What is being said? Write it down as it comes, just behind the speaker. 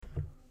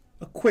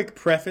quick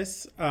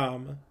preface.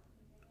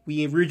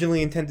 We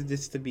originally intended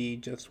this to be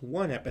just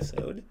one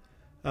episode,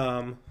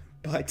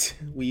 but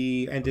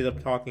we ended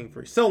up talking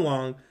for so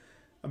long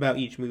about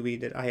each movie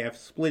that I have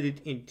split it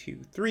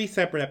into 3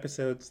 separate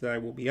episodes that I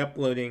will be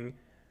uploading.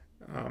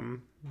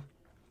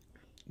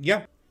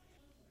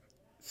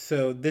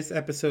 So this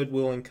episode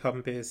will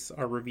encompass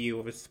our review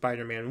of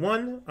Spider-Man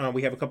 1.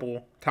 We have a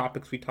couple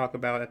topics we talk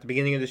about at the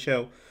beginning of the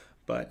show,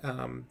 but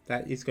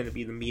that is going to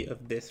be the meat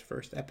of this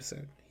first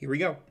episode. Here we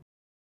go.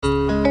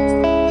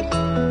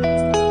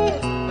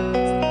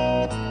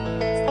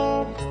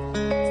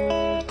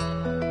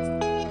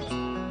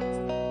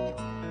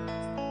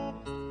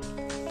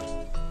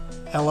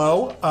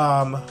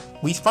 Hello.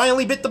 We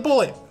finally bit the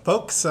bullet,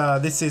 folks.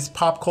 This is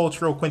Pop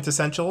Cultural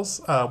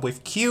Quintessentials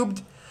with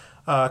Qubed.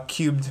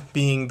 Qubed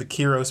being the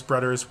Quiros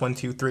brothers, 1,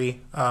 2, 3.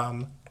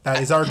 That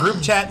is our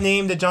group chat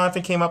name that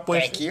Jonathan came up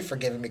with. Thank you for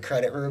giving me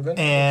credit, Ruben.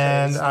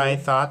 And I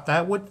thought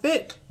that would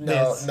fit.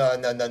 No.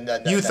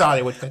 You thought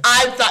it would fit.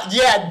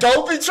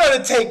 Don't be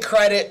trying to take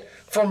credit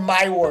for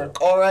my work,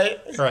 all right?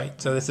 Right.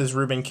 So this is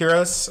Ruben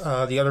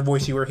Quiros. The other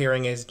voice you were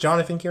hearing is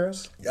Jonathan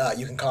Quiros.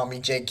 You can call me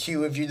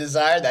JQ if you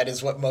desire. That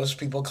is what most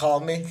people call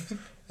me.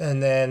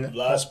 And then...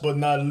 last but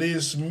not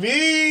least,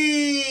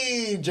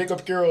 me!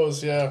 Jacob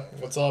Quiros, yeah.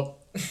 What's up?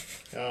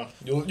 Yeah,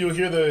 you'll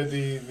hear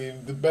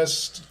the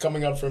best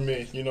coming up from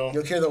me, you know.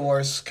 You'll hear the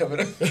worst coming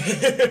up.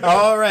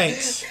 All right.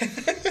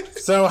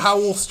 So how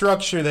we'll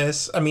structure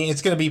this, I mean,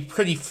 it's going to be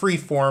pretty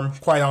freeform,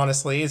 quite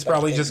honestly. It's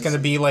probably just going to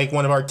be like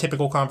one of our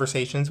typical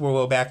conversations where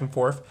we'll go back and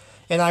forth.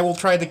 And I will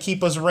try to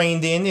keep us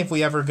reined in if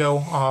we ever go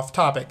off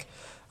topic.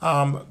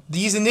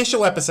 These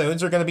initial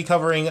episodes are going to be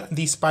covering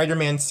the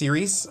Spider-Man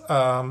series,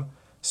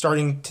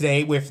 starting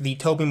today with the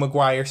Tobey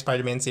Maguire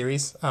Spider-Man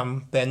series.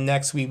 Then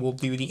next we will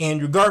do the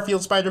Andrew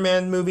Garfield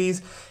Spider-Man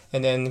movies,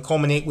 and then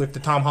culminate with the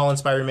Tom Holland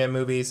Spider-Man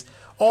movies,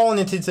 all in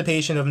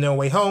anticipation of No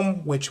Way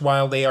Home, which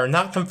while they are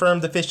not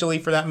confirmed officially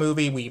for that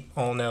movie, we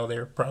all know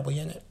they're probably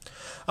in it.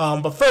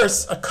 But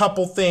first, a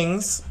couple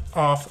things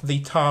off the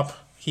top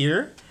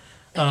here.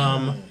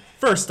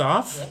 First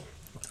off,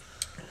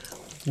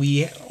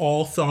 we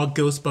all saw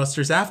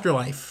Ghostbusters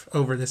Afterlife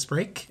over this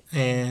break,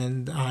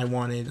 and I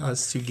wanted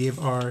us to give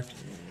our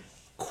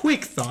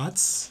quick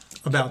thoughts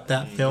about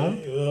that film.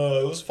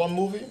 It was a fun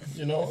movie,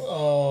 you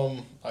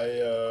know.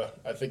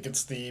 I think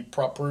it's the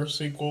proper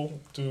sequel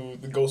to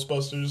the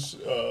Ghostbusters.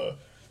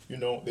 You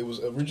know, it was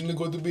originally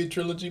going to be a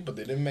trilogy, but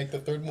they didn't make the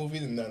third movie,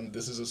 and then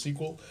this is a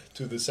sequel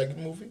to the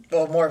second movie.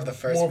 Well, more of the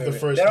first movie.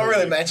 They don't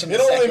really mention the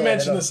second movie. They don't really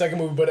mention the second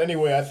movie, but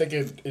anyway, I think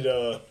it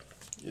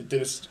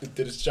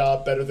did its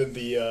job better than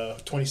the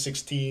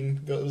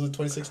 2016. Was it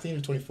 2016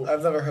 or 2014?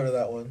 I've never heard of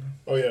that one.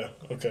 Oh yeah.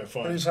 Okay,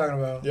 fine. What are you talking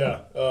about?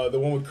 Yeah, the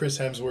one with Chris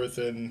Hemsworth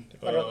and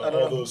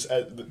all those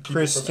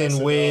Kristen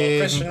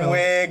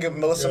Wiig,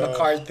 Melissa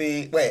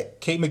McCarthy. Wait,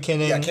 Kate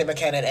McKinnon. Yeah, Kate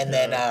McKinnon, and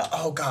then I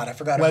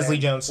forgot her Leslie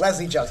name. Jones.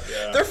 Leslie Jones.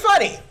 Yeah. They're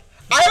funny.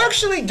 I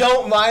actually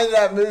don't mind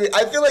that movie.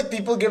 I feel like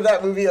people give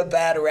that movie a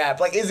bad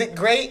rap. Like, is it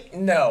great?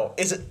 No.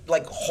 Is it,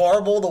 like,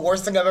 horrible? The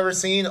worst thing I've ever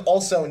seen?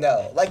 Also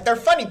no. Like, they're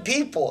funny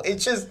people.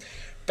 It's just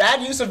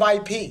bad use of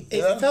IP.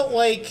 It felt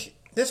like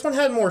this one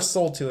had more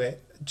soul to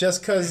it. Just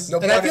because... No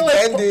pun intended. I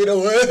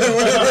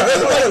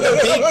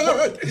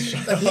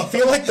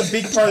feel like the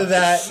big part of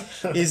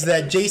that is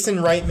that Jason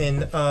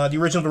Reitman, the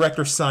original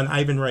director's son,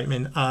 Ivan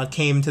Reitman,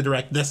 came to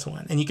direct this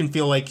one. And you can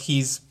feel like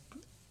he's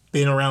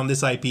been around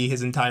this IP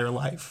his entire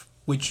life.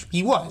 Which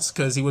he was,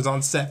 because he was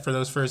on set for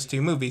those first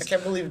 2 movies. I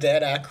can't believe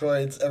Dan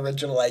Aykroyd's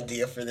original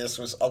idea for this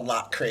was a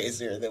lot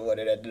crazier than what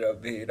it ended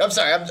up being. I'm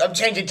sorry, I'm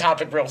changing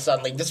topic real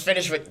suddenly. Just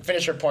finish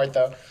your point,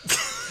 though.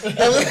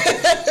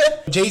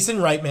 Jason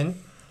Reitman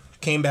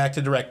came back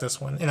to direct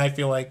this one, and I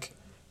feel like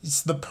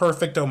it's the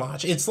perfect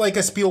homage. It's like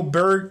a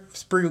Spielbergian...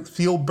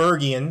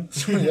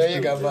 There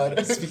you go,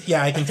 bud.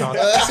 Yeah, I can talk.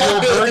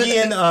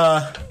 Spielbergian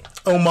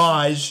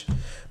homage...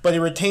 But it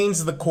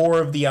retains the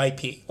core of the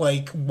IP.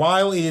 Like,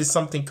 while it is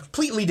something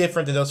completely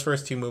different than those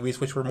first 2 movies,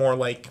 which were more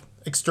like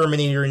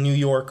Exterminator in New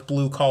York,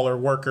 blue-collar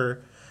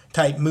worker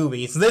type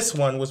movies, this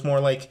one was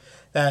more like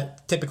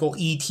that typical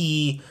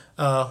E.T.,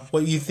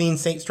 what you've seen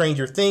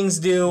Stranger Things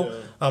do,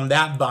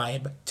 that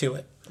vibe to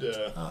it.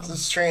 Yeah. This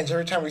is strange.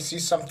 Every time we see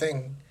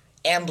something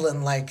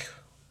Amblin like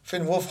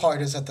Finn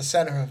Wolfhard is at the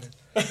center of it.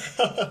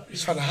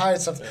 He's trying to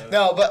hide something. Yeah.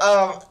 No, but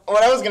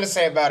what I was going to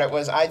say about it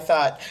was I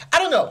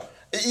don't know.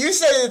 You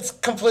say it's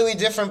completely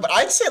different, but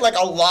I'd say like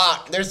a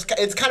lot.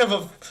 It's kind of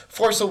a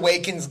Force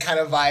Awakens kind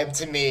of vibe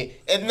to me.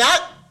 And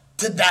not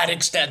to that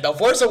extent, though.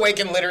 Force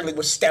Awakens literally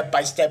was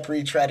step-by-step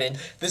retreaded.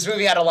 This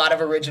movie had a lot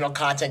of original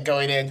content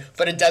going in,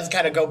 but it does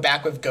kind of go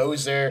back with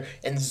Gozer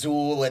and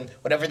Zool and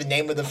whatever the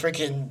name of the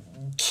freaking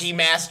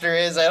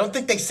Keymaster is. I don't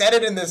think they said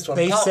it in this one.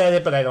 They said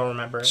it, but I don't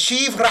remember it.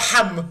 Sheev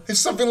Raham is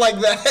something like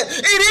that.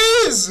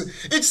 It is!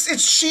 It's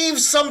Sheev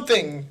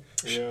something.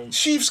 Yeah.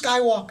 Chief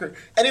Skywalker.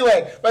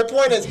 Anyway, my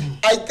point is,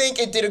 I think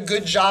it did a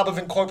good job of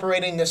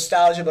incorporating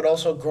nostalgia, but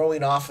also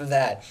growing off of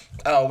that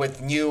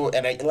with new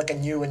and a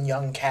new and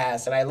young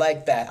cast, and I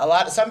like that.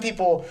 Some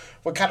people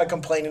were kind of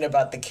complaining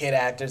about the kid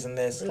actors in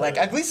this, like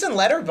at least in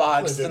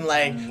Letterboxd and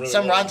like really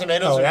some Rotten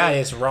Tomatoes. Oh, that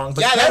is wrong.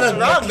 But yeah, that's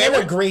wrong.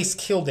 McKenna Grace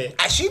killed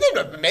it. She did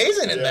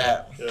amazing in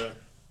that. Yeah.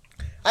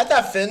 I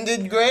thought Finn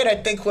did great. I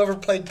think whoever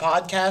played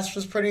Podcast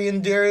was pretty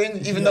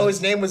endearing, even though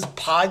his name was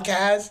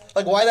Podcast.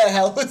 Like, why the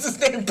hell was his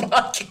name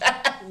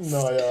Podcast?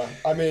 No, yeah.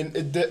 I mean,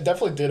 it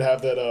definitely did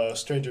have that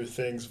Stranger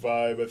Things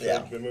vibe, I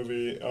think, the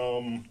movie.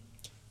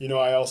 You know,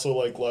 I also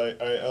like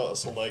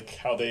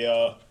how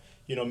they,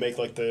 make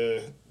like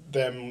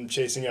them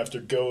chasing after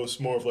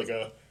ghosts more of like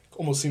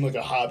almost seem like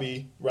a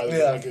hobby rather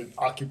than like an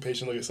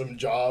occupation, like some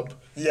job.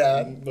 Yeah.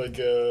 And like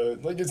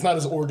it's not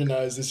as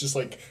organized. It's just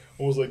like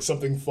almost like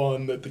something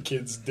fun that the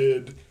kids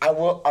did. I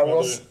will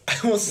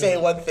say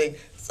one thing.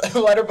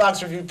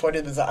 Letterboxd review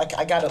pointed this out.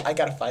 I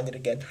gotta find it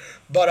again.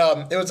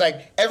 But it was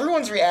like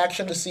everyone's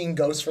reaction to seeing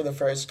ghosts for the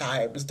first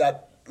time is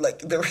that like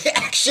the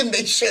reaction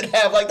they should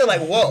have. Like they're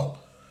like, whoa.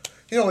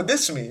 You know what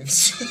this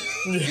means?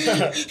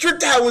 Yeah. Your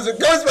dad was a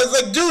Ghostbuster.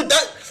 Like, dude,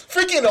 that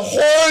freaking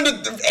horned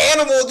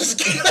animal just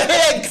came out of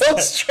that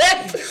ghost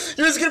trap.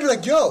 You're just gonna be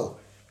like, yo,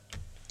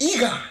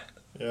 Egon.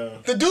 Yeah.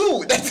 The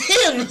dude, that's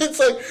him. It's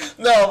like,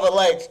 no, but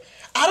like,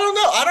 I don't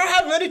know. I don't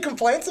have many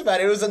complaints about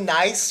it. It was a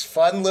nice,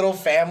 fun little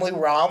family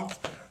romp.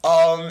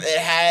 It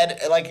had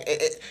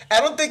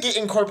I don't think it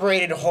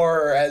incorporated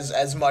horror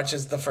as much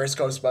as the first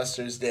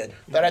Ghostbusters did.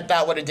 But I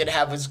thought what it did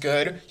have was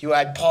good. You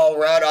had Paul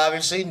Rudd,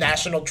 obviously,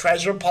 national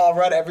treasure. Paul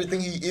Rudd, everything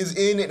he is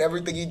in and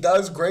everything he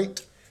does,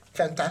 great,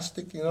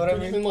 fantastic. You know what I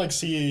mean? You can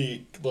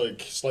see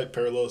slight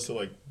parallels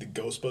to the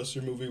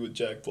Ghostbuster movie with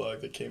Jack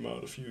Black that came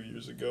out a few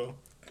years ago.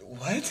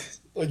 What?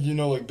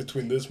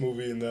 Between this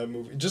movie and that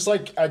movie,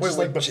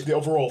 the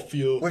overall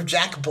feel with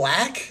Jack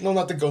Black. No,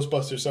 not the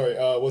Ghostbusters. Sorry,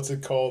 what's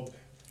it called?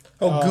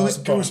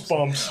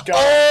 Goosebumps. God.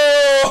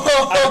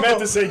 Oh! I meant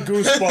to say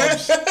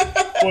Goosebumps,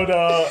 but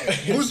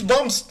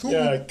Goosebumps too.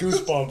 Yeah,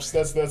 Goosebumps.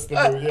 That's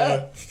the movie.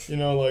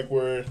 Yeah,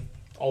 where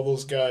all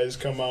those guys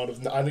come out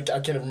of. I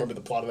can't even remember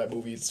the plot of that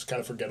movie. It's kind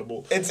of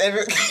forgettable. I'm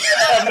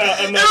not.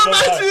 It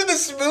reminds me of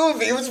this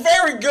movie. It was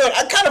very good.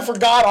 I kind of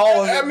forgot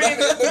all of it. I mean,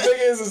 the thing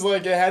is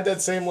it had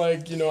that same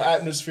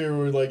atmosphere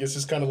where it's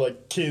just kind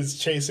of kids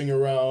chasing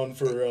around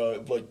for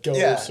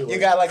ghosts or you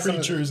got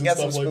creatures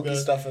some spooky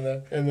stuff in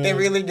there. And then, they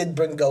really did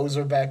bring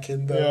Gozer back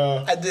in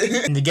though. Yeah. I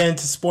did. And to get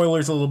into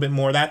spoilers a little bit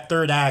more, that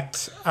third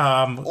act.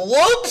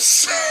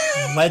 Whoops.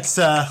 Let's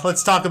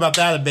talk about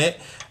that a bit.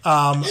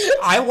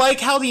 I like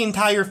how the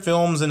entire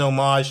film's an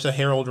homage to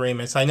Harold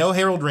Ramis. I know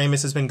Harold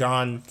Ramis has been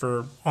gone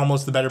for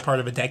almost the better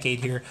part of a decade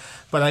here,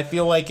 but I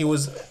feel like it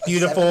was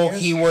beautiful.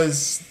 He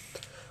was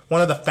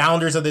one of the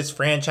founders of this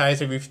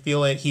franchise, if you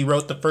feel it. He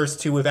wrote the first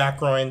two with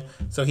Aykroyd,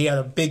 so he had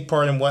a big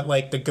part in what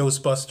the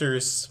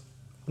Ghostbusters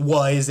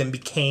was and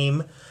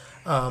became.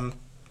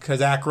 Because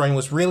Aykroyd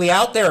was really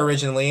out there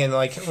originally, and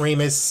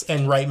Ramis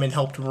and Reitman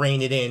helped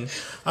rein it in.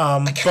 I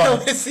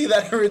want to see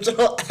that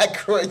original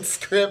Aykroyd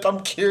script.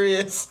 I'm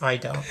curious. I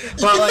don't.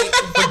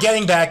 But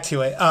getting back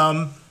to it,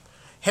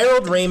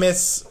 Harold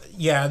Ramis,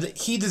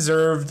 he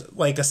deserved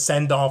a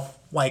send off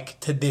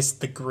to this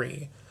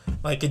degree.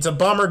 It's a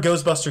bummer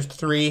Ghostbusters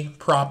 3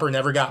 proper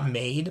never got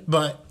made,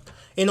 but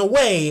in a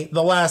way,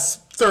 the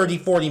last 30,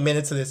 40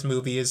 minutes of this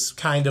movie is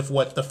kind of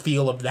what the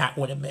feel of that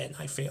would have been,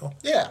 I feel.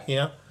 Yeah. You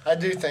know? I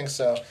do think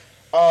so.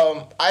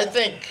 I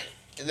think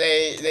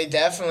they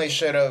definitely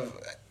should have,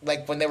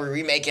 when they were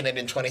remaking it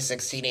in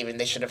 2016 even,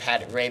 they should have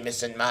had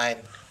Ramis in mind.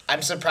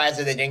 I'm surprised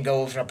that they didn't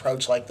go with an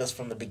approach like this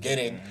from the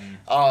beginning.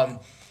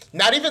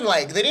 Not even,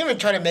 they didn't even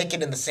try to make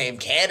it in the same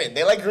canon.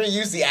 They,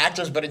 reused the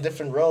actors but in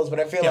different roles, but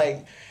I feel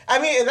and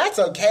that's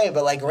okay,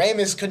 but,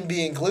 Ramis couldn't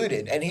be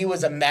included, and he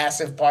was a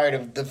massive part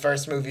of the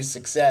first movie's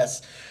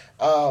success.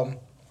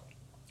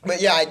 But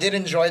yeah, I did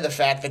enjoy the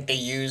fact that they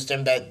used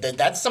him.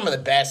 That's some of the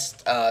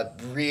best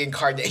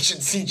reincarnation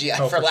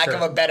CGI, for lack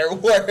of a better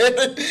word,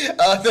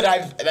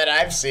 that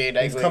I've seen.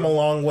 We've come a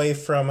long way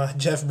from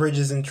Jeff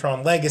Bridges in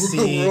Tron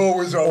Legacy,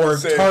 or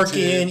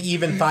Tarkin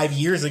even 5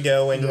 years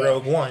ago in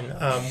Rogue One.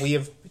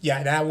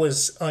 That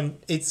was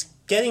it's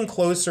getting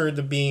closer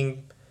to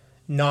being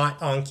not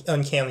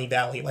Uncanny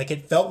Valley.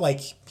 It felt like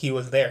he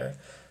was there.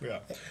 Yeah.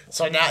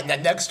 So now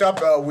next up,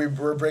 we're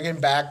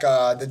bringing back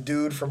the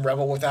dude from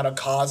Rebel Without a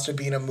Cause to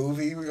be in a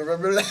movie.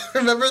 Remember that?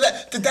 Remember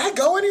that? Did that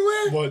go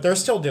anywhere? Well, they're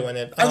still doing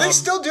it. Are they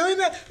still doing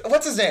that?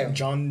 What's his name?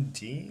 John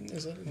Dean,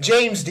 is it? No.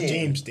 James Dean.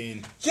 James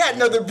Dean. Yeah,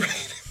 no, they're bringing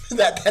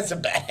that's a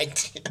bad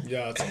idea.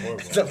 Yeah, it's horrible.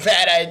 It's a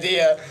bad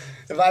idea.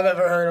 If I've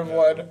ever heard of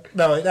one.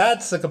 No,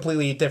 that's a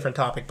completely different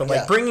topic.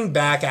 But bringing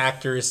back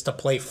actors to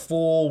play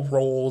full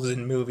roles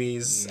in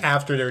movies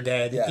after they're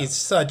dead is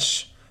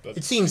such.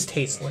 It seems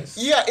tasteless.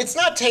 Yeah, it's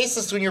not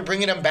tasteless when you're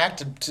bringing them back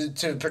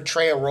to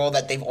portray a role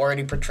that they've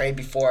already portrayed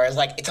before. As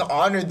to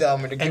honor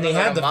them or to give them a And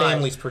they have the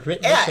family's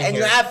permission. Yeah, and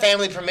you have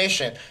family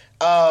permission.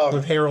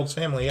 With Harold's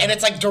family, yeah. And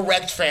it's like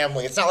direct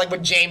family. It's not like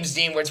with James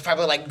Dean, where it's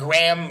probably like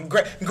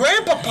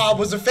Grandpapa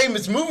was a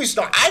famous movie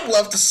star. I'd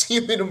love to see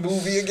him in a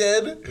movie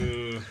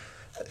again.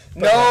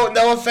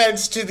 No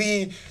offense to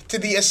the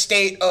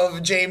estate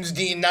of James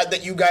Dean. Not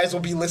that you guys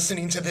will be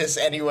listening to this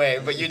anyway,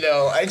 but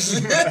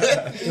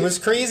it was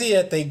crazy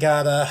that they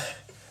got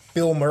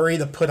Bill Murray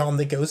to put on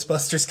the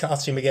Ghostbusters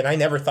costume again. I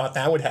never thought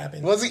that would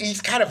happen. He's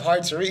kind of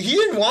hard to read. He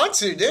didn't want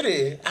to, did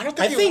he? I don't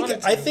think he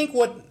wanted to.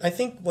 I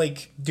think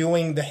like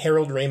doing the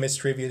Harold Ramis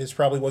tribute is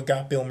probably what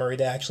got Bill Murray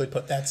to actually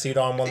put that suit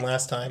on one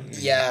last time.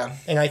 Yeah.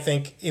 And I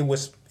think it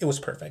was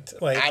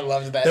perfect. Like, I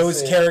loved that.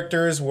 Those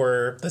characters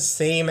were the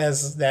same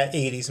as that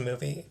 80s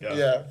movie.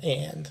 Yeah.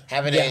 And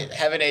haven't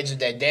aged a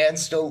day.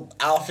 Dan's still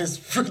off his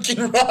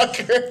freaking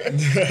rocker.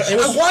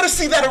 I want to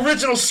see that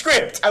original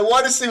script. I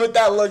want to see what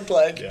that looked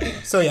like. Yeah.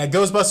 So yeah,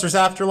 Ghostbusters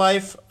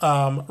Afterlife,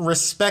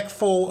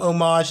 respectful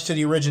homage to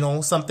the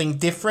original, something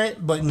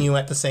different but new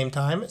at the same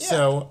time. Yeah.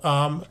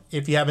 So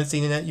if you haven't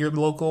seen it at your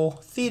local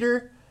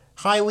theater,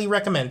 highly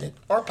recommend it.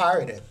 Or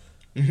pirate it.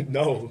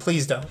 No.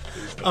 Please don't.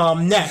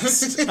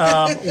 Next,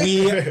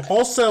 we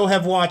also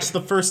have watched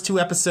the first 2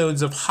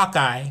 episodes of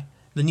Hawkeye,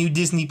 the new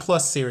Disney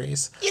Plus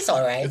series. It's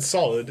all right. It's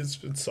solid. It's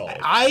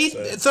solid.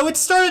 So it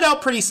started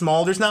out pretty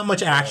small. There's not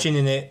much action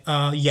in it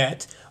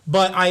yet,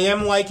 but I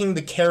am liking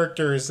the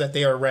characters that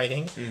they are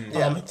writing.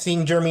 Mm-hmm.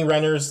 Seeing Jeremy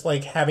Renner's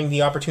like having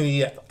the opportunity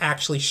to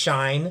actually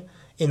shine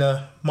in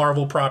a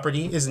Marvel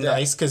property is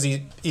nice because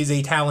he is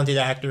a talented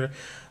actor.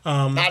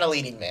 Not a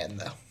leading man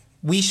though.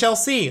 We shall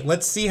see.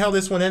 Let's see how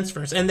this one ends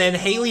first. And then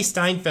Haley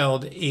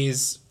Steinfeld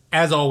is,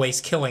 as always,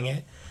 killing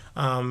it.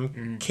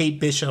 Kate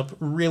Bishop,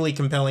 really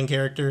compelling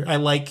character. I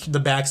like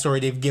the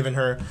backstory they've given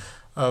her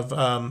of,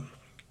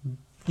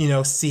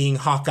 seeing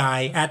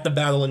Hawkeye at the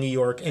Battle of New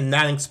York, and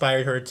that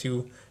inspired her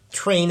to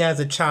train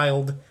as a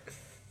child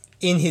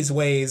in his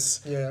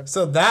ways. Yeah.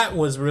 So that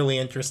was really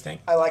interesting.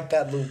 I like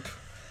that loop.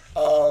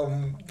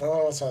 What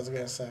else I was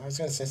going to say? I was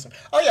going to say something.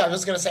 Oh, yeah, I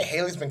was going to say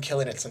Haley's been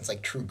killing it since,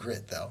 like, True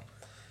Grit, though.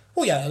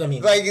 Well, yeah, I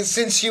mean... Like,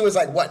 since she was,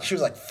 like, what? She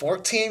was, like,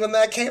 14 when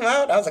that came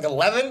out? I was, like,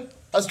 11?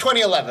 I was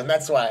 2011,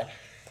 that's why.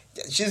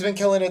 She's been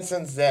killing it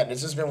since then. It's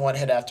just been one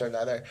hit after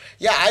another.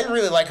 Yeah, I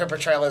really like her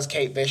portrayal as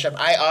Kate Bishop.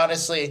 I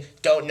honestly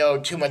don't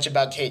know too much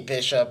about Kate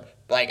Bishop,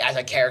 like, as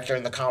a character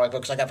in the comic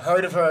books. Like, I've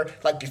heard of her,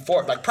 like,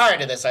 before. Like, prior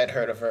to this, I'd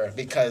heard of her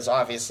because,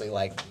 obviously,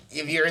 like,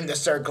 if you're in the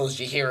circles,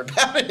 you hear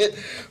about it.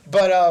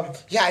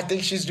 But, yeah, I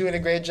think she's doing a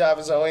great job,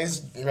 as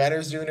always.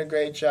 Renner's doing a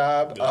great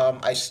job.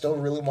 I still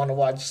really want to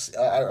watch...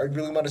 I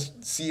really want to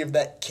see if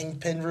that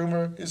Kingpin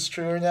rumor is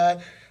true or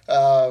not.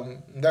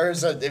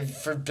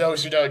 For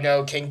those who don't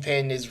know,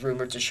 Kingpin is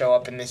rumored to show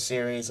up in this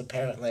series,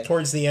 apparently.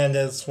 Towards the end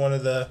as one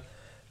of the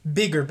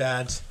bigger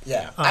bads.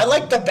 Yeah. I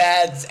like the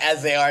bads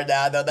as they are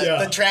now, though.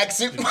 The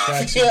tracksuit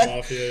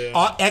mafia.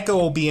 Echo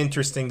will be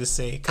interesting to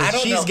see, because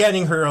she's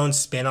getting her own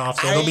spin-off,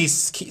 so it'll be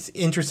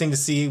interesting to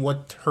see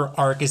what her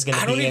arc is going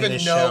to be in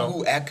this show. I don't even know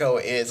who Echo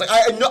is. Like,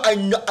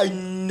 I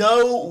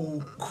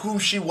know who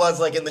she was,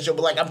 like, in the show,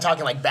 but, like, I'm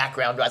talking, like,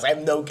 background-wise. I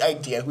have no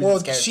idea who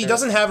this character is. She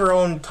doesn't have her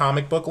own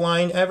comic book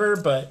line ever,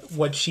 but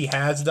what she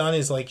has done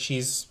is, like,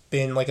 she's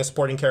been, like, a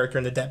supporting character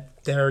in the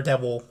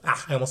Daredevil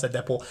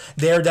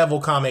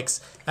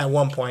comics at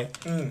one point.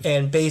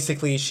 And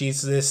basically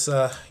she's this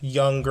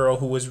young girl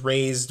who was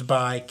raised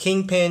by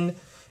Kingpin,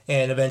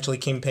 and eventually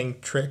Kingpin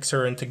tricks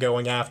her into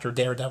going after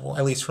Daredevil,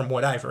 at least from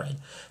what I've read.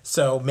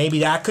 So maybe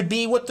that could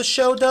be what the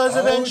show does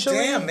eventually.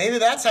 Damn, maybe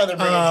that's how they're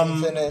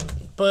bringing Kingpin in.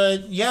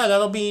 But yeah,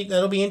 that'll be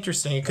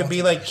interesting. It could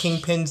be like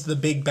Kingpin's the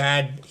big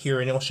bad here,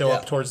 and he'll show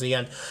up towards the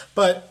end.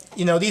 But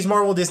these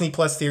Marvel Disney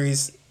Plus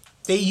series,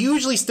 they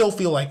usually still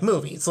feel like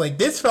movies. Like,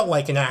 this felt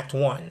like an Act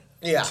 1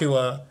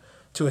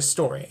 to a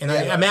story. And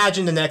I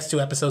imagine the next 2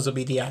 episodes will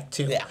be the Act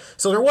 2. Yeah.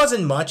 So there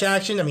wasn't much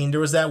action. I mean,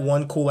 there was that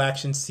one cool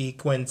action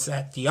sequence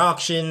at the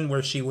auction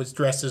where she was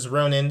dressed as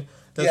Ronin.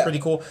 That was pretty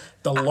cool.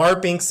 The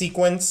LARPing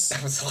sequence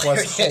was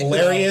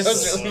hilarious. That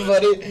was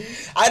really funny.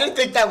 I didn't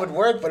think that would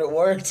work, but it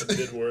worked. It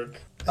did work.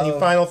 Any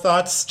final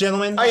thoughts,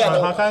 gentlemen, on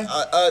Hawkeye?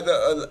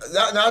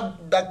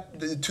 Not back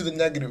to the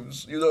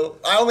negatives.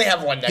 I only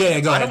have one negative. Yeah,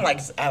 go ahead.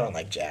 I don't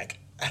like Jack.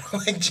 I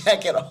don't like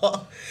Jack at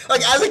all.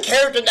 Like, as a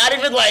character, not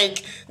even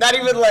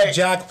like.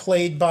 Jack,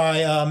 played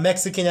by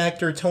Mexican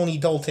actor Tony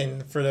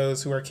Dalton, for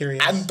those who are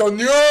curious.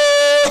 Antonio!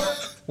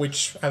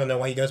 Which, I don't know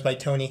why he goes by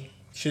Tony.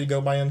 Should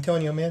go by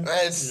Antonio, man.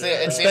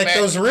 Respect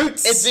those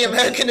roots. It's the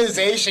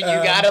Americanization.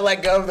 You gotta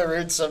let go of the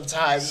roots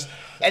sometimes.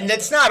 And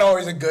it's not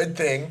always a good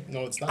thing.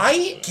 No, it's not.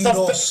 He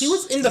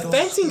was in the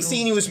fencing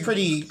scene. He was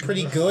pretty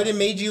good. It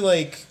made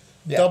you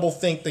double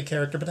think the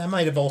character, but that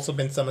might have also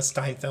been some of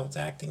Steinfeld's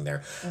acting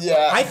there.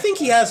 Yeah, I think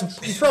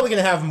he's probably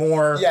gonna have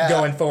more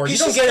going forward. You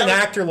don't get an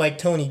actor like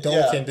Tony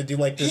Dalton to do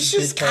this. He's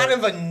just kind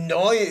of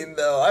annoying,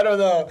 though. I don't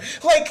know.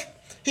 Like,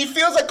 he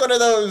feels like one of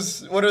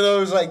those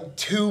like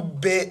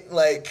 2-bit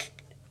like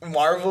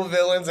Marvel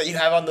villains that you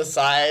have on the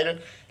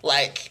side.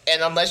 Like,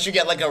 and unless you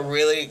get like a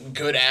really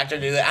good actor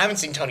to do that, I haven't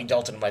seen Tony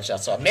Dalton much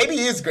else, so maybe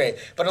he is great.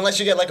 But unless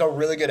you get like a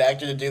really good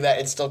actor to do that,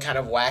 it's still kind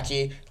of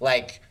wacky.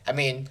 Like, I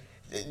mean,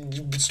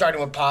 starting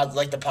with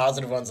the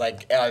positive ones,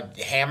 like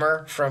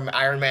Hammer from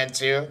Iron Man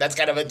 2. That's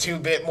kind of a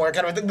 2-bit more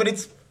kind of a thing, but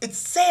it's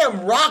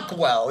Sam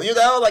Rockwell, you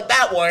know, like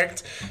that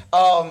worked.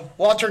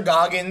 Walter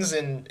Goggins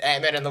and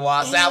Ant-Man and the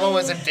Wasp. That one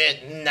was a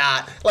bit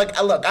not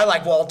like. Look, I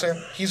like Walter.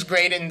 He's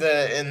great in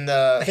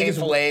the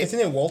Hateful Eight. Isn't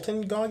it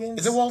Walton Goggins?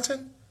 Is it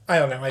Walton? I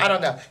don't know. I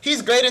don't know.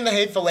 He's great in the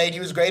Hateful Eight. He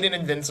was great in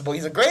Invincible.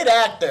 He's a great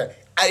actor.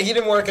 He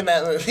didn't work in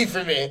that movie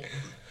for me.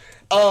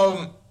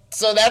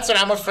 So that's what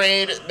I'm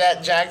afraid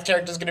that Jack's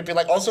character is going to be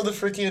like. Also, the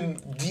freaking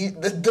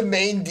the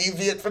main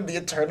deviant from the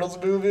Eternals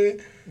movie.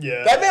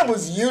 Yeah. That man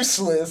was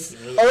useless.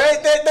 Really? All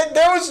right?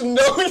 There was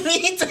no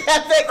need to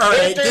have that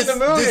character in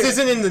the movie. This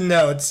isn't in the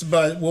notes,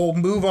 but we'll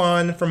move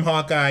on from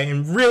Hawkeye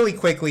and really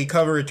quickly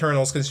cover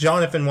Eternals because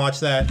Jonathan watched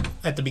that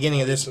at the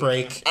beginning of this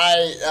break.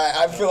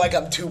 I feel like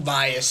I'm too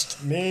biased.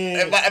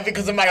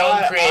 Because of my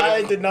own creative.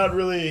 I did not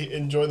really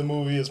enjoy the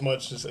movie as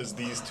much as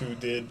these two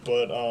did,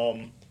 but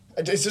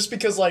it's just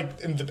because like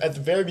at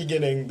the very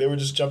beginning they were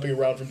just jumping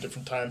around from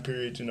different time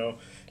periods, you know.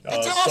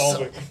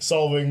 Awesome.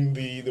 Solving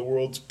the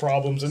world's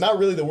problems, and not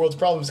really the world's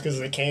problems because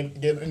they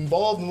can't get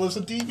involved unless the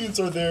deviants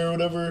are there or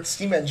whatever.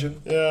 Steam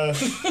engine. Yeah,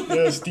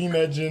 steam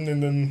engine,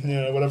 and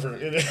then whatever.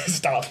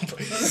 Stop.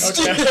 Okay.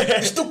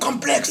 It's too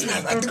complex,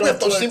 man. I think we have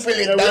to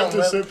simplify it down, man.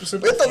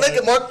 We have to make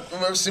it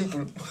more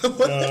simple.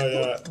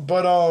 Yeah.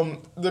 But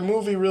the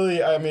movie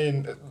really, I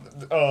mean,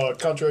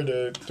 contrary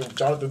to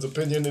Jonathan's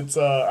opinion, it's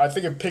I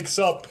think it picks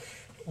up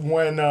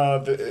when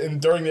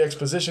during the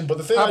exposition, but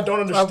the thing I don't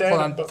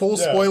understand.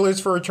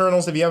 Spoilers for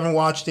Eternals if you haven't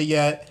watched it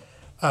yet.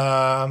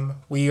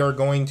 We are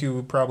going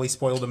to probably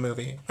spoil the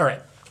movie. All right.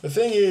 The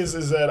thing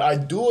is that I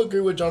do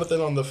agree with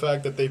Jonathan on the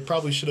fact that they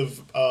probably should have,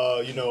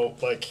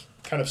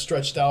 kind of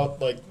stretched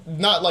out, like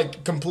not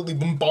like completely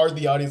bombard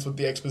the audience with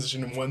the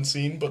exposition in one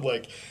scene, but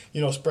like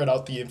spread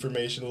out the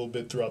information a little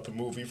bit throughout the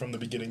movie from the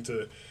beginning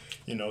to,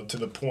 to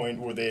the point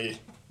where they.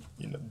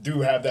 Do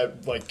have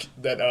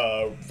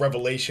that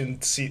revelation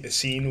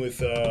scene with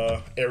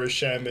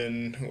Arishem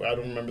and I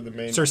don't remember the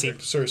main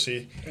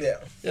Cersei.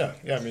 Yeah.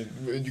 I mean,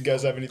 do you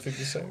guys have anything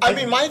to say? I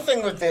mean, my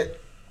thing with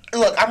it.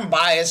 Look, I'm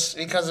biased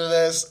because of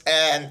this,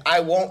 and I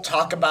won't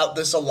talk about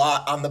this a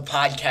lot on the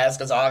podcast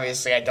because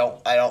obviously I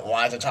don't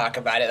want to talk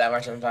about it that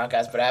much on the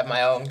podcast. But I have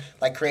my own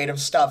creative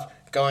stuff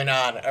going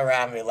on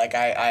around me. Like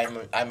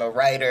I'm a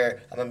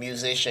writer. I'm a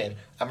musician.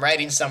 I'm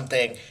writing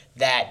something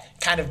that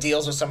kind of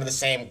deals with some of the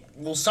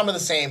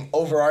same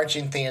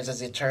overarching themes as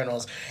the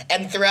Eternals.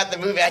 And throughout the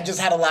movie, I just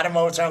had a lot of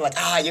moments where I'm like,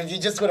 if you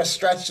just would have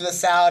stretched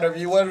this out, or if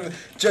you would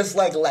have just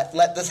let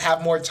this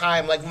have more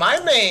time. Like my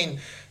main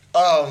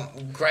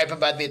gripe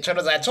about the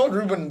Eternals, I told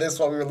Ruben this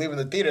while we were leaving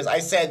the theaters. I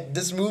said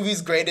this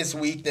movie's greatest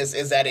weakness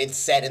is that it's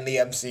set in the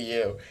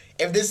MCU.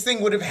 If this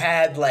thing would have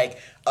had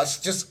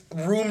just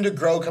room to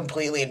grow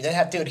completely and didn't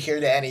have to adhere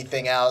to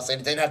anything else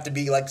and it didn't have to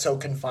be so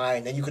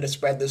confined, and you could have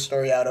spread this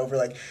story out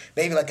over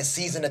maybe a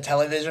season of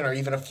television or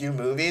even a few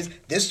movies,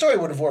 this story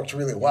would have worked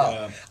really well.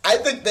 Yeah. I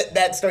think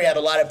that story had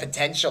a lot of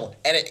potential,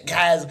 and it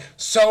has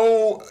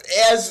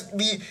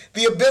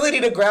the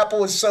ability to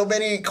grapple with so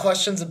many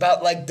questions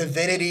about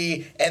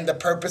divinity and the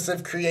purpose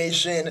of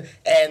creation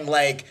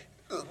and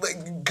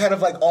kind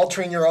of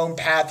altering your own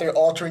path or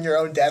altering your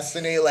own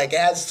destiny. It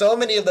has so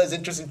many of those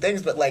interesting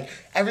things, but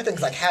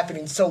everything's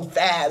happening so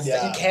fast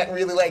that you can't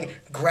really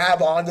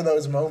grab onto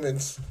those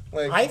moments.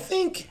 I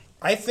think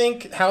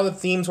how the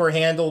themes were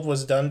handled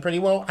was done pretty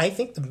well. I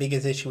think the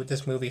biggest issue with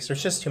this movie is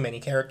there's just too many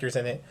characters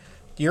in it.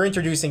 You're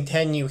introducing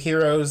 10 new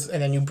heroes,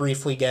 and then you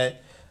briefly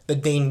get the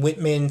Dane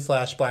Whitman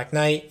 / Black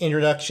Knight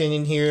introduction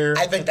in here.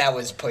 I think that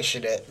was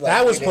pushing it.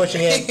 That was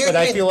pushing it, but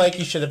I feel like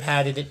you should have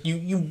had it.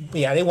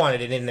 They wanted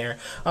it in there.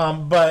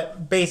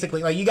 But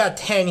basically, you got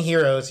 10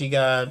 heroes. You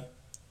got,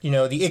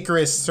 the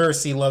Icarus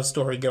Cersei love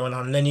story going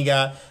on, and then you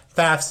got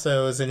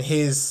Phastos and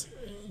his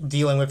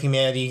dealing with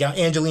humanity. You got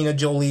Angelina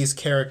Jolie's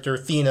character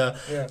Athena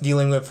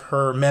dealing with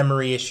her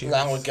memory issues.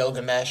 Along with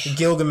Gilgamesh.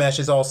 Gilgamesh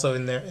is also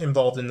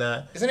involved in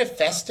that. Isn't it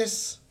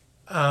Festus?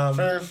 For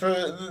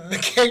the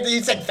character,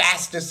 he's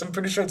Fastus. I'm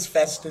pretty sure it's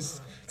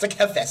Festus. It's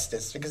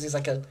Hephaestus because he's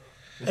a.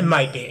 It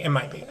might be.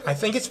 I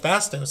think it's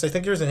Phastos. I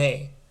think there's an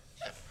A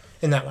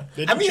in that one.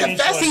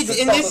 Hephaestus.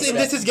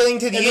 This is getting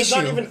to the issue. It's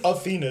not even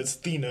Athena. It's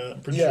Thena.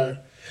 I'm pretty sure.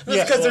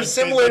 It's because they're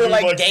similar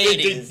to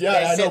deities.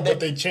 I know,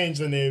 but they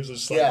changed the names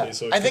slightly. Yeah.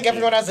 So I think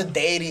everyone has a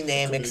deity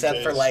name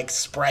except for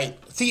Sprite.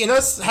 See, and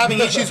us having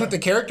issues with the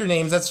character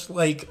names, that's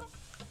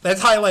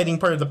highlighting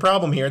part of the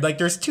problem here.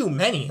 There's too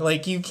many.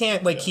 You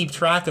can't keep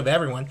track of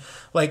everyone.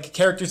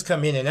 Characters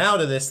come in and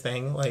out of this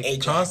thing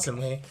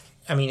constantly.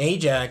 I mean,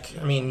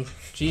 Ajak.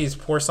 Geez,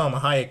 poor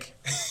Salma Hayek.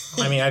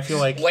 I feel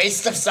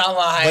waste of Salma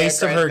Hayek.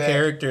 Waste of her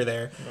character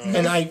there.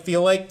 And I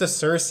feel like the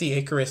Cersei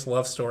Icarus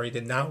love story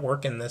did not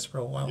work in this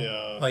real well.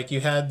 Yeah. You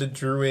had the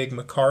Druid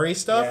Makari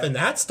stuff, and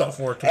that stuff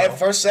worked well. And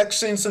first sex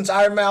scene since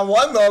Iron Man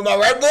 1, though, am I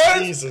right,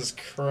 boys? Jesus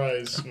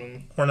Christ,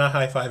 man. We're not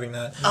high-fiving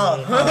that.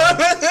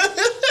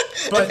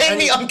 But it made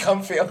me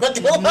uncomfy. I'm not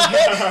gonna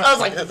lie. I was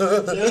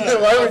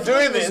why are we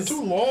doing this? It's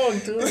too long,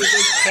 dude.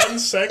 It's 10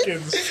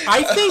 seconds.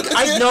 I think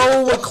I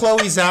know what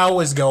Chloe Zhao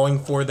was going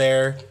for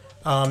there.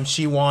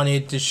 She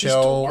wanted to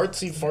show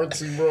artsy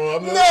fartsy, bro.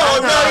 No, you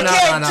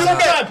can't do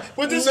that.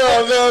 With this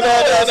No.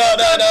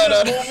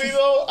 movie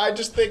though, I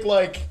just think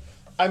like,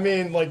 I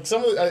mean, like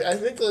some of, I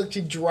think like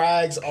she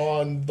drags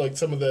on like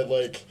some of the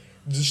like.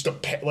 Just the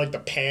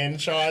pan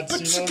shots, But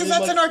because because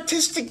that's an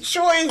artistic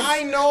choice.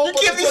 I know,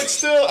 but it's like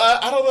still,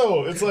 I don't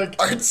know. It's like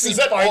Artsy is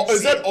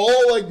that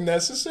all like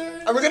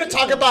necessary? Are we gonna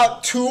talk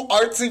about too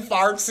artsy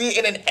fartsy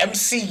in an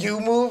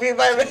MCU movie,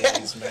 my man?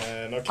 Jeez,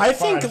 man. Okay, I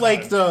think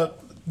like the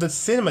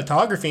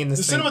cinematography in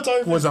this thing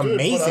was good,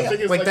 amazing. but I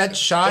think Like that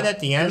shot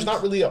at the end. There's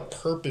not really a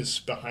purpose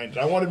behind it.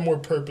 I wanted more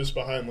purpose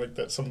behind like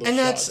that. Some of those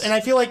shots. And I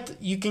feel like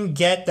you can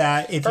get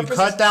that if you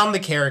cut down the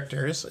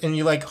characters and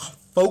you like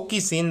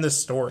focus in the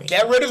story.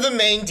 Get rid of the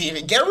main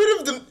deviant. Get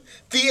rid of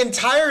the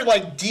entire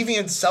like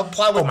deviant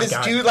subplot with this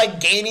dude like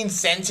gaining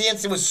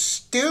sentience. It was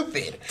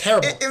stupid.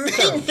 Terrible. It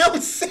made no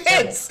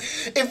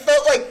sense. It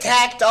felt like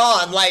tacked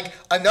on. Like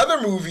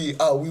another movie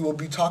we will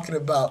be talking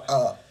about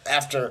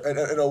after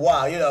in a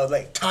while. You know,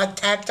 like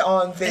tacked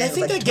on things. And I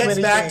think like, that gets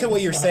back to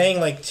what you're saying,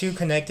 like too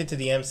connected to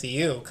the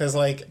MCU, because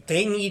like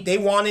they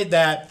wanted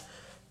that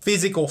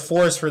physical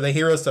force for the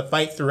heroes to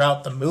fight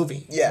throughout the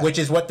movie, which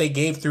is what they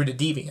gave through the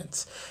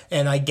deviants.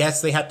 And I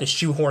guess they had to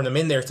shoehorn them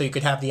in there so you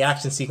could have the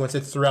action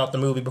sequences throughout the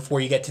movie before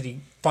you get to the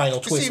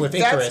final twist with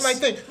Icarus. That's my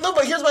thing. No,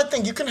 but here's my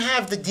thing. You can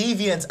have the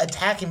deviants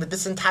attacking, but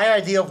this entire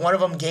idea of one of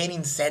them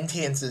gaining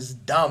sentience is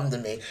dumb to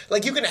me.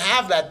 Like you can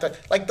have that,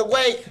 like the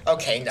way.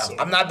 Okay, no,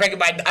 I'm not bringing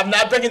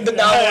the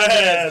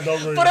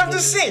novel. But I'm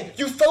just saying,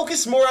 you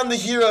focus more on the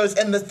heroes,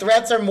 and the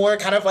threats are more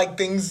kind of like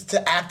things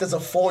to act as a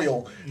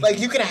foil. Like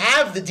you can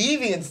have the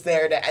deviants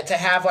there to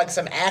have like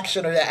some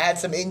action or to add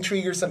some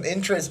intrigue or some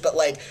interest, but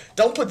like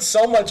don't put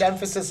so much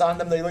emphasis on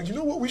them that you're like, you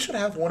know what, we should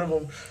have one of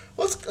them.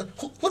 Let's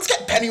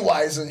get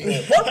Pennywise in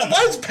here.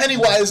 Why is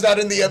Pennywise not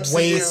in the MCU?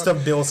 Waste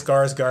of Bill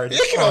Skarsgård.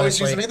 You can always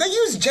use him. They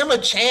used Gemma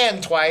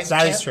Chan twice.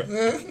 That is true.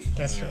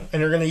 That's true.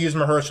 And they're going to use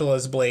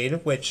Mahershala's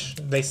Blade, which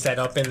they set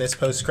up in this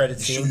post-credit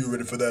scene. Sure you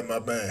ready for that, my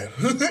man?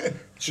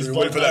 Sure you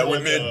Blade ready for that,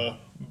 like, women?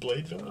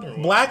 Blade villain or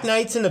what? Black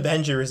Knight's an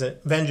Avengers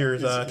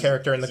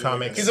character in the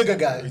comics. He's a good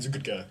guy. He's a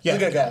good guy. He's a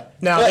good guy.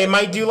 Now they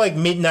might do like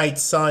Midnight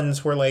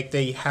Suns, where like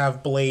they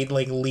have Blade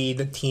like lead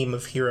a team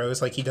of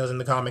heroes, like he does in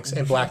the comics,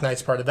 and Black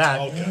Knight's part of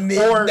that. Okay.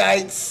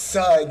 Midnight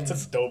Suns.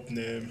 That's a dope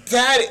name.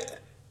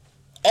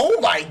 Oh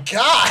my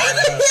god!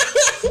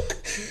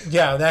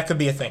 Yeah, that could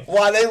be a thing.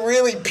 Wow, they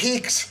really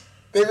peaked.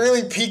 They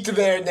really peaked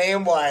there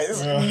name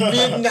wise.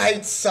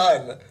 Midnight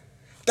Sun.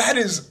 That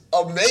is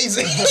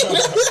amazing.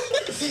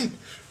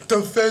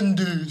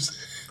 Defenders.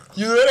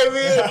 You know what I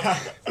mean?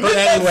 But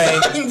anyway,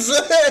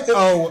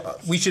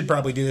 we should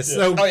probably do this.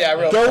 So,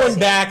 going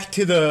back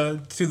to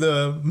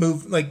the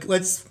move, like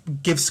let's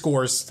give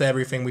scores to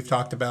everything we've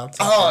talked about.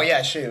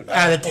 Shoot.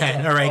 Out of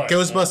 10. All right,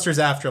 Ghostbusters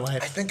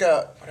Afterlife. I think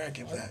what did I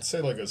give that? I'd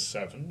say like a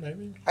 7,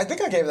 maybe. I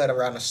think I gave that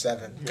around a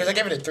 7 because I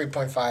gave it a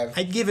 3.5.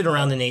 I'd give it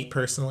around an 8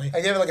 personally. I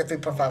gave it like a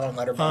 3.5 on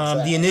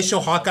Letterboxd. The initial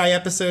Hawkeye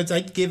episodes,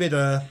 I'd give it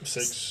a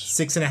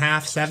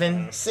 6.5,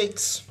 7.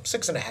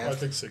 6.5. I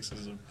think 6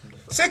 is a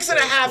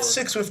 6.5,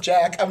 6 with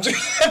Jack. I'm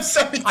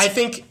sorry. I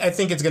think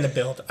it's gonna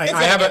build. I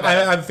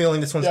have a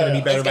feeling this one's gonna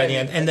be better by the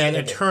end. And then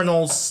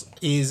Eternals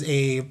is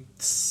a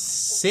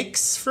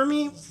 6 for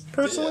me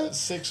personally. Yeah,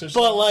 6 or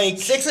so. But like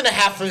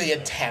 6.5 for the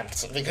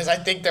attempt because I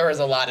think there was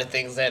a lot of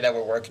things there that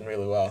were working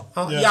really well.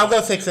 I'll go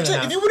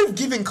 6.5. If you would have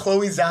given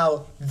Chloe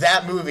Zhao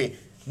that movie,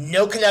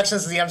 no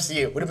connections to the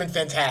MCU, would have been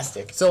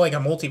fantastic. So like a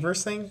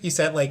multiverse thing? You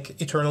said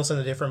like Eternals in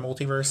a different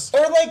multiverse?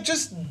 Or like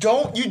just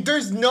don't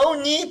there's no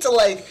need to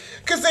like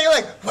because they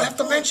like we have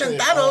to mention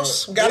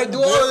Thanos. We gotta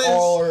do all of this.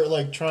 All are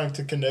like trying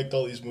to connect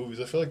all these movies.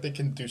 I feel like they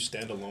can do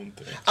standalone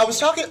things. I was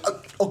talking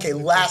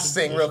last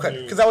thing real quick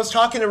because I was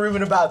talking to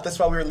Ruben about this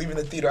while we were leaving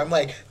the theater. I'm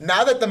like,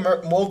 now that the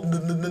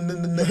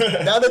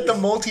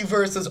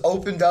multiverse is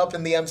opened up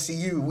in the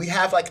MCU, we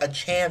have like a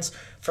chance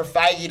for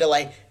Feige to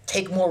like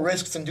take more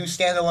risks and do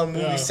standalone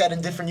movies set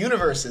in different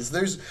universes.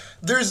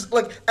 There's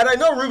like, and I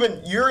know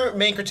Ruben, your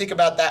main critique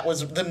about that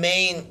was the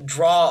main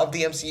draw of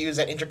the MCU is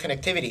that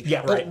interconnectivity.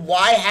 Yeah, but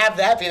why have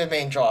that be the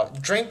main draw?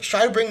 Try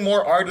to bring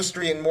more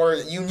artistry and more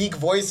unique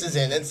voices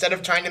in instead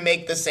of trying to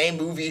make the same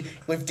movie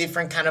with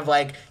different kind of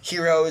like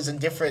heroes and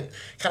different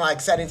kind of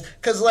like settings.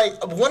 Because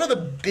like one of the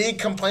big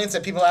complaints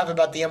that people have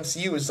about the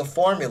MCU is the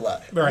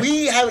formula. Right.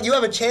 You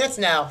have a chance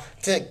now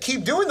to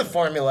keep doing the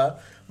formula,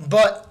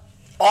 but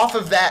off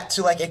of that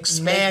to like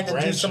expand and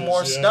do some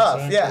more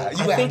stuff.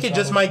 Exactly. I think it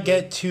just might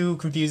get too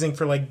confusing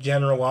for like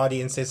general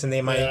audiences and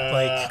they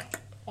might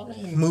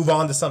move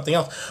on to something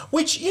else.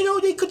 Which,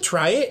 they could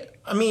try it.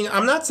 I mean,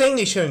 I'm not saying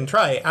they shouldn't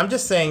try it. I'm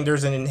just saying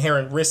there's an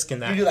inherent risk in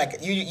that. You do like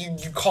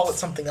you call it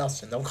something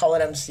else and don't call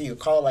it MCU.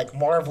 Call it like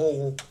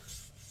Marvel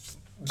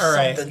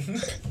something.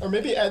 Or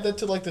maybe add that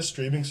to like the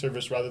streaming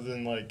service rather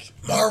than like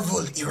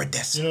Marvel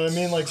Iridescent. You know what I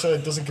mean? Like so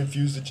it doesn't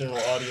confuse the general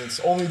audience.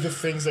 Only the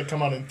things that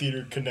come out in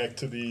theater connect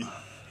to the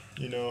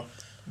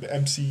the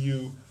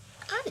MCU.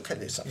 I could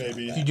do something.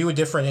 Maybe you do a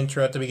different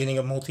intro at the beginning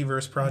of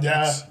multiverse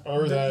projects. Yeah,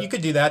 or that. You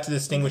could do that to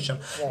distinguish them.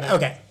 Yeah.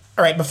 Okay,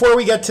 All right, before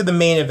we get to the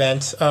main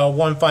event,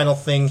 one final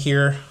thing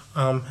here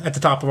at the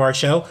top of our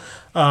show.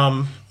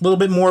 A little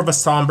bit more of a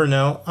somber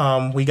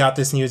note. We got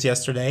this news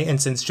yesterday,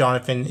 and since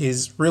Jonathan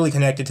is really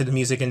connected to the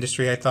music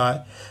industry, I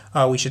thought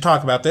we should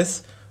talk about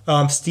this.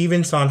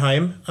 Stephen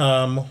Sondheim,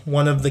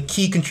 one of the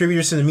key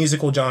contributors to the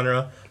musical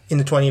genre in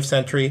the 20th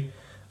century,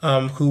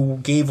 who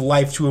gave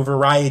life to a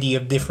variety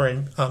of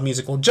different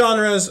musical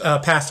genres,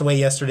 passed away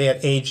yesterday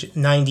at age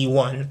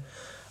 91.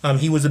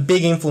 He was a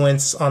big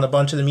influence on a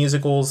bunch of the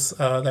musicals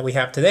that we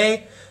have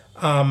today.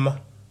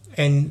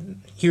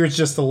 And here's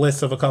just a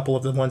list of a couple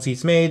of the ones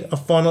he's made. A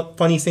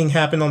funny thing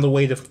happened on the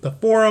way to the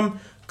Forum,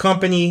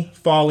 Company,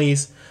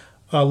 Follies,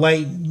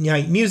 Light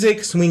Night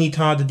Music, Sweeney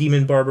Todd, The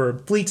Demon Barber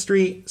of Fleet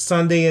Street,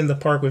 Sunday in the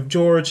Park with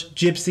George,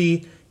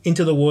 Gypsy,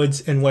 Into the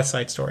Woods, and West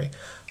Side Story.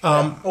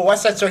 Well,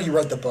 West Side Story, he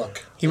wrote the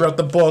book. He wrote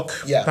the book,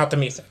 Yeah. not the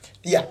music.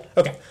 Yeah.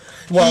 Okay.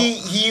 Well,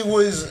 He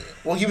was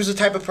the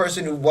type of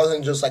person who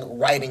wasn't just like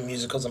writing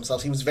musicals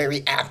themselves. He was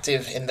very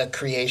active in the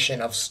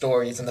creation of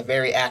stories and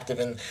very active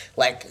in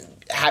like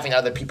having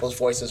other people's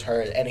voices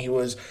heard. And he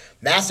was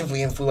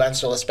massively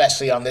influential,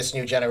 especially on this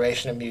new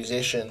generation of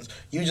musicians.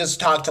 You just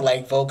talk to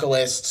like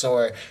vocalists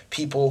or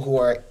people who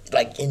are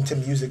like into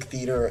music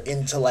theater or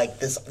into like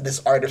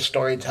this art of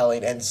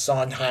storytelling, and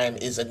Sondheim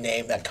is a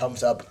name that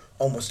comes up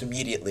almost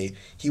immediately.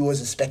 He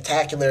was a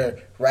spectacular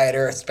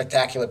writer, a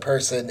spectacular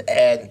person,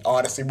 and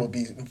honestly will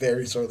be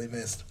very sorely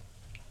missed.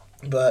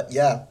 But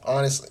yeah,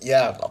 honestly,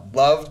 yeah,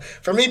 loved.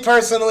 For me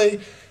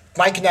personally,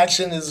 my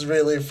connection is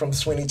really from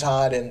Sweeney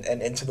Todd and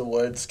Into the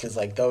Woods, because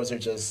like those are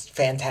just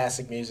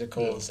fantastic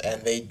musicals,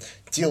 and they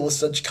deal with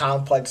such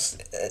complex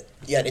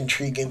yet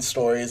intriguing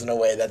stories in a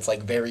way that's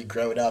like very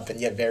grown up and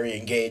yet very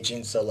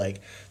engaging. So like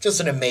just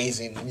an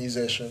amazing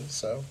musician.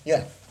 So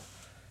yeah.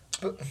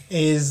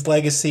 his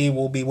legacy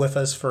will be with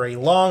us for a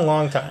long,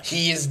 long time.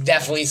 He is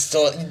definitely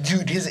still,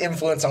 dude. His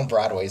influence on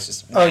Broadway is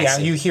just Oh massive. yeah,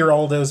 you hear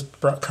all those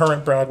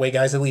current Broadway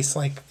guys, at least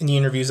like in the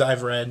interviews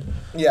I've read.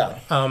 Yeah.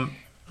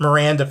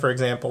 Miranda, for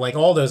example, like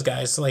all those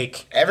guys,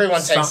 like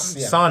Everyone takes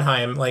yeah.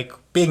 Sondheim, like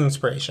big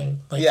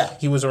inspiration. Like Yeah.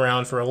 he was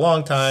around for a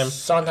long time.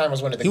 Sondheim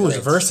was one of the. He was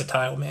greats.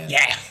 versatile, man.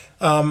 Yeah.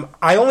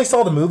 I only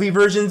saw the movie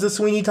versions of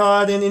Sweeney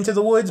Todd and Into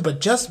the Woods,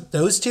 but just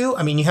those two.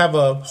 I mean, you have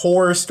a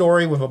horror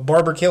story with a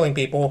barber killing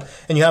people,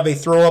 and you have a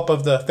throw up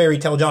of the fairy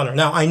tale genre.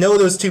 Now, I know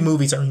those two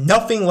movies are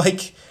nothing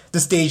like the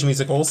stage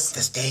musicals.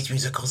 The stage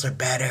musicals are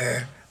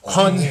better.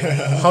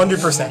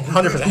 100%.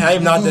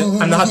 I'm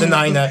not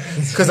denying that,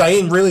 because I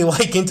didn't really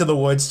like Into the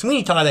Woods.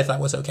 Sweeney Todd I thought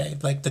was okay,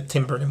 like the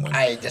Tim Burton one.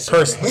 I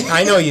disagree. Personally,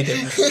 I know you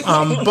do.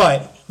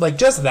 But like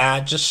just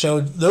that just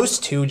showed those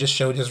two just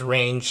showed his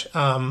range.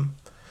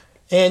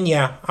 And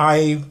yeah,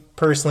 I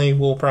personally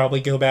will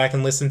probably go back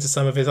and listen to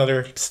some of his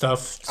other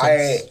stuff.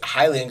 I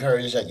highly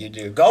encourage that you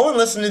do. Go and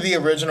listen to the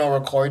original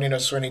recording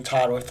of Sweeney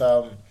Todd with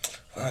what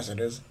was it?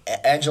 It was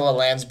Angela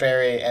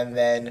Lansbury, and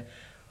then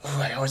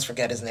I always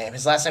forget his name.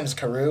 His last name is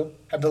Carew,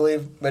 I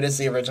believe, but it's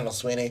the original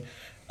Sweeney.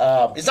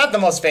 It's not the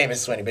most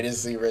famous Sweeney, but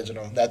it's the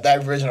original.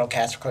 That original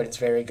cast recording is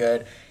very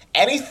good.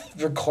 Any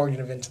recording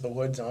of Into the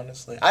Woods,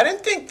 honestly. I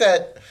didn't think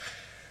that.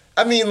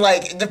 I mean,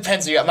 like, it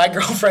depends. My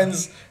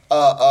girlfriend's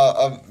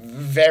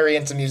very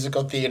into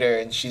musical theater,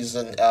 and she's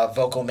a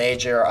vocal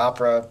major,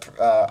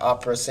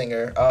 opera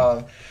singer.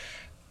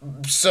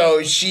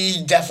 So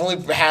she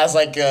definitely has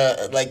like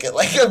a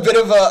bit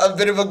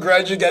of a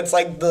grudge against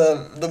like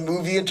the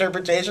movie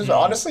interpretations. But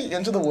honestly,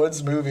 Into the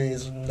Woods movie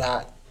is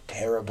not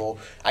terrible.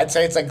 I'd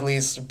say it's at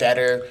least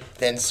better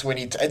than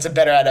Sweeney. It's a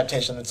better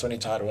adaptation than Sweeney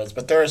Todd was.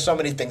 But there are so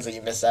many things that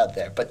you miss out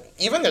there. But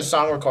even the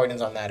song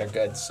recordings on that are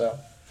good. So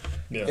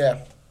yeah.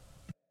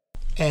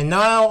 And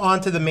now on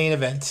to the main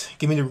event.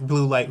 Give me the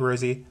blue light,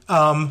 Rosie.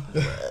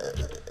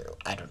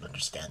 I don't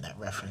understand that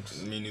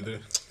reference. Me neither.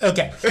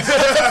 Okay.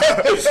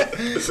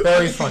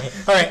 Very funny.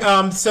 All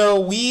right. So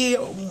we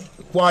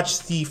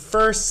watched the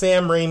first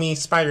Sam Raimi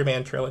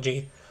Spider-Man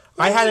trilogy.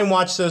 I hadn't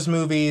watched those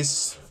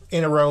movies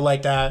in a row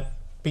like that,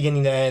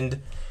 beginning to end,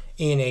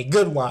 in a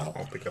good while. I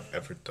don't think I've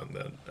ever done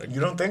that. You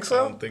don't think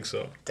so? I don't think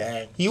so.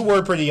 Dang. You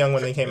were pretty young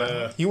when they came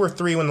out. You were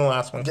 3 when the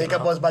last one came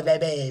Jacob out. was my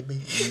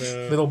baby.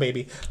 Little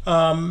baby.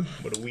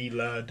 What a wee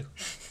lad.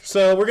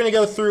 So we're going to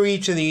go through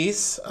each of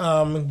these,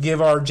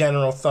 give our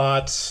general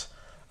thoughts,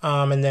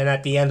 and then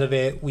at the end of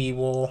it, we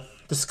will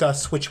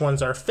discuss which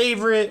one's our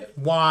favorite,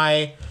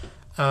 why,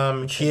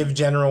 give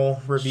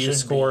general review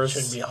scores.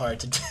 Shouldn't be hard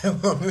to do.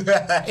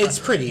 It's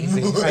pretty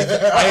easy.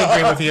 I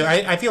agree with you.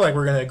 I feel like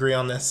we're going to agree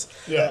on this.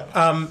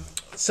 Yeah.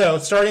 So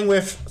starting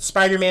with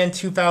Spider-Man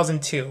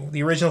 2002,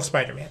 the original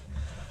Spider-Man.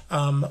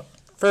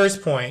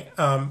 First point,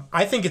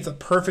 I think it's a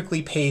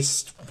perfectly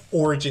paced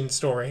origin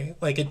story.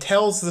 Like, it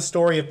tells the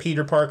story of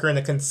Peter Parker in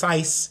a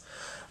concise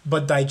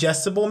but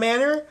digestible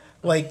manner,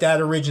 like that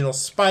original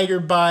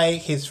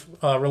Spider-Bite, his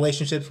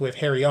relationships with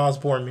Harry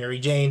Osborn, Mary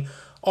Jane,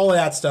 all of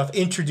that stuff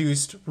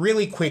introduced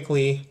really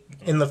quickly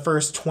in the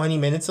first 20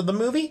 minutes of the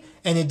movie,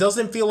 and it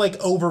doesn't feel like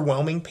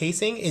overwhelming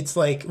pacing. It's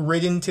like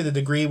written to the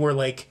degree where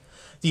like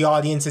the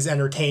audience is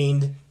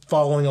entertained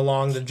following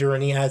along the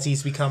journey as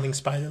he's becoming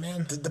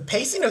Spider-Man. The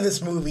pacing of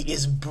this movie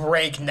is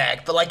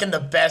breakneck, but like in the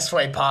best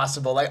way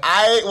possible. Like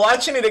I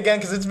watching it again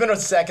because it's been a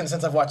second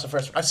since I've watched the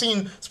first one. I've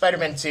seen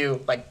Spider-Man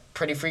 2 like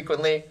pretty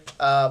frequently,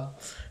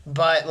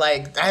 but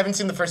like I haven't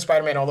seen the first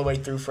Spider-Man all the way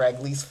through for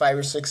at least 5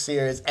 or 6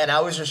 years, and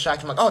I was just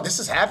shocked. I'm like, oh, this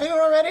is happening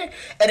already,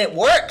 and it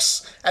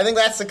works. I think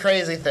that's the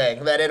crazy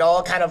thing, that it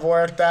all kind of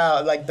worked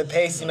out. Like the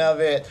pacing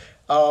of it.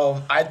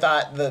 I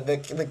thought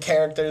the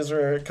characters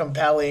were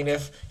compelling,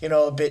 if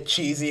a bit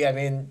cheesy. I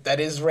mean, that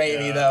is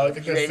Raimi though.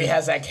 Raimi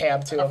has that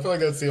camp too. I feel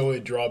like that's the only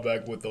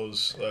drawback with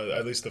those.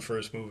 At least the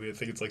first movie. I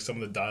think it's like some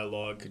of the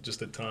dialogue,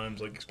 just at times,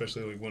 like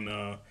especially like when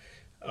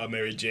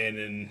Mary Jane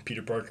and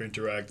Peter Parker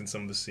interact in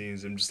some of the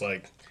scenes. I'm just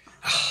like,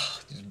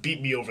 just beat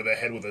me over the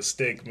head with a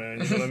stick, man.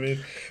 You know what I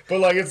mean?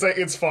 But like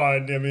it's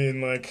fine. I mean,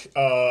 like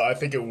I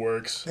think it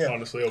works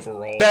honestly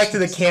overall. Back to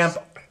the camp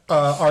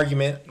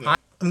argument. Yeah.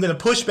 I'm going to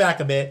push back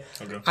a bit.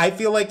 Okay. I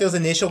feel like those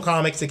initial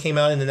comics that came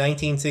out in the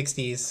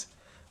 1960s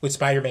with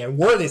Spider-Man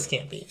were this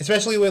campy.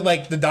 Especially with,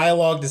 like, the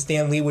dialogue that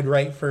Stan Lee would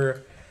write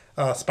for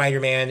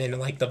Spider-Man and,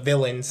 like, the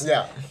villains.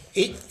 Yeah.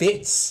 It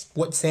fits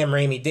what Sam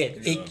Raimi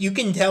did. Yeah. You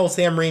can tell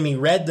Sam Raimi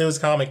read those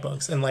comic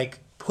books and, like,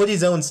 put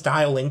his own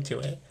style into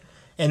it.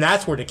 And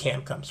that's where the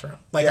camp comes from.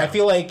 Like, I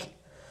feel like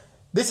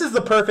this is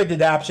the perfect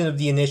adaptation of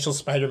the initial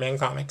Spider-Man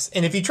comics.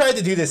 And if you tried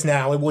to do this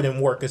now, it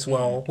wouldn't work as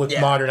well with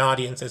modern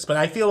audiences. But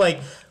I feel like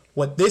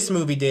what this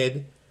movie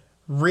did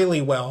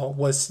really well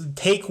was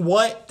take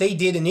what they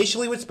did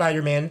initially with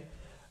Spider-Man,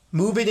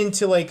 move it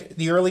into like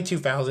the early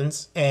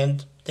 2000s,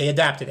 and they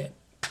adapted it.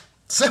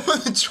 Some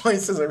of the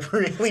choices are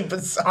really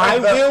bizarre. I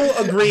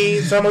will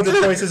agree, some of the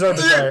choices are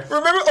bizarre.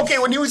 Remember, okay,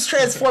 when he was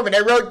transforming,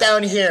 I wrote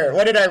down here,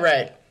 what did I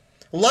write?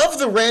 Love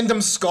the random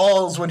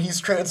skulls when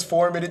he's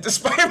transforming into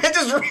Spider-Man.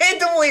 Just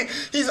randomly,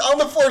 he's on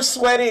the floor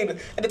sweating,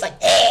 and it's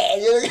like,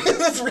 hey,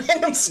 this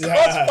random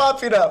skulls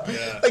popping up.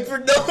 Yeah. Like, for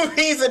no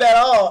reason at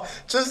all.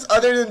 Just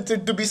other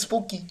than to be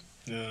spooky.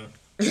 Yeah.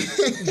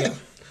 Yeah.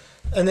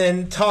 And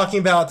then talking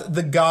about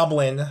the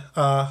Goblin,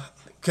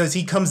 because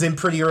he comes in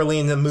pretty early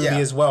in the movie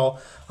as well.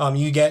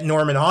 You get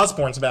Norman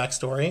Osborn's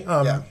backstory.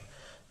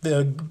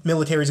 The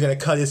military's going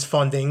to cut his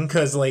funding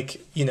because, like,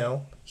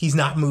 he's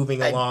not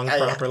moving along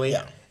properly.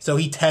 Yeah. So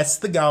he tests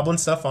the Goblin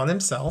stuff on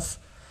himself.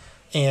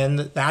 And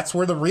that's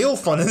where the real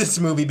fun of this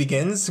movie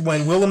begins,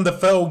 when Willem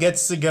Dafoe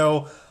gets to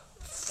go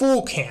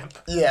full camp.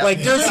 Yeah. Like,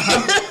 there's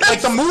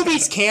like the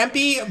movie's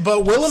campy,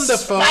 but Willem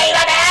Dafoe...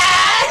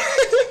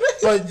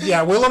 But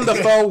yeah, Willem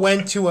Dafoe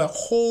went to a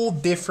whole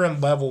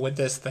different level with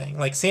this thing.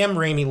 Like, Sam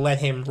Raimi let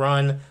him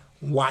run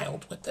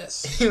wild with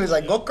this. He was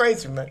like, go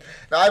crazy, man.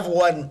 Now, I have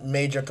one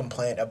major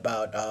complaint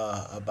about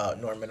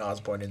Norman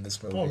Osborn in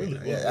this movie. Oh, really?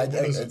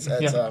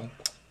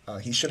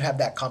 He should have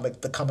the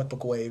comic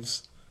book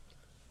waves.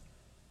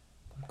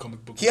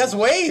 Comic book he has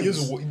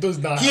waves. He does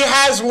not. He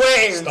has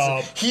waves.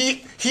 Stop.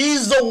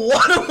 He's the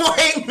one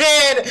white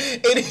man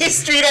in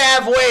history to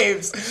have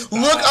waves. Stop.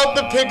 Look up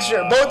the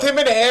picture. Both him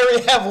and Harry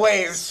have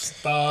waves.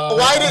 Stop.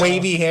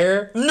 Wavy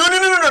hair? No,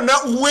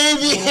 not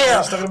wavy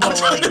hair. I'm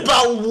talking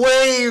about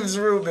waves,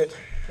 Ruben.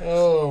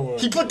 Oh.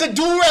 He put the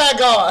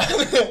do-rag on.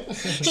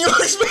 He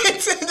looks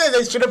fantastic.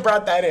 They should have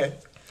brought that in.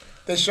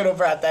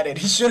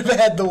 He should have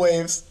had the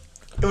waves.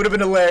 It would have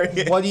been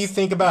hilarious. What do you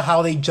think about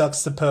how they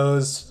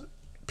juxtaposed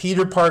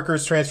Peter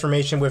Parker's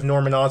transformation with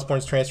Norman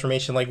Osborn's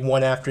transformation, like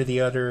one after the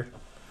other,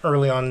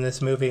 early on in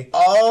this movie?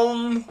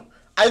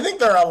 I think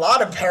there are a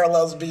lot of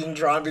parallels being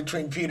drawn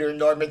between Peter and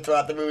Norman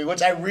throughout the movie,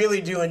 which I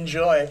really do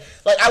enjoy.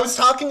 Like, I was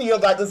talking to you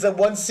about this at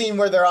one scene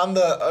where they're on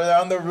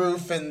the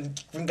roof and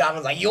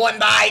Goblin's like, "You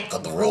and I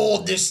could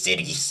rule this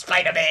city,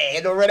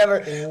 Spider-Man," or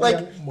whatever.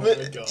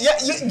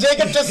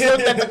 Jacob just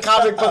looked at the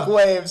comic book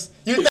waves.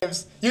 You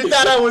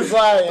thought I was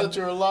lying. I thought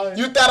you were lying.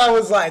 You thought I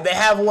was lying. They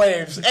have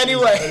waves.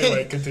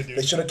 Anyway, continue.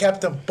 They should have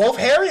kept them. Both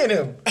Harry and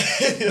him.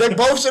 They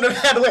both should have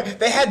had waves.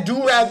 They had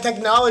do-rag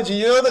technology.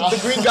 You know, the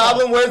Green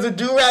Goblin wears a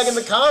do-rag in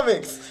the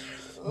comics.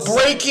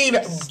 Breaking,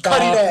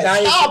 cutting edge.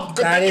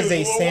 That is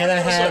a Santa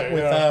hat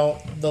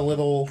without the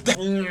little...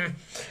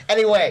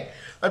 Anyway,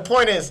 my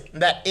point is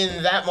that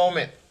in that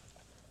moment,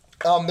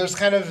 there's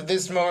kind of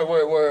this moment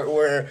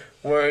where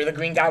the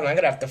Green Goblin, I'm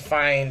going to have to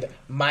find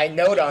my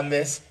note on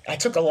this. I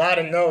took a lot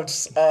of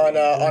notes on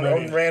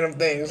random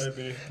things.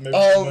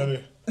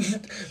 Maybe.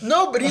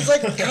 No, but he's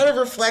like kind of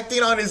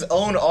reflecting on his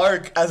own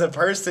arc as a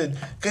person,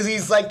 because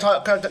he's like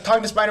talking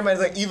to Spider-Man.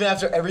 He's like, even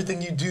after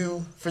everything you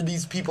do for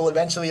these people,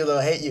 eventually they'll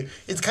hate you.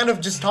 It's kind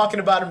of just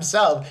talking about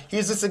himself.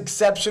 He's this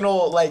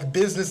exceptional like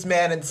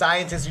businessman and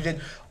scientist who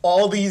did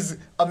all these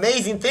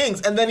amazing things,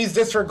 and then he's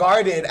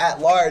disregarded at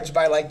large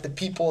by like the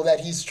people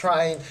that he's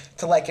trying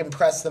to like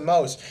impress the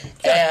most.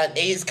 And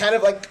he's kind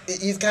of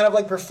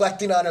like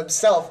reflecting on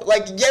himself.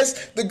 Like,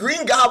 yes, the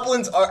Green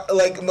Goblin's are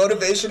like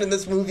motivation in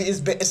this movie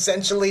is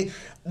essentially,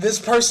 this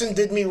person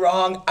did me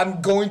wrong,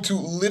 I'm going to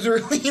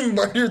literally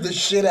murder the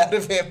shit out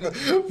of him.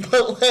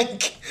 But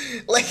like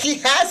he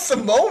has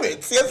some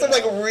moments. He has some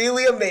like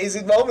really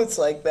amazing moments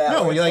like that.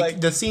 No,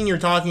 like the scene you're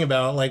talking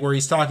about, like where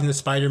he's talking to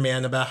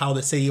Spider-Man about how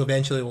the city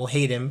eventually will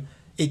hate him,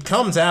 it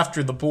comes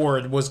after the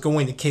board was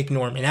going to kick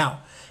Norman out.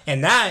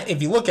 And that,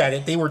 if you look at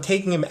it, they were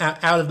taking him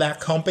out of that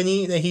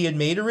company that he had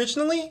made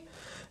originally.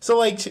 So,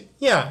 like,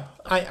 yeah,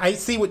 I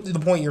see what the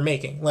point you're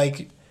making.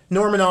 Like,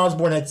 Norman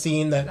Osborn had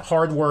seen that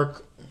hard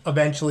work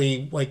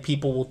eventually, like,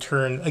 people will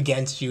turn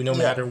against you no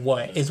matter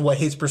what, is what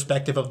his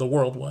perspective of the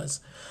world was.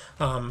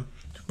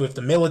 With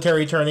the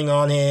military turning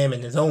on him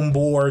and his own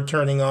board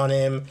turning on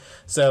him.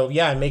 So,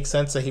 yeah, it makes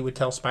sense that he would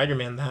tell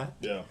Spider-Man that.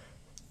 Yeah.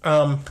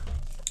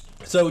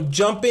 So,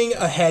 jumping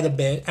ahead a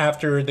bit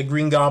after the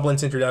Green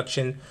Goblin's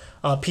introduction,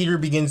 Peter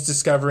begins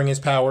discovering his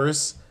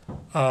powers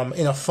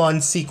in a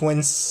fun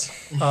sequence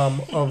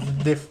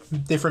of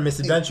different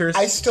misadventures.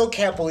 I still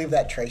can't believe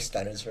that trace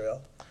stunt is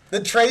real.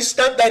 The trace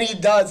stunt that he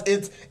does,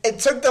 it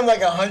took them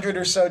like 100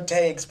 or so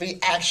takes, but he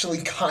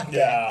actually got that.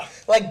 Yeah.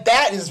 Like,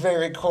 that is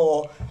very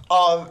cool.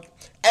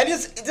 And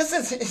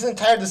his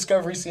entire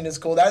discovery scene is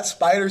cool. That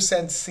spider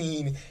sense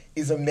scene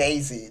is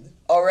amazing.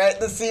 All right,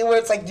 the scene where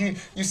it's like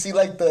you see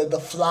like the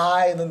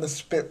fly and then the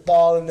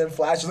spitball and then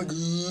Flash is like,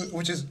 "Ugh,"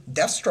 which is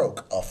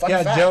Deathstroke. Fun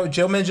fact.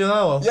 Joe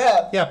Manganiello.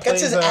 Yeah, gets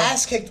his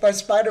ass kicked by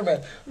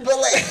Spider-Man. But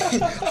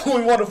like,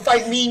 we want to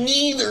fight me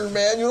neither,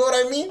 man. You know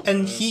what I mean?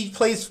 And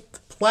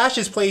Flash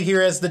is played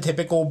here as the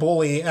typical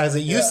bully as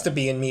it used to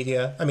be in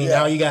media. I mean,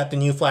 now you got the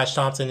new Flash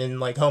Thompson in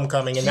like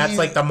Homecoming, and that's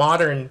like the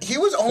modern. He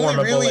was only form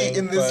of really bullying,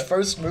 in this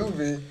first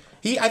movie.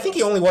 I think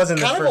he only was in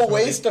this first movie. Kind of a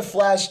waste of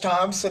Flash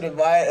Thompson, in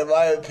my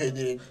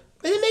opinion.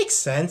 It makes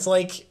sense.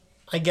 Like,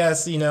 I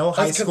guess,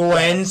 high school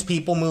ends,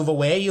 people move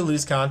away, you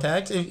lose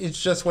contact.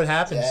 It's just what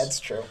happens. Yeah, that's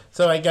true.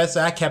 So I guess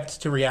that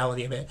kept to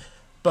reality a bit.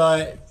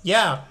 But,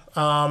 yeah.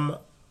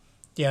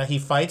 He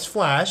fights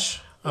Flash.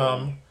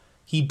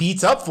 He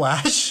beats up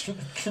Flash.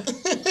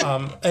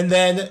 And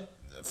then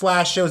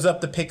Flash shows up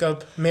to pick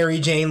up Mary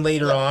Jane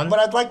later on. But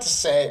I'd like to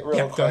say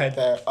real quick go ahead.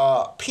 there.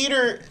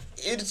 Peter,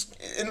 it's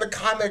in the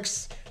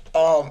comics.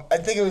 I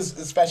think it was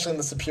especially in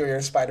the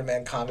Superior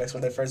Spider-Man comics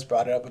when they first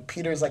brought it up. But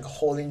Peter's like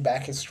holding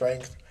back his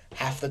strength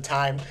half the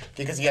time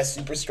because he has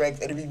super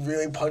strength, and if he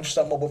really punched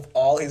someone with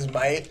all his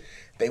might,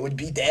 they would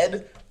be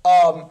dead.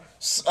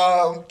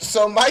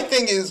 So my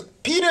thing is,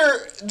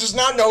 Peter does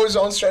not know his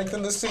own strength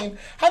in this scene.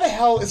 How the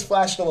hell is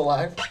Flash still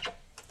alive?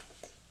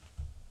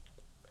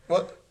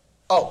 What?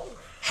 Oh,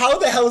 how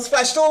the hell is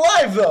Flash still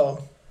alive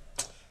though?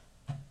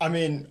 I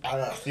mean,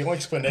 the only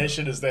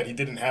explanation is that he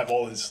didn't have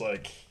all his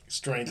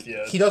strength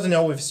yet. He doesn't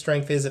know what his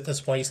strength is at this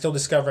point. He's still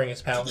discovering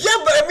his powers.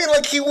 Yeah, but I mean,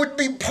 like, he would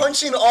be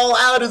punching all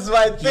out is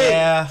my thing.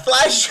 Yeah.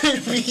 Flash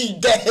should be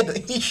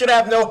dead. He should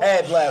have no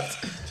head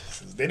left.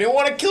 They didn't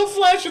want to kill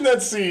Flash in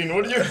that scene.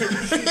 What do you...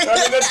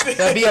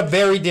 That'd be a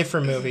very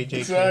different movie, JP.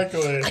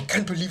 Exactly. I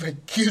can't believe I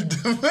killed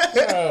him.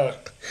 Yeah.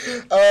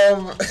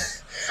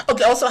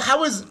 Okay, also,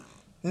 how is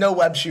no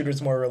web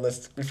shooters more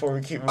realistic before we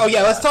keep... Oh,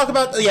 yeah, let's talk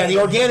about the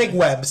organic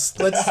webs.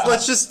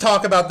 Let's just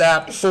talk about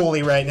that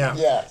fully right now.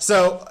 Yeah.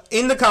 So,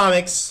 in the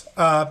comics,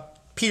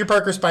 Peter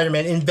Parker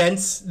Spider-Man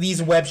invents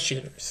these web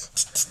shooters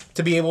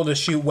to be able to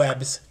shoot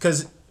webs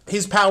because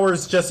his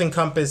powers just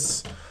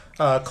encompass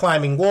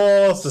climbing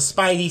walls, the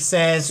Spidey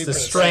sense, the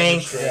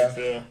strength.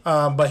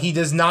 But he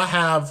does not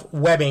have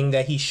webbing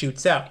that he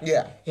shoots out.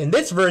 Yeah. In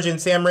this version,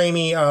 Sam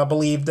Raimi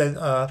believed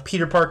that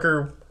Peter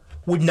Parker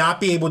would not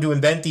be able to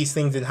invent these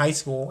things in high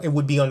school. It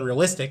would be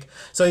unrealistic.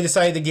 So he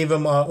decided to give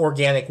him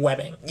organic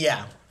webbing.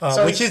 Yeah.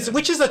 Which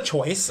is a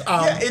choice.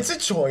 Yeah, it's a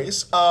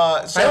choice.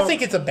 I don't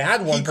think it's a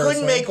bad one. He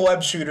couldn't make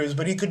web shooters,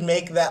 but he could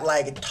make that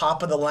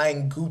top of the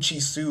line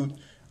Gucci suit.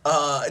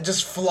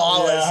 Just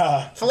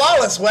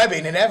flawless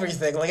webbing and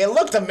everything. Like, it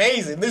looked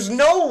amazing. There's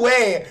no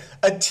way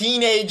a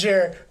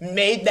teenager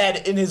made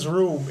that in his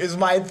room, is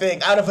my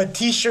thing, out of a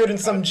t-shirt and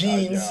some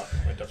jeans.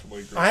 I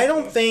definitely agree. I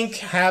don't think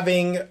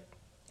having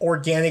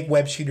organic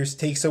web shooters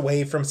takes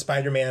away from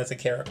Spider-Man as a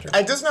character.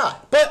 It does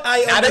not. But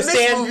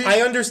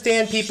I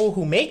understand people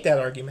who make that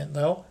argument,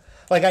 though.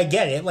 Like, I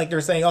get it. Like,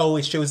 they're saying, oh,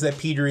 it shows that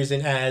Peter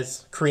isn't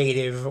as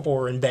creative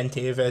or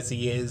inventive as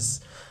he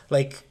is.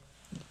 Like,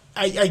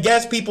 I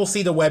guess people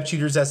see the web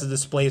shooters as a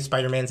display of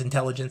Spider-Man's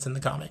intelligence in the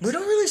comics. We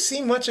don't really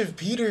see much of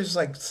Peter's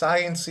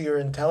science-y or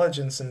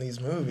intelligence in these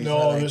movies.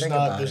 No, there's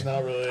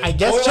not really. I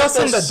guess just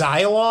in the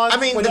dialogue. I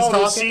mean, when he's the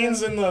talking.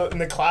 scenes in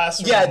the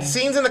classroom. Yeah,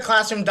 scenes in the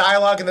classroom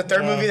dialogue. In the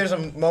third movie, there's a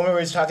moment where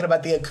he's talking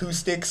about the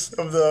acoustics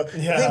of the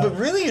thing, but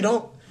really you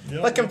don't.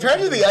 Compared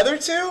to the other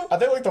two, I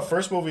think the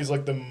first movie is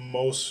the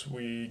most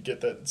we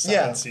get that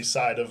sciencey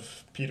side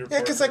of Peter Parker.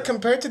 Yeah, because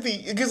compared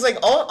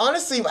to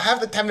honestly,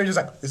 half the time they're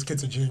just this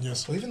kid's a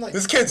genius. Well, even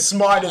this kid's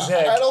smart as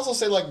heck. I'd also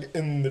say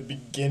in the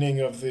beginning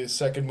of the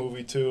second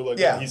movie too,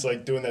 when he's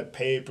doing that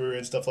paper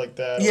and stuff like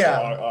that. Yeah,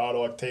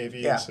 Otto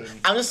Octavius. Yeah,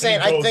 and I'm just saying.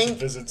 I think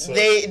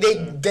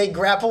they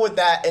grapple with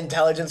that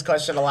intelligence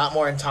question a lot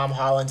more in Tom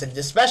Holland's and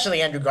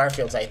especially Andrew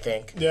Garfield's. I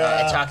think.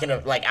 Yeah. Talking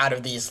of out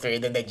of these three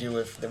than they do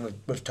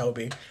with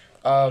Toby.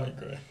 I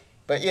agree.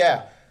 But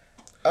yeah.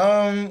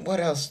 What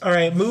else? All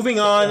right, moving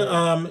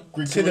on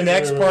to the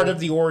next part of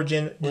the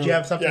origin. Did you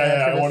have something?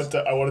 Yeah,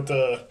 I wanted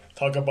to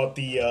talk about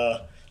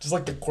the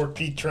just the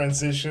quirky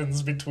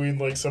transitions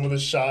between some of the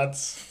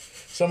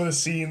shots. some of the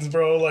scenes,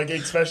 bro. Like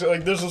especially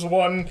like there's this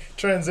one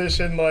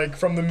transition like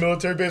from the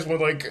military base where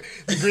like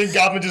the Green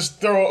Goblin he's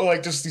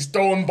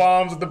throwing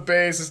bombs at the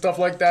base and stuff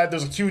like that.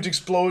 There's a huge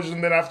explosion,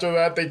 and then after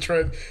that they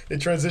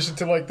transition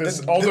to like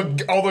this all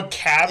the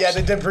caps. Yeah,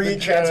 the debris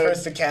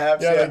transfers to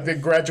caps. Yeah, like the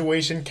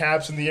graduation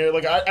caps in the air.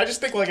 Like I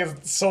just think like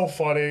it's so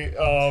funny.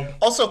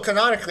 Also,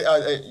 canonically,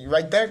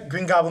 right there,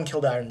 Green Goblin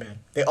killed Iron Man.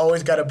 They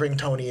always got to bring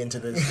Tony into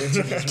these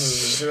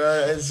movies.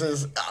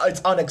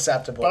 It's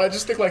unacceptable. But I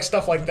just think like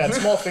stuff like that,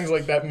 small things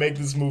like that, make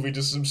this movie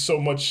just so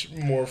much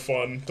more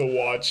fun to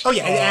watch. Oh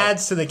yeah, it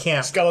adds to the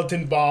camp.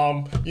 Skeleton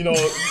bomb, you know.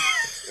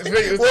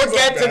 We'll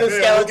get to the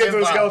skeleton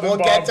bomb.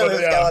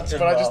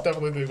 But I just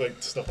definitely think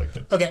like stuff like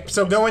that. Okay,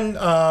 so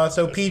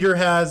so Peter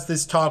has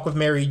this talk with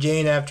Mary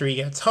Jane after he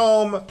gets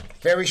home.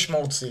 Very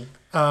schmaltzy.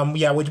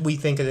 Yeah, what do we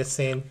think of this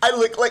scene? I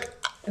look like...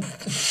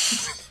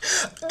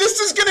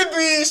 This is going to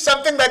be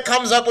something that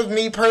comes up with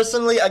me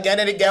personally again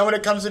and again when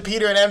it comes to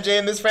Peter and MJ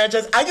in this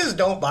franchise. I just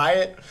don't buy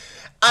it.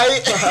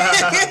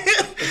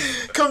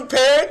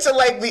 Compared to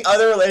like the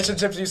other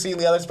relationships you see in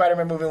the other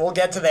Spider-Man movie, we'll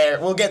get there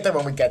when we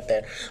get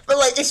there. But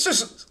like it's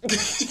just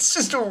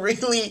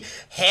really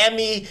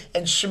hammy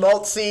and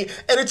schmaltzy,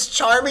 and it's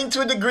charming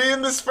to a degree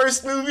in this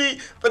first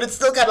movie, but it's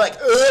still kind of like,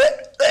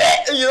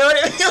 you know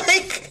what I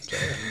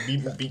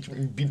mean? Like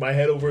beat my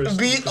head over a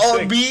stick.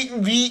 Beat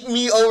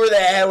me over the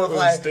head with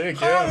like,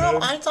 stick, oh no,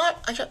 I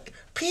thought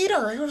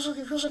Peter, he was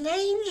an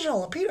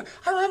angel. Peter,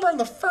 I remember in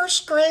the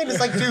first grade.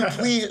 It's like, dude,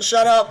 please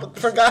shut up,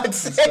 for God's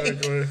sake.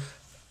 Exactly.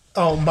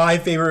 Oh, my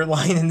favorite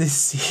line in this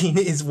scene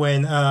is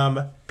when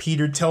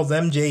Peter tells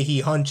MJ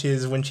he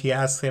hunches when she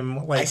asks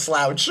him, like... I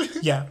slouch.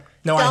 Yeah.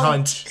 No, I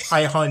hunch.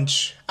 I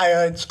hunch.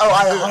 Oh,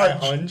 I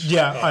hunch.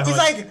 Yeah, I hunch. He's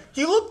like,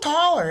 you look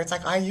taller. It's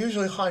like, I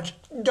usually hunch.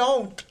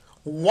 Don't.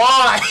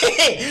 Why?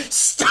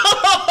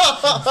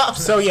 Stop!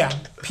 So, yeah,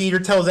 Peter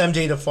tells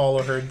MJ to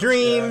follow her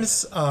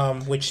dreams,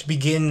 which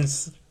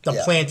begins the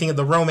planting of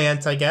the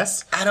romance, I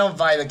guess. I don't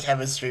buy the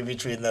chemistry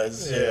between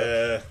those two.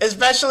 Yeah.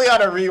 Especially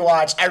on a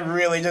rewatch, I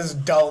really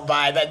just don't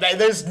buy that.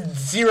 There's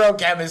zero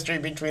chemistry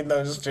between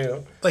those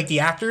two. Like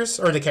the actors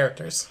or the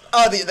characters?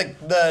 Oh,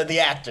 the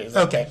actors.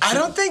 Okay. I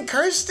don't think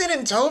Kirsten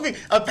and Toby...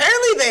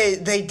 Apparently,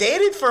 they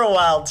dated for a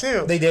while,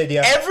 too. They did,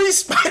 yeah. Every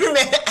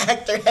Spider-Man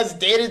actor has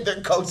dated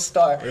their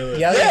co-star. Really?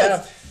 Yeah, they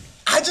have.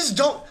 I just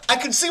don't... I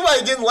can see why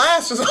it didn't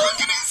last, is all I'm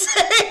going to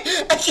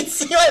say. I can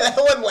see why that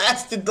one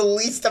lasted the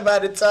least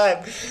amount of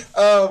time.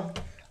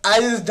 I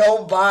just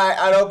don't buy...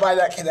 I don't buy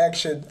that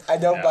connection. I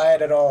don't buy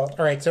it at all.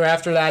 All right, so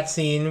after that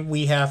scene,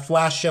 we have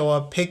Flash show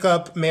up, pick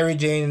up Mary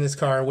Jane in his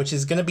car, which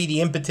is going to be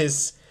the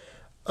impetus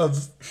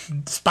of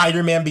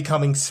Spider-Man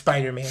becoming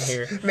Spider-Man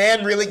here.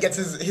 Man really gets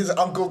his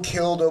uncle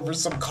killed over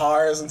some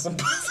cars and some...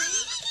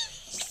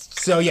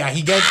 So, yeah,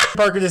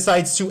 Parker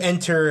decides to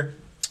enter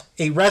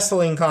a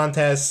wrestling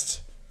contest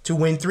to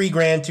win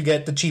 $3,000 to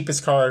get the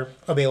cheapest car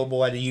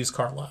available at a used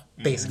car lot,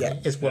 basically,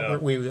 is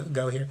what we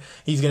go here.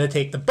 He's going to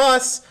take the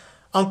bus.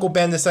 Uncle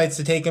Ben decides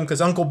to take him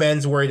because Uncle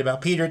Ben's worried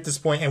about Peter at this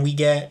point, and we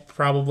get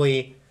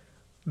probably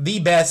the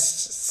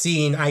best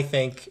scene, I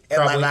think, in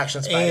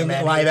live-action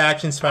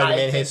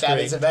Spider-Man history. That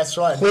is the best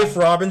one. Cliff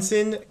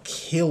Robinson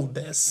killed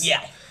this.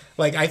 Yeah.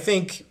 Like, I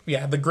think,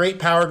 the great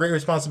power, great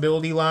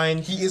responsibility line.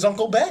 He is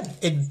Uncle Ben.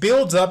 It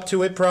builds up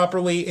to it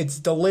properly. It's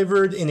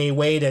delivered in a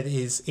way that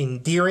is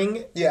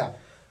endearing. Yeah.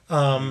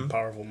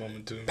 Powerful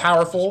moment, too.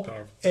 Powerful.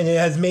 And it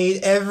has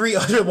made every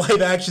other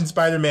live-action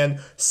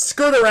Spider-Man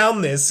skirt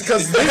around this.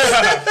 Because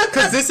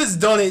this has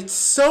done it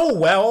so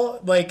well.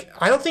 Like,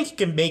 I don't think you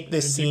can make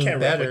this scene better.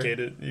 You can't replicate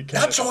it. You can't.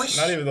 Not choice.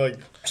 Not even, like...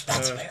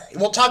 Responsibility.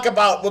 We'll talk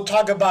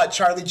about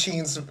Charlie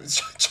Sheen's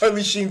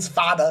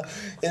father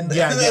in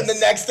the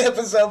next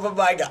episode. But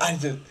my God,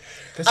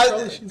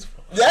 that's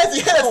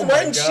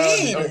Martin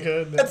Sheen.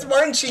 Okay, that's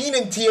Martin Sheen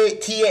and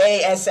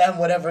TASM,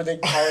 whatever they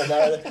call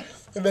it.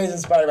 Amazing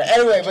Spider-Man.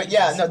 Anyway, but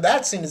yeah, no,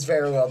 that scene is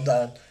very well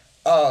done.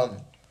 I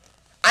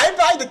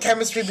buy the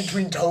chemistry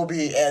between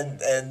Toby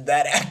and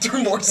that actor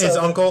more so. His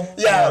uncle?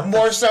 Yeah,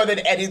 more so than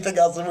anything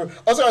else in the movie.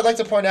 Also, I'd like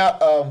to point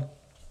out,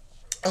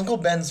 Uncle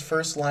Ben's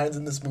first lines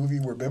in this movie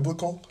were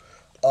biblical.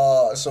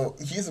 So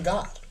he's a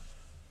god.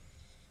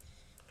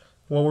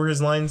 What were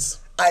his lines?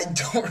 I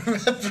don't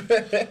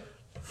remember.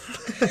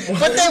 But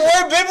they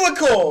were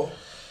biblical.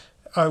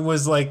 I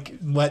was like,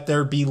 let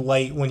there be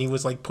light when he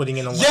was like putting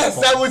in a light Yes,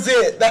 bulb. that was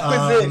it. That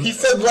was it. He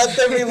said, let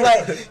there be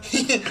light.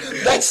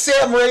 That's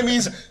Sam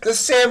Raimi's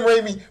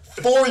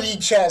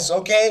 4D chess,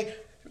 okay?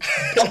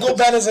 Uncle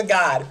Ben is a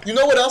god. You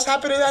know what else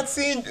happened in that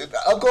scene?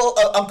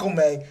 Uncle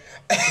May.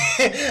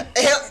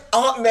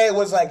 Aunt May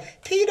was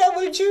like, Peter,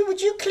 would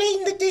you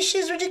clean the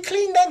dishes? Would you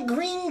clean that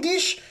green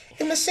dish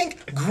in the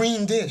sink?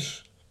 Green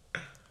dish.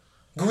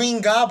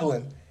 Green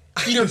Goblin.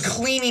 Peter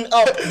cleaning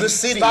up the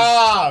city.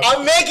 Stop.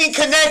 I'm making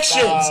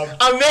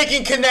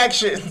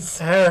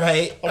connections. All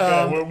right.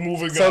 Okay, we're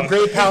moving on. So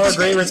great power,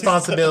 great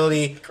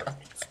responsibility.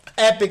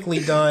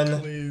 Epically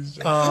done. Please.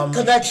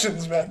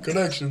 Connections, man.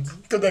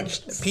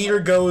 Connections. Peter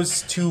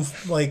goes to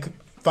like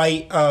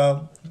fight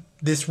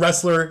this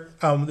wrestler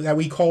that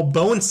we call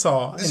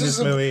Bonesaw in this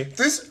movie.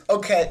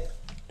 Okay.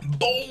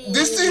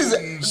 This is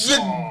the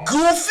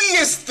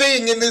goofiest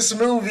thing in this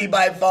movie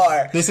by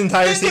far. This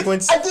entire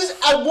sequence?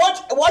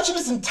 Watching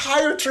this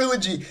entire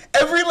trilogy,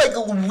 every like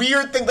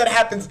weird thing that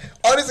happens,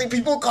 honestly,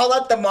 people call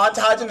out the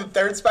montage in the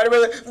third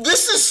Spider-Man. Like,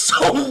 this is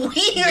so weird.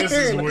 This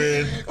is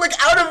weird. Like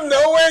out of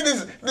nowhere,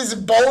 this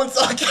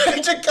bonesaw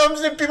character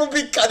comes in, people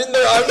be cutting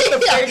their arms in the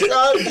face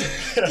off.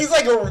 He's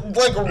like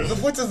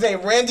what's his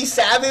name? Randy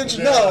Savage?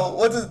 Yeah. No,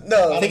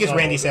 no. I think it's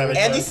Randy Savage.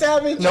 Andy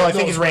Savage? No, I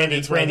think it's Randy.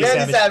 It's Randy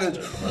Savage.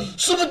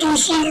 He's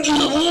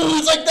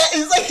like that.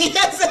 He's like he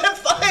has that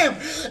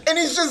vibe, and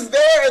he's just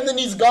there, and then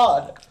he's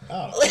gone.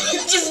 Oh. Like,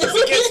 just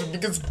He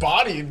gets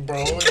bodied, bro.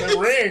 In the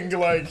ring,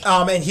 like.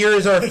 And here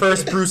is our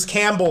first Bruce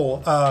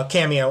Campbell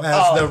cameo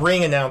as the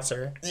ring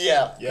announcer.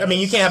 Yeah. I mean,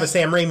 you can't have a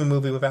Sam Raimi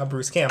movie without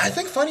Bruce Campbell. I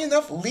think, funny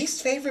enough,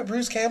 least favorite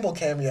Bruce Campbell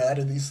cameo out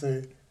of these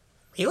three.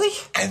 Really?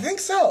 I think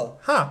so.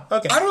 Huh.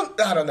 Okay. I don't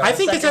know. I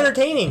think it's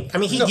entertaining. I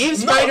mean, he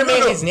gives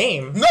Spider-Man his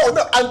name. No,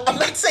 I'm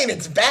not saying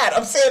it's bad.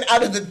 I'm saying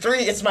out of the three,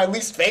 it's my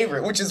least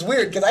favorite, which is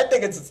weird because I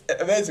think it's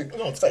amazing.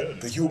 No, it's like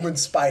good. the human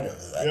spider.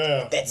 Like,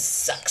 Yeah. That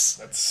sucks.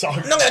 That sucks.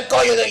 I'm not gonna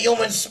call you the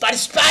human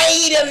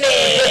Spider-Man.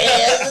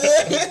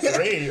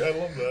 Great. I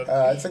love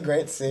that. It's a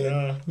great scene.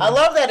 Yeah. I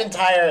love that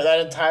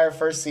entire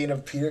first scene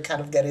of Peter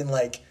kind of getting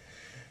like,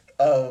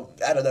 I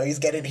don't know. He's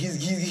getting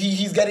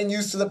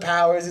used to the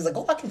powers. He's like,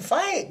 oh, I can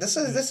fight. This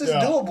is Yeah.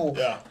 doable.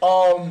 Yeah.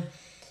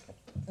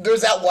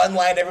 There's that one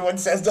line everyone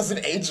says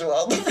doesn't age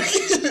well.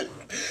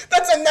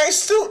 That's a nice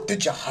suit.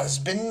 Did your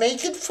husband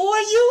make it for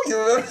you? You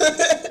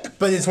remember?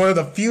 But it's one of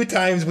the few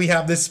times we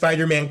have this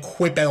Spider-Man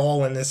quip at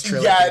all in this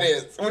trilogy. Yeah, it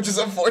is, which is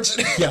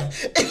unfortunate. Yeah.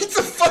 And it's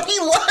a funny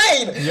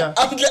line. Yeah.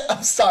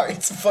 I'm sorry.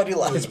 It's a funny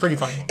line. It's pretty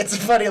funny. It's a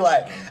funny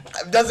line.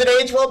 Does it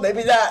age well?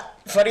 Maybe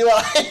not. Funny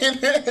line.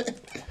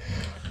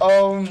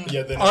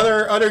 Yeah. Then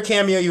Other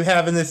cameo you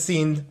have in this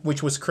scene,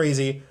 which was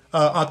crazy.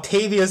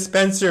 Octavia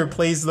Spencer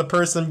plays the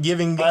person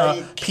giving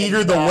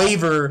Peter the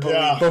waiver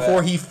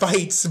before he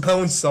fights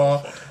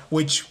Bonesaw,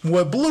 which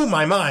blew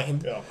my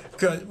mind. Yeah.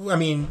 'Cause, I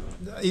mean,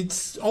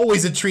 it's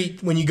always a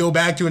treat when you go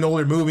back to an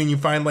older movie and you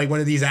find like one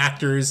of these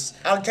actors.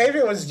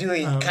 Octavia was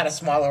doing kind of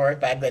smaller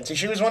work back then. So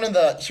she was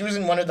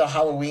in one of the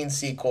Halloween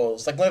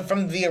sequels, like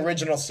from the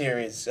original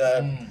series.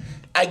 It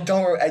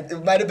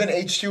might have been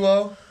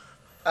H2O.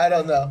 I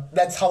don't know.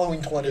 That's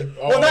Halloween 20.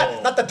 Oh.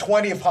 Well, not the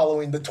 20th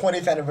Halloween, the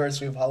 20th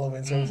anniversary of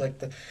Halloween. So it was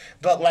like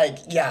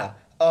yeah.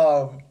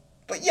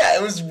 But yeah,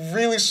 it was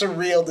really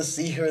surreal to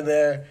see her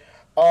there.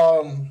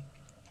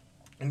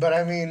 But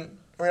I mean,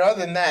 other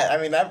than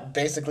that, that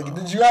basically.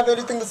 Did you have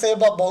anything to say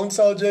about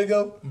Bonesaw,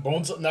 Jacob?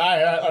 Bonesaw. Nah,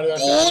 I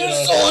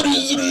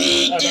think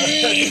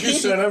you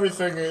said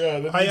everything. Yeah,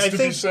 that needs I to be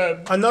think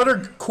said.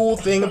 another cool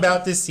thing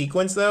about this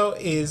sequence, though,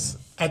 is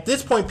at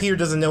this point Peter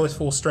doesn't know his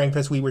full strength,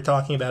 as we were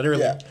talking about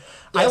earlier. Yeah.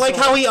 I like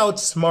how he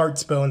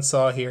outsmarts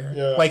Bonesaw here.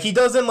 Yeah. Like, he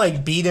doesn't,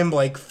 like, beat him,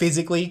 like,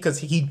 physically, because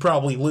he'd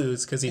probably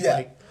lose, because he's,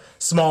 like,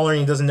 smaller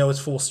and he doesn't know his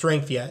full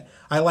strength yet.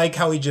 I like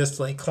how he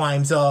just, like,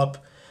 climbs up,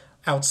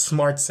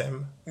 outsmarts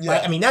him. Yeah.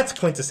 Like, I mean, that's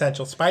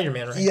quintessential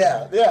Spider-Man right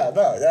Yeah,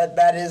 no,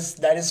 that is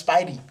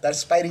Spidey.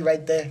 That's Spidey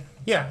right there.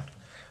 Yeah.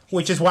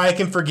 Which is why I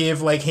can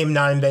forgive, like, him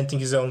not inventing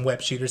his own web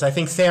shooters. I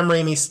think Sam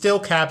Raimi still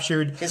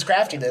captured His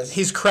craftiness.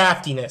 his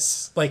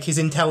craftiness, like, his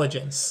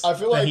intelligence I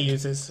feel that like he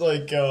uses.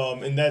 like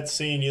in that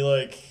scene,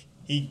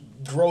 he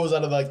grows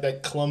out of like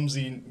that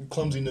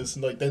clumsiness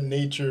and like that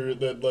nature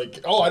that like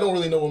I don't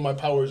really know what my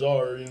powers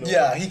are. You know.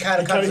 Yeah, he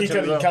kind of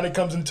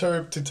comes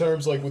to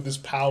terms like with his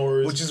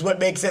powers, which is what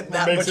makes it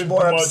that makes much it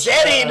more much,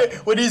 upsetting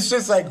when he's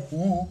just like,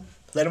 ooh,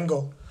 let him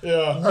go. yeah.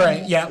 All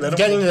right, yeah, Let him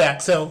getting go. to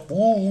that. So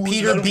Ooh, let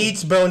Peter him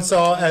beats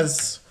Bonesaw,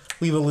 as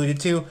we've alluded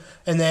to,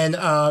 and then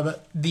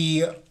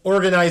the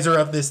organizer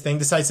of this thing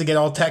decides to get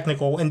all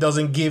technical and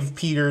doesn't give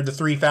Peter the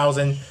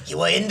 3,000. You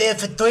were in there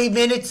for 3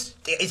 minutes.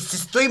 It's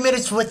just 3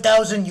 minutes for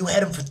 1,000. You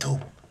had him for 2.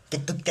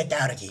 Get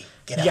out of here.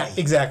 Get out Yeah, of here.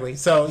 exactly.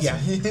 So yeah.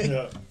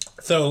 Yeah.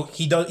 So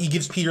he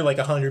gives Peter like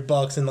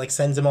 $100 and like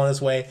sends him on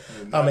his way,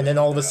 and then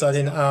all of a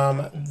sudden,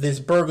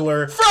 this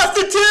burglar,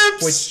 Frosted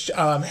Tips! which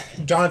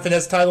Jonathan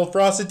has titled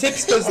Frosted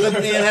Tips because the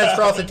man has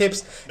frosted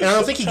tips, and I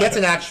don't think he gets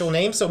an actual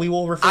name, so we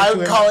will refer to I'm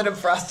him. calling him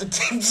Frosted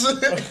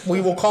Tips.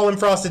 We will call him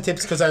Frosted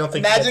Tips because I don't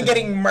think. Imagine he gets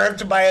getting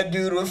murked by a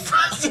dude with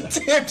Frosted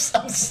Tips.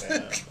 I'm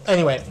sick.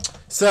 Anyway,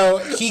 so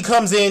he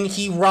comes in,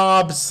 he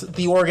robs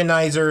the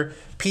organizer.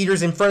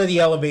 Peter's in front of the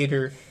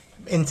elevator,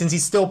 and since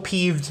he's still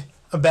peeved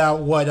about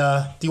what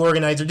the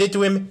organizer did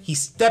to him, he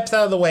steps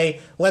out of the way,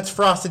 lets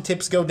Frosted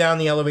Tips go down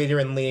the elevator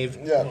and leave.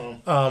 Yeah.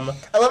 I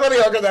love how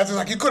the organizer's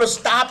like, you could have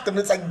stopped him.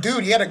 It's like,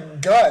 dude, he had a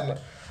gun.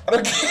 I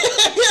don't care.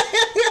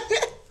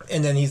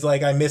 And then he's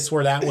like, I miss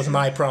where that was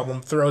my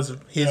problem. Throws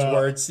his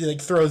words,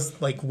 like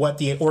throws like what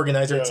the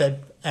organizer had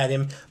said at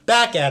him,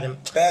 back at him.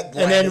 That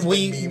line and then has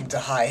been memed to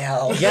high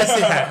hell. Yes,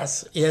 it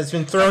has. It has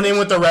been thrown in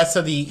with the rest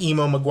of the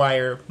Emo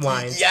Maguire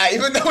lines. Yeah,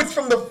 even though it's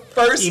from the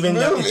first Even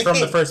though movie. it's from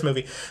the first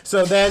movie.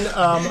 So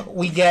then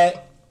we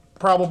get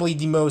probably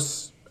the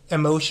most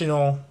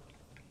emotional,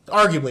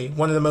 arguably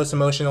one of the most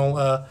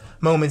emotional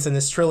moments in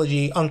this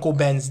trilogy, Uncle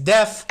Ben's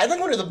death. I think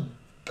one of the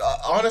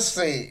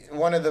honestly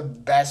one of the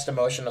best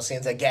emotional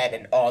scenes again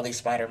in all these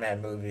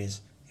Spider-Man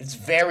movies. It's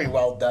very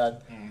well done.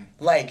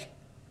 Like,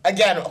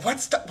 again,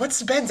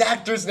 what's Ben's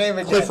actor's name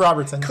again? Cliff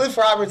Robertson. Cliff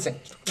Robertson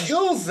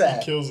kills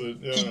that. Kills it.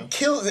 Yeah. He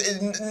kills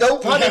it. No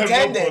pun No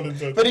intended. pun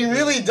intended. But he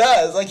really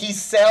does. Like, he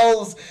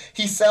sells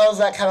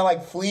that kind of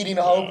like fleeting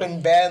hope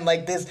in Ben.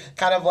 Like this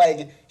kind of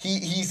like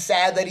he's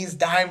sad that he's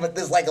dying, but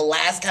this like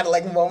last kind of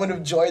like moment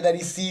of joy that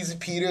he sees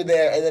Peter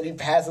there, and then he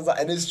passes on,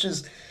 and it's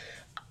just.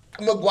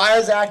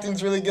 Maguire's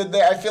acting's really good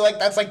there. I feel like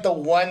that's like the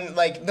one,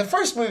 like the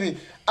first movie.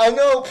 I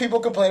know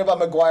people complain about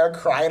Maguire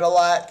crying a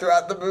lot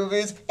throughout the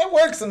movies. It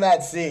works in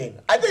that scene.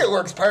 I think it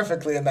works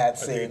perfectly in that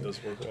scene. I think it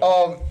does work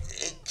well.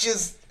 It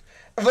just,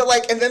 but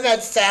like, and then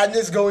that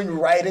sadness going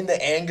right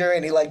into anger,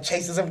 and he like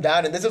chases him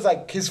down. And this is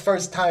like his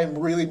first time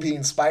really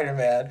being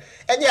Spider-Man.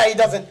 And yeah, he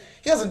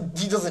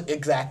doesn't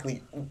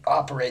exactly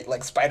operate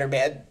like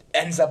Spider-Man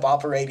ends up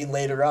operating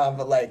later on.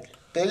 But like.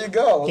 There you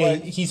go. Yeah,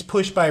 like, he's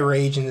pushed by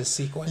rage in this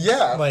sequence.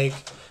 Yeah. Like,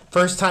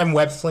 first time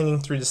web slinging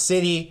through the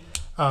city.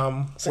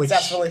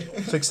 Successfully.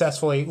 Which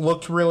successfully.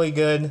 Looked really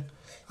good.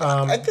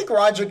 I think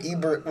Roger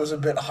Ebert was a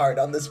bit hard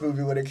on this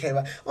movie when it came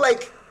out.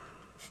 Like,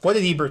 what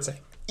did Ebert say?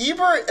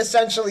 Ebert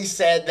essentially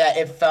said that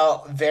it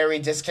felt very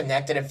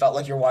disconnected. It felt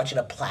like you're watching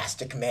a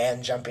plastic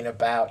man jumping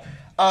about,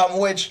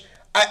 which...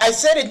 I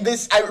said in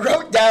this, I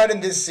wrote down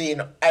in this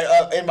scene,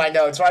 in my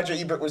notes, Roger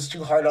Ebert was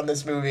too hard on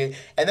this movie.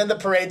 And then the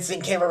parade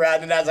scene came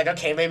around, and I was like,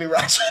 okay, maybe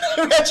Roger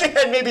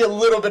had maybe a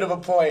little bit of a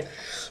point.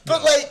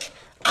 But, like,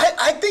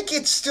 I think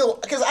it's still,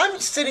 because I'm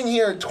sitting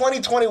here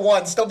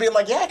 2021 still being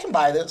like, yeah, I can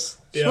buy this.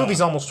 This movie's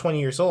almost 20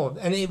 years old,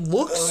 and it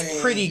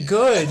looks pretty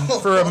good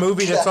for a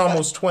movie that's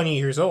almost 20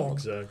 years old.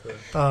 Exactly.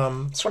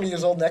 It's 20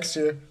 years old next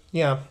year.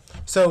 Yeah.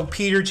 So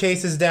Peter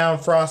chases down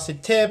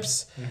Frosted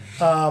Tips,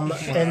 and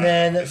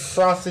then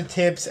Frosted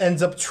Tips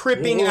ends up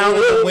tripping out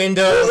of the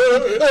window.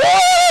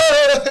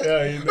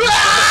 Yeah, he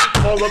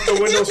falls up the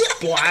window,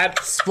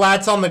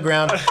 splats on the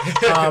ground.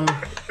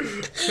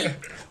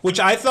 Which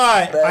I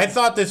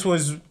thought this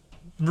was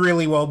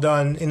really well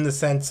done in the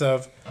sense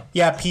of,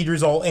 yeah,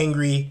 Peter's all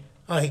angry.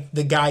 Like,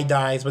 the guy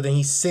dies, but then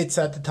he sits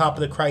at the top of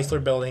the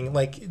Chrysler building.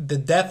 Like, the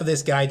death of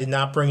this guy did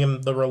not bring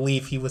him the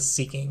relief he was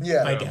seeking,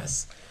 I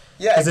guess.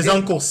 Yeah. Because his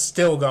uncle's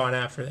still gone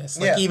after this.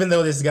 Like, even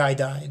though this guy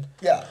died.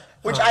 Yeah.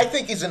 Which I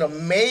think is an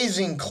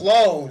amazing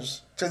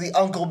close to the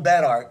Uncle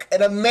Ben arc.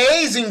 An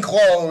amazing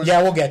close.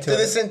 Yeah, we'll get to it.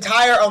 This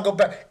entire Uncle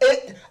Ben.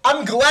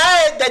 I'm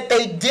glad that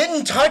they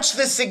didn't touch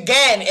this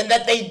again, and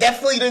that they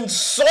definitely didn't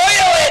soil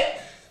it.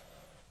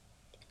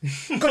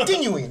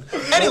 Continuing.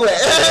 Anyway.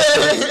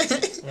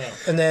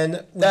 And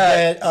then we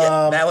get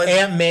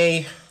Aunt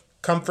May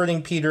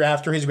comforting Peter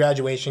after his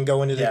graduation,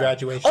 going to the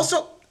graduation.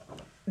 Also,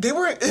 they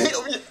were...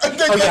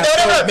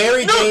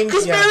 Mary Jane...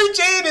 because Mary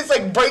Jane is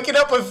like breaking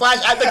up with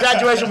Flash at the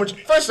graduation, which,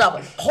 first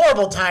off,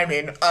 horrible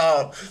timing.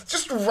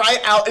 Just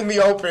right out in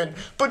the open.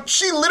 But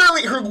she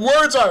literally, her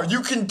words are, you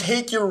can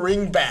take your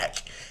ring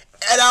back.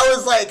 And I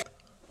was like...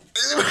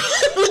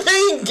 Were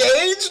they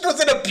engaged? Was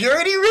it a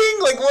purity ring?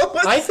 Like, what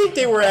was... I think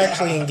they were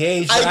actually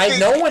engaged.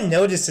 No one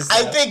notices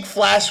that. I think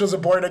Flash was a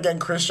born-again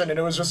Christian, and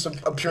it was just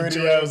a purity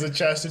ring. Yeah, it was a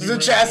chastity ring. It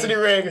was a chastity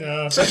ring.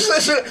 Yeah.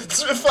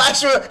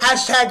 Flash,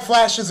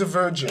 #Flash is a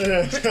virgin. You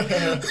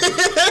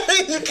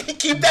can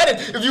keep that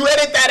in. If you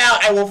edit that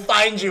out, I will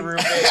find you,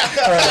 Ruben.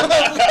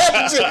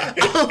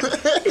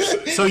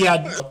 So,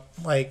 yeah,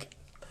 like...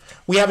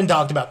 We haven't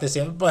talked about this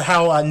yet, but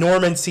how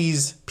Norman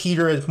sees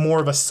Peter as more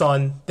of a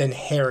son than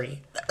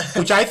Harry,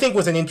 which I think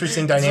was an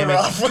interesting dynamic.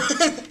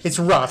 It's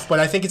rough, but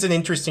I think it's an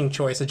interesting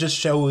choice. It just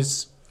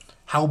shows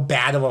how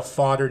bad of a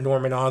father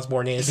Norman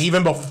Osborn is,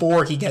 even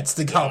before he gets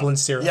the Goblin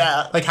Serum.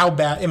 Yeah. Like, how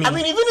bad... I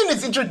mean, even in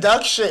his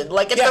introduction,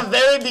 like, at the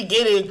very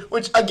beginning,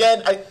 which,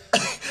 again,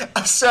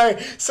 I'm sorry,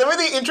 some of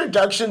the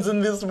introductions in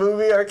this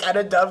movie are kind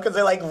of dumb because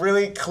they, like,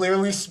 really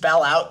clearly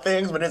spell out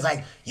things, but it's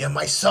like, you're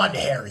my son,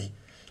 Harry.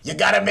 You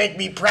gotta make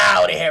me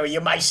proud, Harry. You're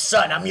my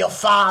son. I'm your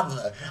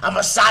father. I'm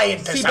a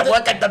scientist. I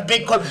work at the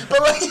big corp. But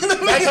like,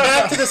 that's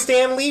back to the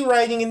Stan Lee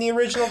writing in the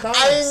original comics.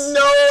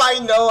 I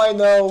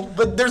know.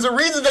 But there's a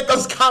reason that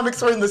those comics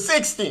were in the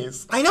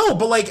 60s. I know,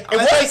 but like,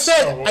 as I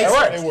said,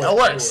 it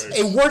works.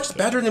 It works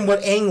better than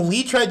what Ang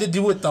Lee tried to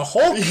do with the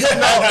Hulk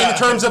in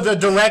terms of the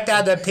direct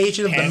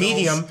adaptation of the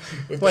medium.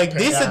 Like,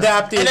 this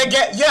adapted... And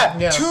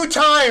again, 2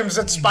 times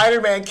that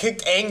Spider-Man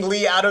kicked Ang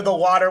Lee out of the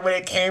water when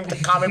it came to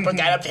comic book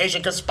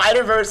adaptation, because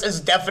Spider-Verse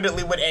is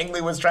definitely what Ang Lee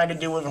was trying to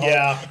do with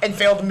Hulk and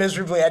failed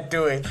miserably at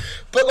doing.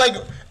 But like,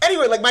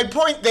 anyway, like my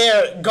point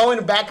there,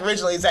 going back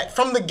originally, is that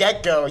from the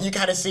get-go, you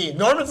kind of see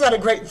Norman's not a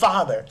great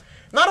father.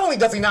 Not only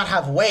does he not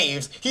have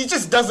waves, he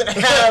just doesn't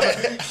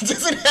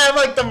have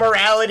like the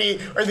morality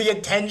or the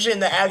attention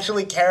to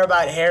actually care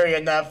about Harry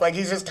enough. Like,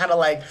 he's just kind of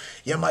like,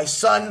 you're my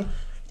son,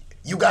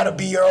 you gotta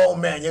be your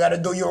own man, you gotta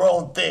do your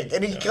own thing.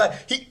 And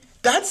he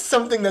that's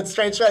something that's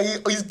strange.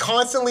 He's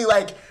constantly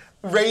like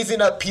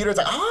raising up Peter. It's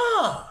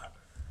like,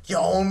 your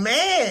own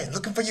man,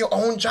 looking for your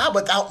own job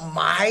without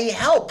my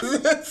help.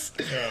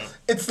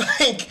 It's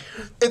like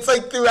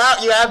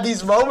throughout you have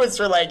these moments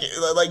where like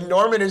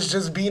Norman is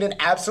just being an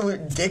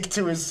absolute dick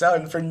to his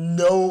son for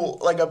no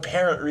like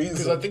apparent reason.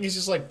 Because I think he's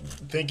just like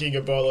thinking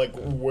about like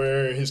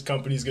where his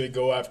company's gonna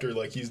go after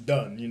like he's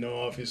done. You know,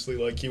 obviously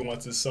like he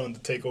wants his son to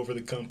take over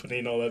the company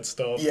and all that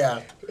stuff.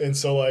 Yeah. And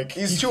so like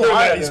he's too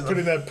hard. He's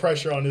putting that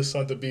pressure on his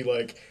son to be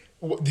like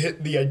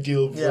the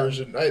ideal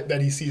version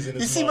that he sees in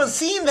his mind. But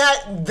seeing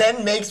that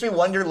then makes me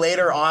wonder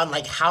later on,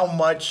 like, how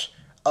much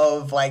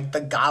of, like,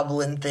 the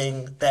goblin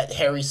thing that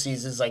Harry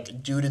sees is,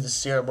 like, due to the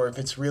serum, or if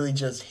it's really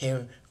just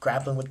him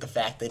grappling with the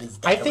fact that his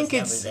dad was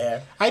never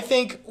there. I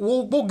think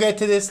we'll get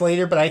to this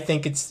later, but I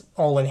think it's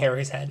all in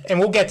Harry's head, and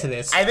we'll get to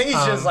this. I think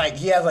he's just, like,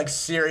 he has, like,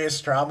 serious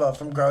trauma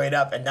from growing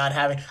up and not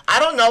having... I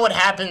don't know what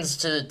happens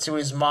to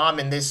his mom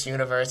in this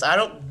universe. I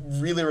don't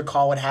really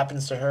recall what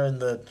happens to her in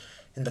the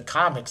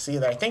comics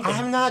either. I think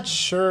I'm not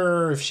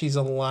sure if she's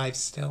alive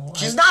still.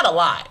 She's not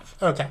alive.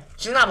 Okay.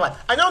 She's not alive.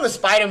 I know in the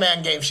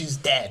Spider-Man game she's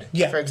dead,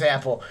 yeah, for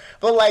example.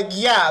 But, like,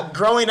 yeah,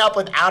 growing up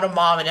without a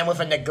mom and then with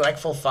a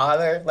neglectful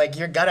father, like,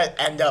 you're gonna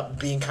end up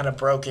being kind of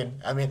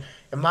broken. I mean,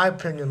 in my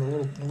opinion, a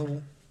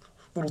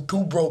little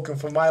too broken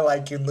for my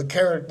liking. The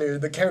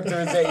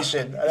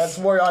characterization. That's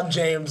more on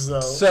James,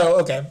 though. So,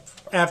 okay.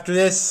 After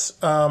this,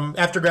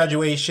 after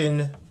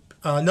graduation,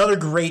 another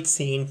great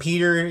scene.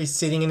 Peter is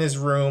sitting in his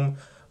room,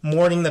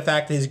 mourning the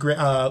fact that his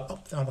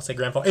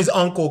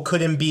uncle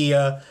couldn't be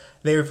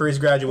there for his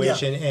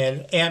graduation,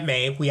 and Aunt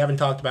May, we haven't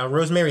talked about,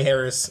 Rosemary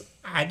Harris.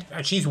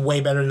 She's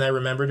way better than I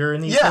remembered her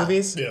in these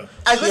movies. Yeah,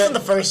 I listened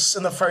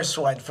in the first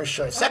one for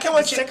sure. Second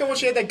one, she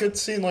had that good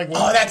scene. Like,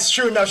 that's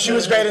true. No, she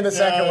was great in the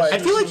second one. I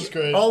feel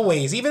like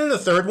always, even in the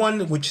third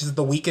one, which is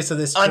the weakest of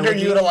this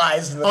trilogy,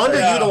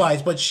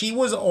 underutilized. But she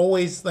was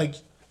always like,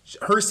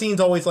 her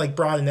scenes always like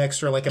brought an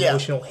extra like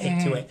emotional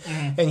hit to it,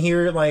 and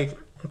here like.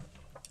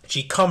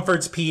 She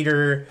comforts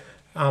Peter,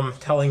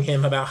 telling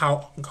him about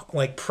how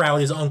like proud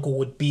his uncle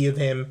would be of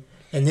him,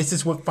 and this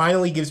is what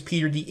finally gives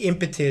Peter the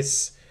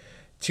impetus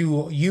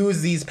to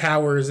use these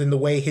powers in the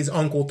way his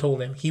uncle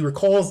told him. He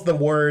recalls the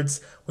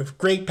words, "With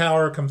great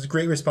power comes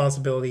great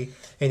responsibility,"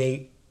 in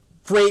a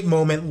great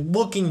moment,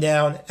 looking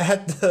down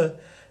at the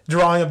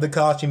drawing of the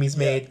costume he's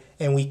made,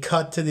 and we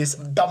cut to this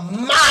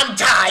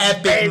montage,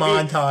 epic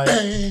montage.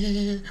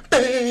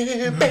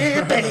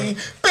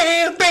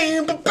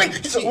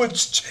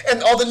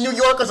 And all the New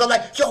Yorkers are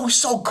like, "Yo, he's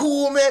so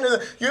cool, man."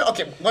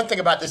 Okay, one thing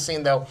about this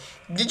scene though,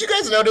 did you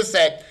guys notice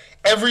that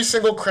every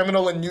single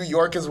criminal in New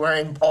York is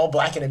wearing all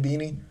black and a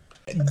beanie?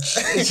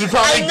 It should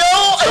probably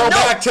go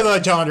back to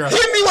the genre.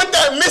 Hit me with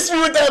that, miss me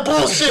with that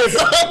bullshit.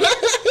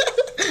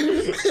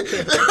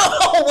 They're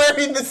all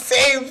wearing the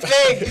same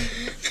thing.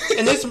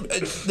 And this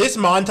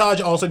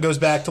montage also goes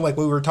back to like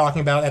what we were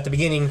talking about at the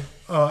beginning,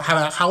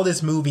 how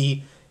this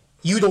movie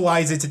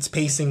utilizes its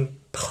pacing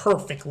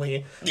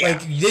perfectly. Yeah.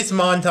 Like this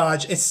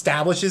montage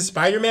establishes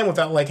Spider-Man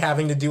without like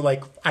having to do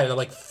like, I don't know,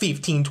 like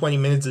 15, 20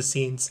 minutes of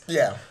scenes.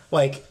 Yeah.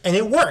 Like, and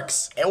it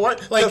works. Like,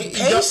 the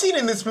pacing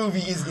in this movie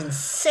is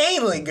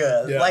insanely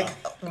good. Yeah. Like,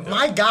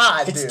 my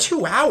God, it's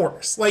 2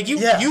 hours. Like,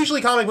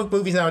 usually comic book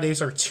movies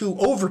nowadays are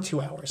over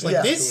 2 hours.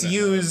 Like, this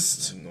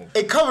used...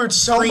 It covered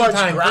so much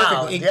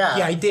ground.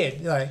 I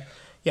did. Like,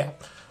 yeah.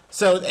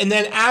 So, and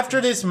then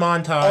after this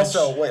montage...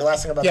 Also, wait,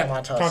 last thing about the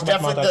montage.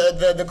 Definitely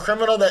the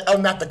criminal that... Oh,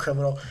 not the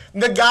criminal.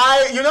 The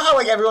guy... You know how,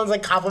 like, everyone's,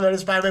 like, complimenting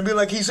Spider-Man, being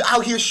like, he's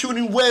out here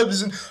shooting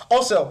webs, and...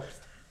 Also...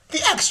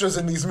 The extras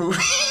in these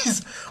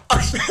movies are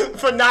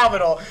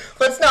phenomenal.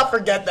 Let's not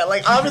forget that.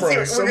 Like,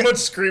 obviously, so much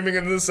screaming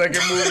in the second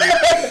movie.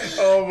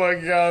 Oh my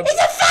God! He's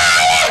a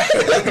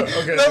fire!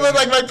 Okay. No, but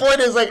like my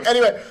point is like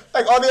anyway,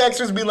 like all the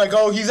extras being like,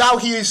 oh, he's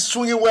out here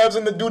swinging webs,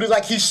 and the dude is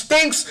like, he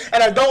stinks,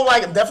 and I don't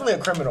like him. Definitely a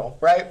criminal,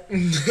 right?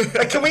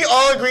 Like, can we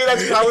all agree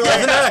that's probably like...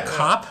 Isn't that a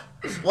cop?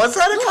 Was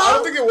that a cop? I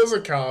don't think it was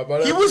a cop.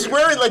 He was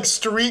wearing like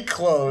street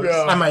clothes.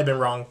 Yeah. I might have been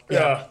wrong.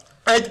 Yeah.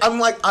 I'm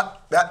like,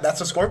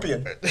 that's a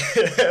Scorpion.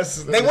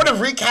 Yes. They would have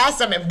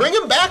recast him and bring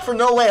him back for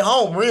No Way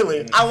Home,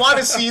 really. I want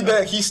to see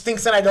the he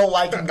stinks and I don't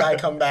like him guy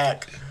come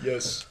back.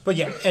 Yes. But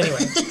yeah, anyway.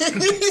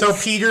 So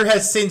Peter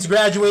has since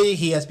graduated.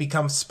 He has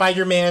become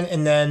Spider-Man,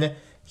 and then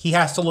he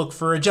has to look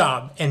for a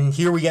job. And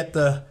here we get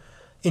the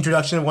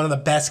introduction of one of the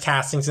best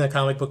castings in a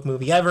comic book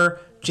movie ever.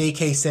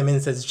 J.K.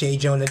 Simmons as J.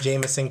 Jonah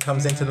Jameson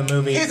comes into the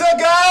movie. He's a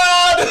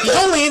god! He's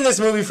only in this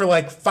movie for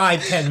like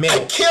 5-10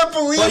 minutes. I can't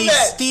believe that. But he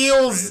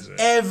steals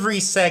every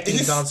second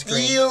he's on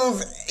screen.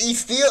 He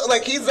steals,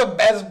 like, he's the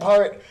best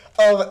part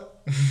of,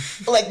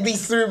 like,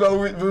 these three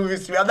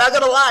movies to me. I'm not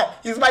gonna lie.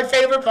 He's my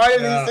favorite part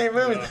of these three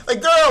movies. Yeah.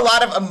 Like, there are a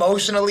lot of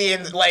emotionally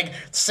and, like,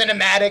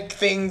 cinematic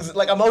things,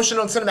 like,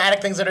 emotional and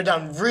cinematic things that are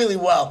done really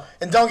well.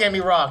 And don't get me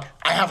wrong,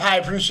 I have high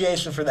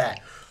appreciation for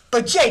that.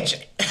 But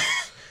JJ...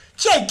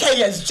 JK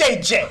as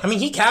JJ. I mean,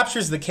 he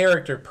captures the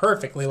character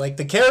perfectly. Like,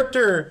 the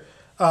character,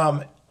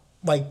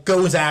 like,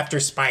 goes after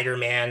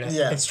Spider-Man.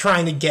 Yeah. It's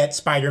trying to get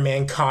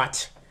Spider-Man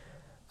caught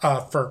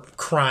for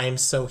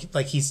crimes, so,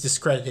 like, he's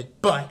discredited.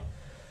 But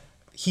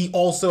he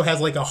also has,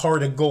 like, a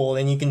heart of gold,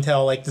 and you can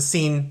tell, like, the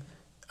scene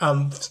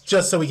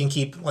just so we can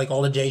keep like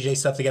all the JJ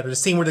stuff together. The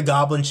scene where the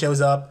Goblin shows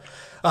up,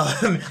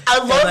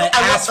 I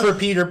asks for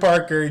Peter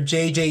Parker.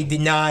 JJ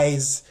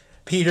denies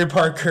Peter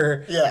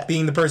Parker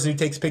being the person who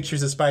takes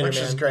pictures of Spider-Man. Which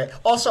is great.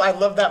 Also, I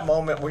love that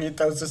moment where he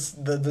throws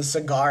the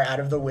cigar out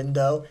of the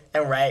window,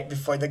 and right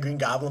before the Green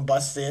Goblin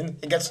busts in,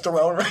 it gets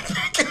thrown right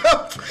back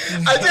up.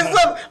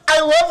 I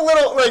love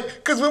little, like,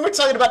 because when we're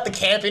talking about the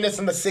campiness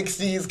in the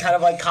 60s, kind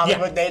of like comic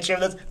book nature of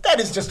this, that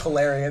is just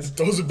hilarious.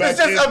 Throws it back it's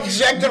just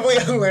objectively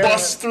hilarious.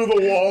 Busts through the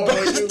wall.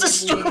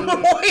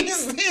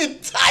 Destroys the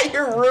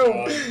entire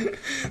room.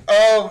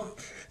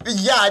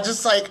 Yeah,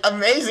 just like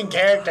amazing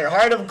character,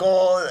 heart of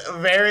gold.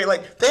 Very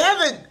like they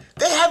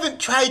haven't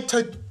tried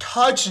to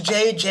touch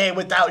JJ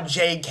without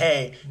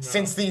JK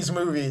since these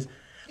movies.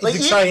 Like,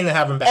 it's exciting to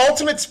have him back.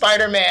 Ultimate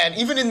Spider-Man,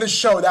 even in the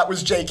show, that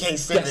was J.K.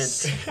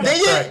 Simmons.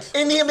 Yes.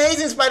 In the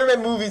Amazing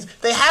Spider-Man movies,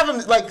 they have him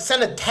like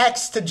send a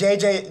text to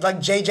JJ,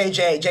 like J.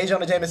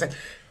 Jonah Jameson.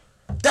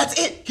 That's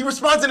it. He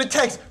responds in a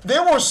text. They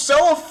were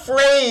so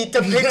afraid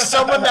to pick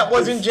someone that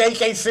wasn't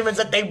J.K. Simmons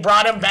that they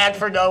brought him back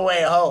for No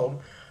Way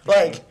Home.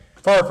 Like.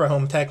 Far from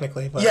home,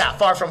 technically. But. Yeah,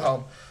 far from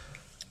home.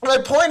 My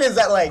point is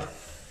that, like,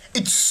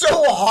 it's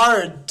so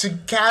hard to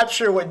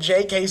capture what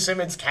J.K.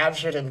 Simmons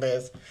captured in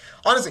this.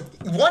 Honestly,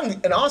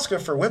 won an Oscar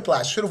for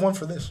Whiplash. Should have won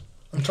for this.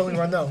 I'm telling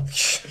you right now.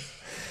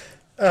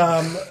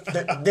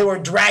 They were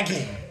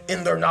dragging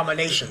in their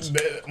nominations.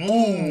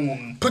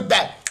 Ooh. Put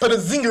a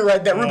zinger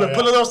right there. Ruben,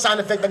 put a little sound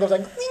effect that goes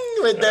like, zing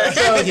right there.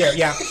 So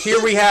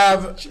here we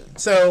have,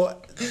 so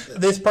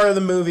this part of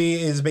the movie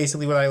is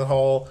basically what I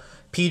call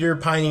Peter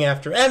pining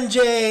after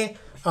MJ.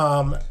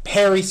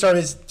 Harry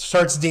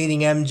starts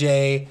dating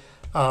MJ,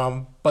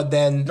 but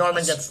then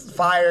Norman gets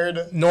fired.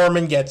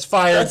 That's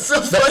so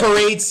the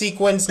parade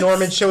sequence.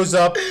 Norman shows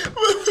up.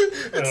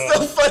 It's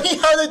so funny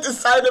how they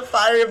decide to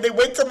fire him. They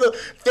wait till the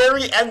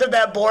very end of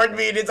that board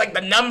meeting. It's like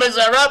the numbers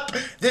are up.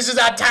 This is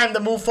our time to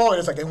move forward.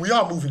 It's like, and we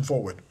are moving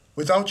forward.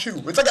 Without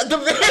you. It's like at the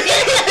very end.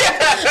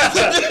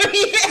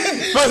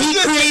 But he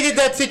created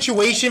that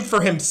situation for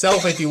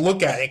himself if you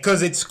look at it,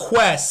 because it's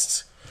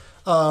Quest.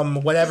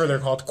 Whatever they're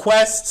called.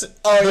 Quest,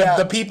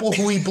 the people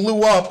who he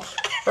blew up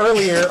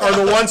earlier are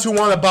the ones who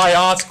want to buy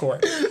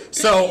Oscorp.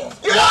 So,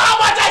 you know how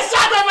much I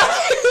suck.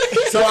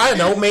 So I don't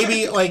know,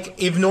 maybe like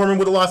if Norman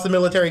would have lost the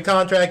military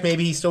contract,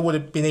 maybe he still would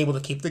have been able to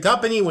keep the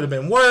company. It would have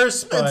been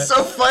worse. But it's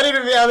so funny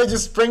to me how they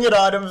just spring it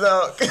on him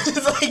though.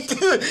 It's like,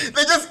 dude,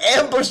 they just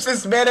ambushed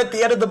this man at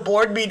the end of the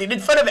board meeting in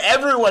front of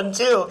everyone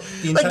too.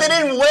 Like they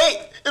didn't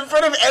wait. In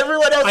front of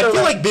everyone else. I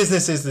feel like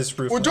business is this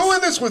ruthless. We're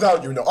doing this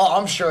without you. No, oh,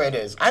 I'm sure it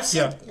is. I've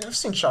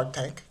seen Shark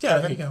Tank. Yeah,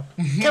 there you go.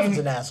 Kevin's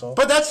an asshole.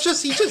 But that's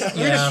just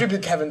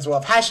redistribute Kevin's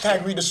wealth.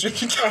 #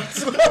 redistribute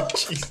Kevin's wealth.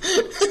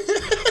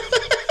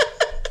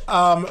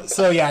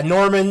 So yeah,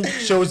 Norman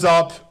shows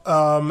up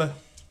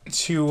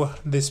to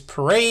this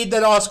parade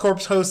that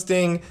Oscorp's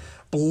hosting,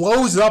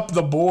 blows up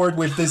the board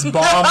with this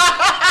bomb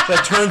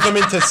that turns them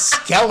into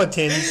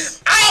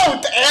skeletons.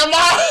 Out, am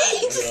I?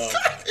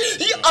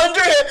 He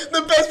underhand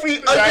the best free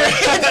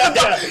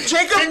underhand.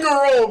 Jacob finger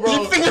roll, bro.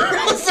 He finger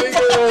rolls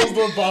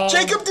the bomb.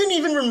 Jacob didn't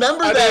even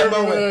remember that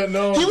moment.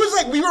 No. He was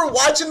like, we were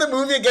watching the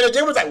movie again, and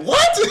Jacob was like,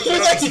 "What?" He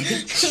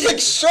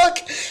was shook,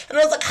 and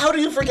I was like, "How do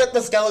you forget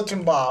the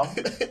skeleton bomb?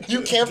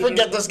 You can't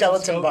forget the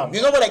skeleton bomb."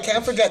 You know what I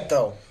can't forget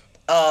though?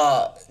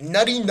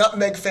 Nutty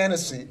Nutmeg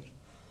Fantasy.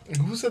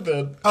 Who said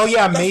that? Oh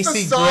yeah,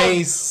 Macy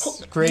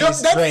Grace.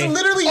 That's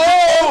literally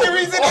the only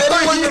reason the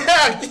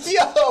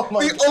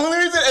only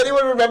reason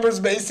anyone remembers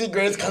Macy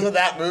Grace because of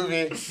that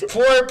movie.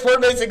 Poor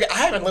Macy Grace. I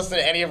haven't listened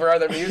to any of her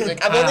other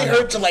music. I've only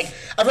heard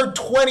I've heard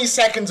 20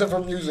 seconds of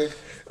her music.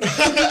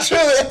 Truly,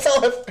 that's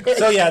all I've heard.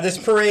 So yeah, this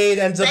parade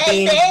ends up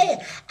being.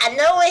 I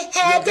know we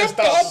had a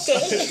bad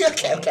day.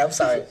 Okay, I'm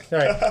sorry. All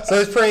right.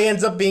 So this parade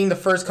ends up being the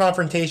first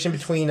confrontation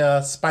between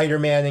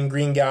Spider-Man and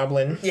Green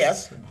Goblin.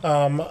 Yes.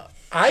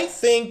 I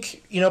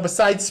think,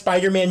 besides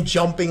Spider-Man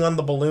jumping on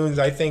the balloons,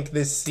 I think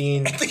this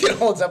scene... I think it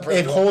holds up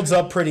pretty well. Holds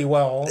up pretty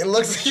well. He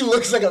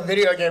looks like a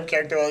video game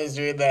character while he's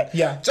doing that.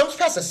 Yeah. Jumps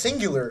past a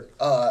singular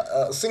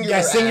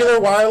Singular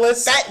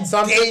Wireless.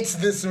 That dates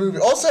this movie.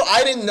 Also,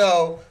 I didn't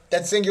know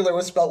that Singular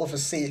was spelled with a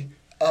C.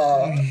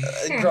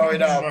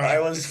 Growing up. I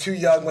was too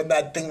young when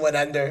that thing went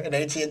under and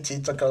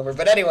AT&T took over.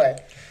 But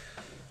anyway...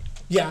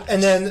 Yeah,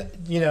 and then,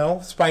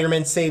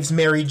 Spider-Man saves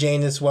Mary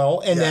Jane as well.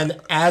 And then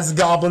as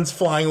Goblin's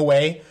flying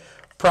away...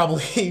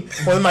 Probably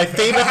one of my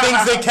favorite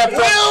things they kept.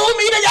 We'll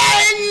meet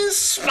again,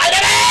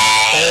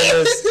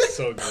 Spider-Man.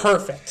 So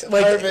perfect.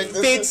 Perfect.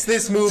 Fits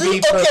this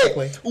movie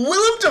perfectly.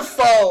 Willem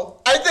Dafoe.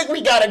 I think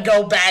we gotta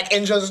go back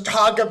and just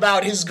talk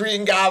about his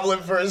Green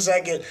Goblin for a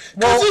second.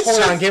 Well,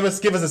 hold on. Give us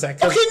a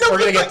sec. Okay, no, we're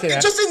gonna get to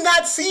that. Just in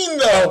that scene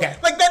though. Okay.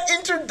 Like that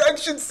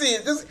introduction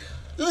scene.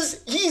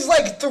 He's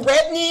like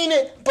threatening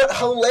but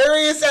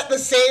hilarious at the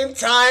same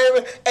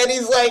time, and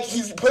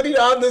he's putting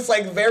on this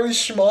like very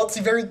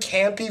schmaltzy, very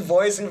campy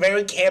voice and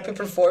very campy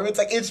performance.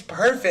 Like it's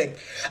perfect.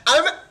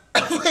 I'm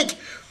like,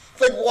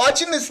 like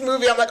watching this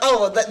movie, I'm like,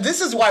 oh,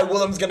 this is why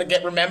Willem's gonna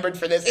get remembered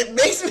for this. It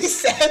makes me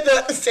sad though,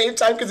 at the same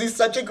time because he's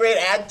such a great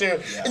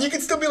actor, and you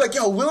can still be like,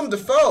 yo, Willem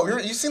Dafoe,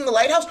 you seen The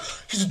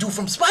Lighthouse? He's a dude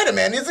from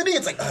Spider-Man, isn't he?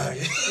 It's like,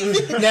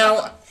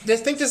 Now, I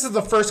think this is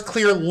the first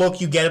clear look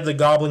you get of the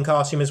Goblin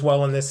costume as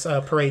well in this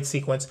parade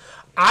sequence.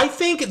 I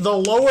think the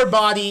lower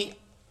body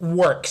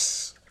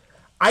works.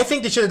 I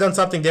think they should have done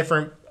something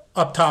different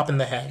up top in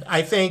the head.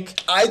 I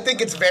think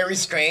it's very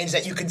strange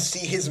that you can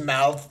see his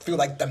mouth through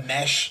like the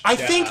mesh. I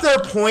think their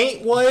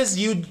point was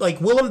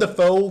Willem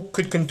Dafoe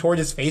could contort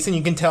his face, and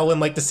you can tell in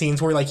like the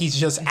scenes where like he's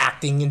just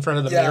acting in front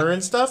of the mirror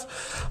and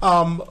stuff.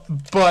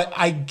 But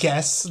I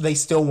guess they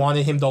still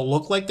wanted him to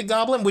look like the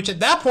Goblin, which at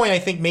that point I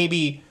think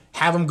maybe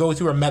have him go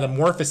through a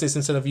metamorphosis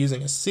instead of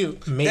using a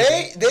suit.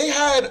 Maybe. They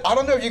had, I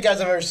don't know if you guys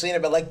have ever seen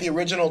it, but like the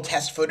original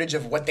test footage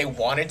of what they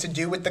wanted to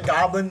do with the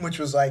Goblin, which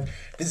was like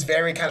this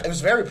it was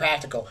very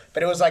practical,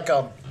 but it was like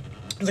a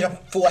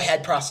full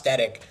head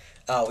prosthetic,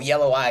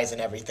 yellow eyes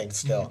and everything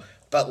still. Mm-hmm.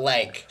 But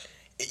like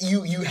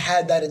you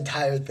had that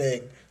entire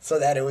thing so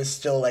that it was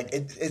still like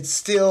it's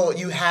still,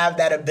 you have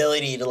that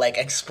ability to like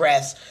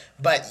express,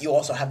 but you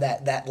also have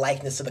that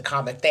likeness to the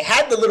comic. They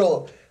had the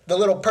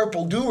little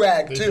purple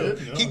do-rag too.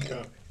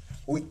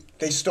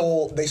 They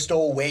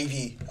stole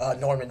wavy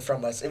Norman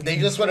from us. If they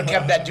just would have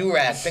kept that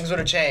do-rag, things would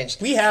have changed.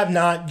 We have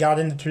not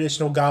gotten the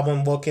traditional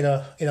Goblin look in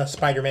a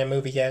Spider-Man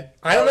movie yet.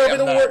 I don't know if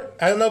it'll work.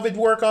 I don't know if it'd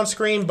work on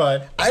screen,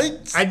 but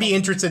I'd be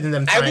interested in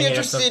them. I'd be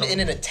interested in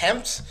an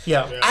attempt.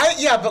 Yeah.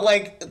 But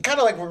like kind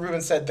of like what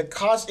Ruben said,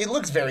 it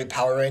looks very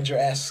Power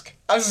Ranger-esque.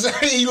 I'm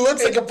sorry, he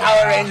looks like a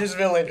Power Rangers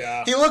villain.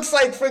 Yeah. He looks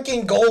like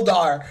freaking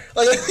Goldar.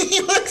 Like he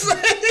looks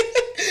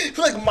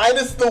like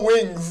minus the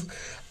wings.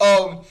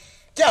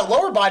 Yeah,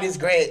 lower body is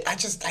great. I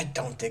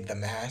don't dig the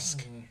mask.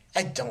 Mm-hmm.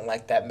 I don't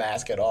like that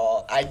mask at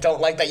all. I don't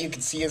like that you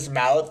can see his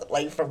mouth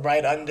like from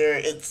right under.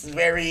 It's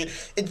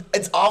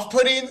it's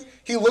off-putting.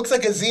 He looks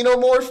like a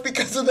xenomorph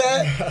because of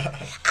that.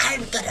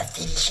 I'm gonna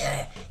finish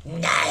her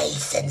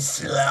nice and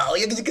slow.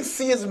 You can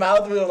see his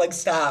mouth. We're like,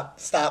 stop,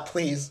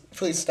 please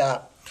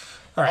stop.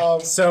 All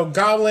right, so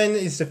Goblin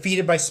is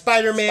defeated by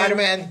Spider-Man.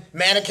 Spider-Man,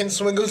 mannequin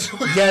swingles.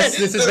 Yes,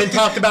 this has been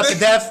talked about to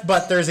death,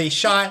 but there's a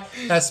shot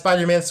as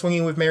Spider-Man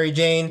swinging with Mary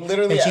Jane.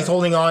 Literally, and she's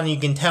holding on, and you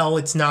can tell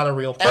it's not a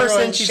real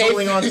person she's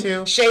holding on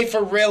to.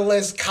 Schaefer,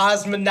 realist,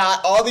 cosmonaut,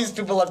 all these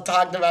people have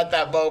talked about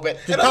that moment.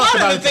 And a lot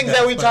of the things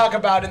that we talk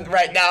about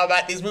right now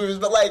about these movies,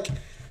 but like,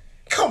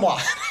 come on.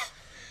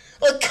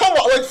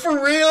 Like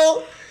for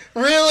real?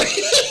 Really?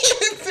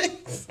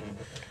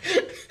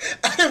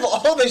 Out of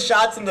all the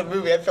shots in the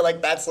movie, I feel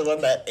like that's the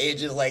one that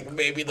ages like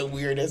maybe the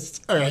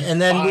weirdest. All right,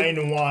 and then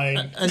fine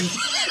wine.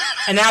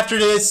 And after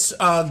this,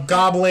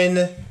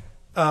 Goblin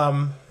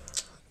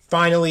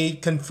finally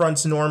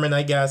confronts Norman,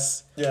 I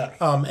guess. Yeah.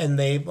 And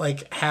they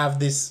like have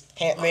this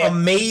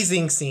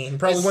amazing scene,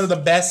 probably one of the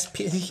best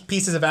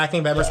pieces of acting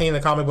I've ever seen in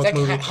a comic book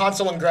movie.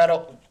 Hansel and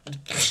Gretel.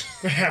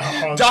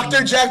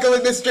 Dr. Jekyll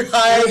and Mr.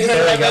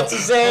 Hyde. That's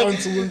his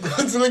name.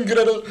 Hansel and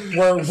Gretel.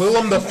 Where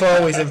Willem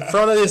Dafoe is in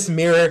front of this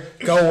mirror,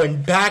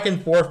 going back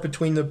and forth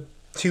between the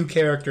two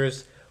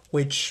characters,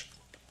 which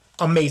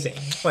amazing.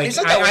 Like he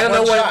said that I don't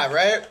know shot,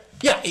 right?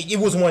 Yeah, it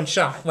was one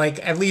shot.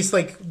 Like at least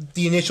like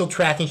the initial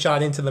tracking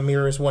shot into the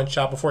mirror is one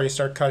shot before you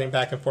start cutting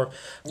back and forth.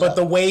 But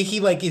the way he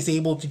like is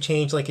able to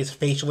change like his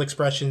facial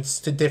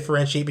expressions to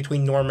differentiate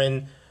between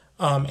Norman.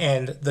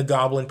 And the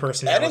Goblin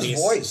personalities. And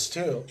his voice,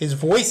 too. His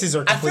voices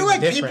are completely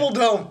different. I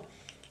feel like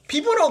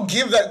people don't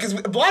give that, because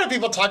a lot of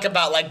people talk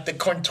about, like, the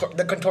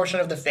contortion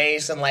of the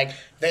face and, like,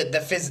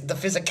 the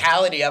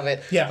physicality of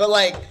it. Yeah. But,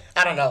 like,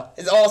 I don't know.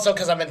 It's also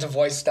because I'm into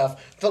voice stuff.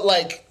 But,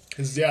 like...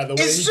 Yeah, the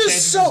way it's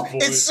just so...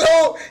 It's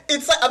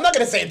like... I'm not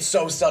going to say it's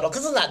so subtle,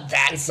 because it's not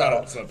that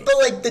subtle. But,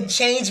 like, the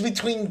change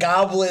between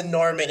Goblin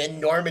Norman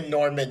and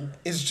Norman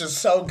is just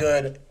so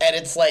good. And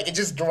it's, like, it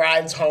just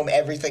drives home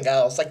everything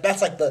else. Like,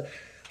 that's, like, the...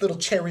 little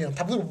cherry on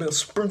top, a little bit of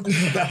sprinkles.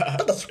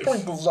 Put the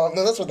sprinkles on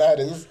there. That's what that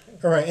is.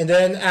 All right, and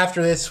then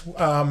after this,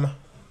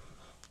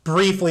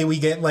 briefly we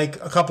get like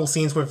a couple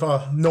scenes with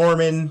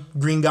Norman,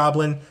 Green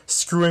Goblin,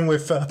 screwing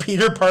with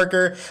Peter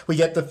Parker. We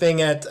get the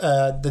thing at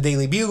the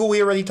Daily Bugle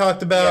we already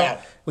talked about.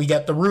 Yeah. We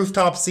get the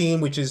rooftop scene,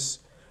 which is,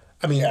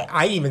 I mean,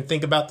 I didn't even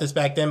think about this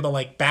back then, but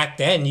like back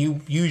then, you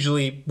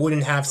usually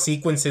wouldn't have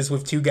sequences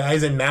with two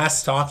guys in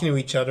masks talking to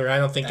each other. I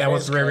don't think that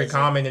was very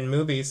common in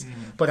movies,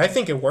 but I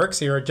think it works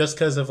here just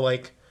because of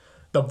like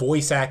the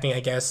voice acting, I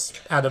guess,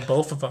 out of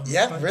both of them.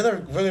 Yeah,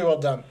 really, really well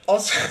done.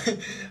 Also,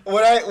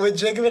 what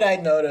Jacob and I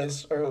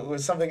noticed, or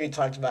was something we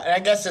talked about, and I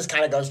guess this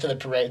kind of goes to the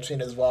parade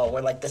scene as well,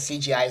 where like the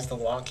CGI is the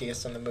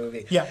wonkiest in the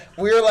movie. Yeah,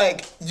 we were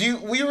like,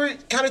 we were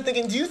kind of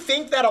thinking, do you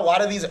think that a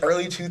lot of these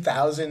early 2000s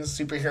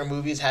superhero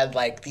movies had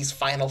like these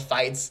final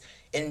fights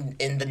in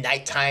the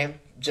nighttime?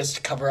 Just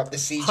to cover up the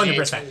CG.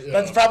 100%. Yeah.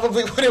 That's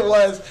probably what it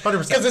was.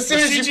 100%. Because as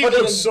soon as you put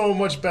it in, so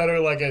much better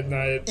like at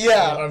night.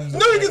 Yeah.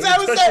 Because I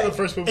was especially the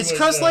first movie. It's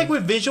because like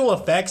with visual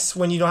effects,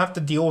 when you don't have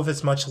to deal with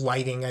as much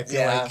lighting, I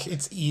feel like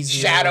it's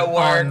easier. Shadow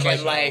work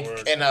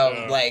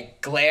and like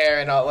glare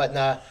and all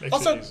whatnot.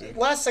 Also,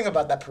 last thing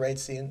about that parade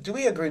scene, do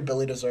we agree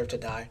Billy deserved to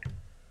die?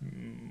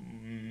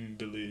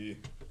 Billy.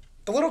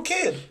 The little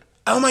kid.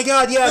 Oh my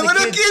God! Yeah, The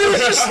little kid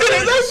was just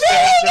sitting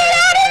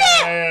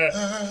there.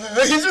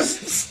 He's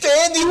just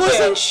standing there. He was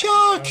in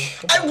shock.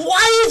 And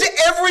why is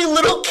every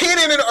little kid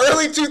in an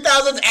early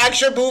 2000s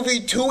action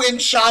movie too in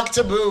shock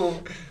to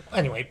move?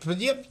 Anyway, but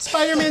yep,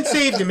 Spider-Man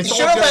saved him. It's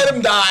Should all have good. let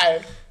him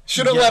die.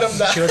 Should have let him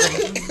die.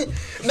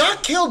 Should've.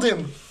 Not killed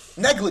him.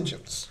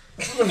 Negligence.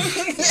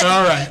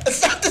 All right.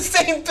 It's not the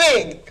same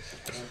thing.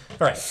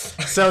 All right.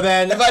 So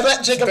then, If I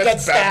let Jacob get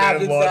That's stabbed,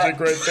 Batman it's logic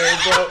that. right there,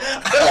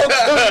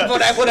 bro.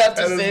 But I would have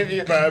to save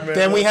you. Batman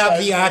then we have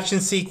the logic.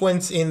 action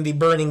sequence in the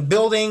burning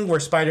building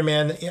where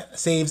Spider-Man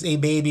saves a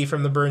baby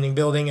from the burning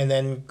building, and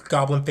then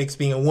Goblin Fix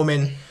being a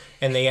woman,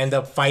 and they end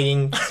up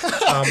fighting.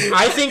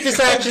 I think this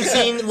action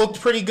scene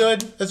looked pretty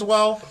good as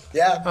well.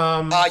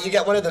 Yeah. You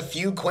get one of the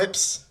few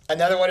quips.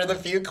 Another one of the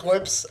few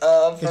clips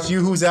from... It's you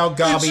who's out,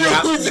 Gobby. It's you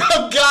who's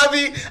out,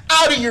 Gobby.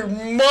 Out of your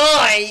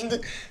mind.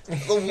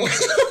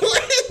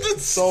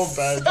 It's So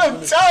bad.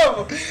 so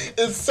dumb.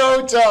 It's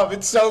so dumb.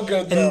 It's so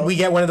good, though. And we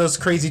get one of those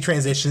crazy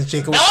transitions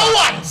Jacob was No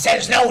one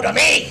says no to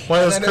me.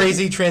 One of those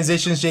crazy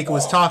transitions Jacob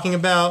was talking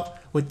about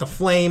with the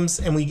flames,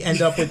 and we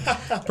end up with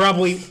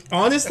probably,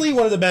 honestly,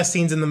 one of the best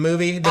scenes in the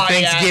movie, the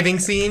Thanksgiving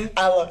scene.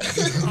 I love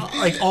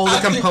Like, all the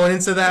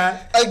components of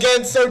that.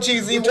 Again, so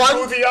cheesy. Do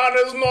the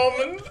honors,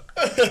 Norman.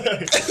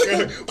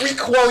 We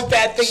quote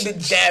that thing to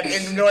Jeb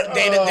in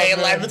day-to-day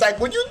life. It's like,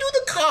 when you do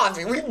the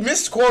coffee, we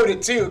misquote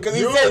it, too. Because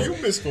he says... You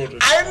misquoted.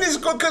 I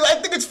misquote because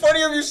I think it's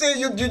funnier if you say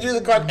you do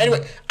the coffee.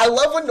 Anyway, I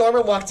love when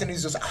Norman walks in and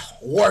he's just,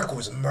 work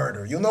was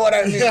murder. You know what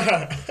I mean?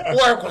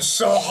 Work was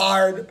so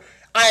hard.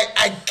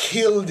 I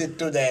killed it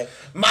today.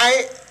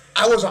 I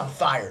was on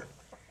fire.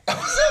 And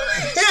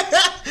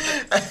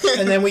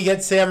then we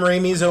get Sam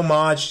Raimi's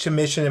homage to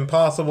Mission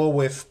Impossible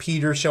with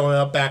Peter showing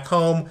up back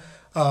home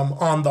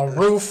on the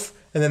roof.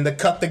 And then the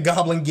cut the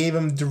Goblin gave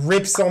him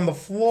drips on the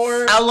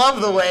floor. I love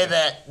the way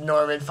that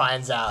Norman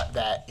finds out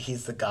that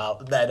he's the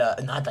Goblin.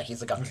 Not that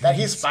he's the Goblin. That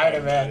he's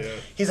Spider-Man. Yeah.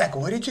 He's like,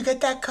 where did you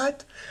get that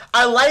cut?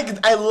 I like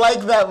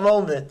that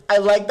moment. I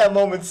like that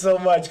moment so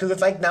much because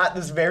it's like not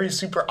this very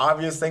super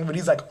obvious thing, but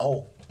he's like,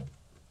 oh.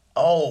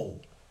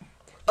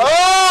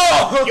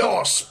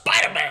 You're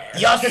Spider-Man.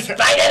 You're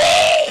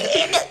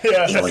Spider-Man.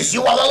 Yeah. It was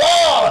you all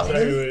along.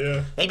 Exactly,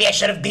 yeah. Maybe I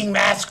should have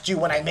de-masked you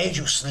when I made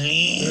you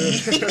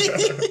sleep.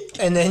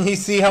 And then you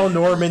see how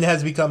Norman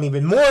has become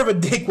even more of a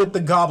dick with the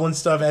Goblin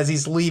stuff as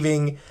he's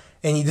leaving.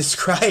 And he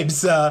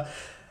describes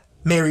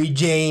Mary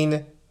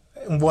Jane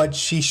and what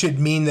she should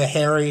mean to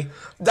Harry.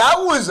 That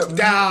was... Oh,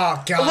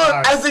 God.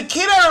 Look, as a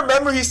kid, I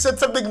remember he said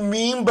something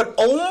mean, but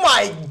oh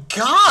my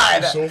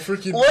God. So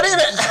freaking... What an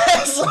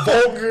asshole.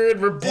 vulgar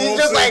and repulsive, He's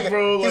just like,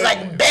 bro. he's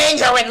like, bang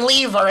her and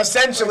leave her,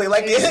 essentially.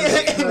 Like,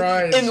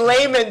 Christ. in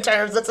layman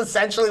terms, that's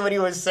essentially what he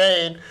was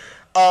saying.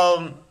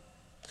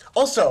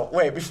 Also,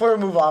 wait, before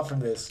we move on from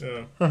this,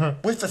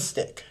 with the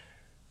stick.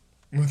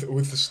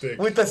 With the stick.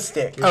 With the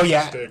stick. Oh,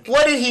 yeah. Stick.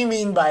 What did he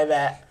mean by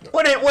that?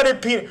 What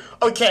did Peter...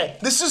 Okay,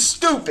 this is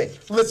stupid.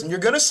 Listen, you're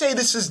going to say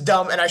this is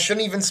dumb, and I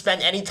shouldn't even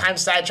spend any time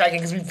sidetracking,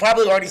 because we've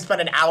probably already spent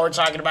an hour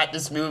talking about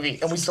this movie,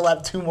 and we still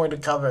have 2 more to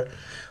cover.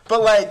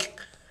 But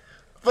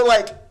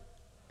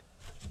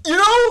you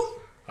know...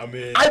 I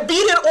mean... I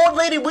beat an old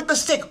lady with the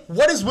stick.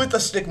 What is with the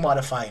stick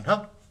modifying,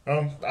 huh?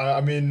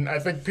 I mean, I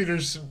think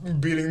Peter's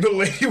beating the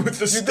lady with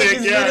the stick.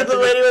 Think he's beating the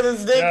lady with the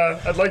stick?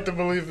 Yeah, I'd like to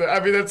believe that. I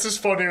mean, that's just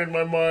funny in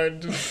my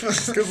mind.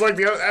 Because, like,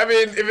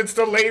 if it's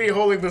the lady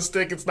holding the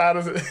stick, it's not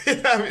as...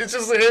 it's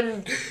just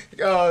him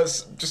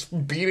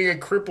just beating a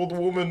crippled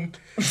woman.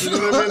 You know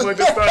what I mean? Like,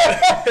 it's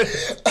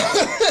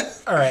not...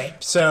 All right.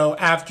 So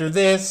after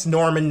this,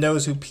 Norman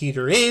knows who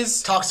Peter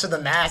is. Talks to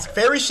the mask.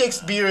 Very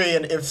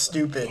Shakespearean, if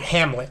stupid.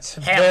 Hamlet.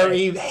 Hamlet.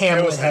 Very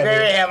Hamlet heavy.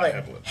 Very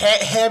Hamlet.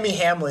 Hammy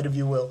Hamlet, if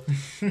you will.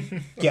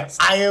 Yes.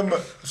 I am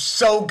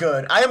so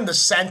good. I am the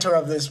center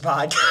of this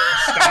podcast.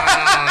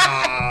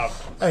 Stop.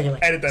 Anyway.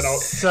 Edit that out.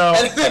 So...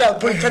 Edit that out.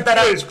 Please cut that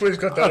out. Please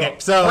cut that Okay,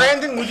 out. so...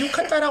 Brandon, would you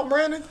cut that out,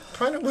 Brandon?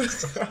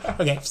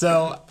 Okay,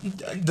 so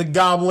the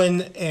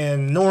Goblin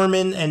and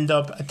Norman end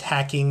up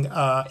attacking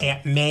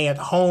Aunt May at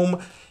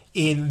home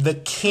in the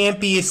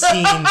campiest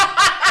scene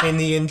in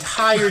the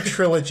entire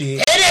trilogy.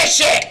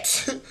 Finish it!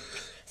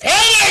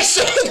 Finish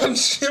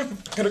it! I'm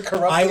gonna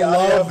corrupt I the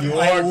audio.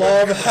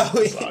 love how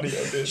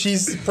dude.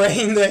 she's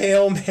spraying the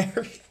Hail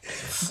Mary.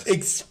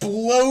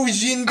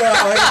 Explosion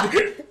behind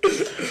her.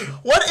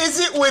 What is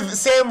it with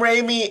Sam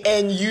Raimi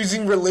and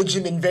using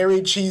religion in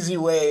very cheesy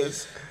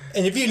ways?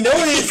 And if you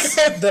notice,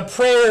 the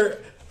prayer,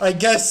 I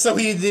guess, so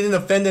he didn't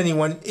offend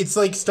anyone, it's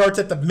like starts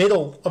at the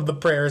middle of the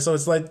prayer. So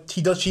it's like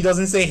she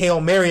doesn't say Hail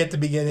Mary at the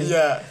beginning.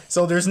 Yeah.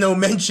 So there's no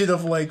mention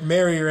of like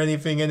Mary or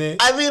anything in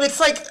it. I mean, it's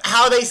like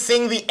how they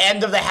sing the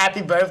end of the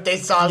Happy Birthday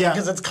song Yeah.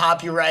 because it's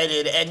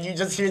copyrighted, and you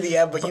just hear the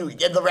end, but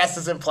and the rest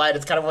is implied.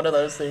 It's kind of one of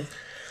those things.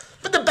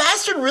 But the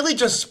bastard really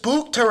just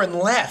spooked her and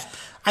left.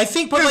 I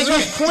think, but like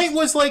his point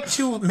was like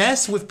to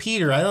mess with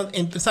Peter.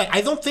 And it's like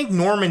I don't think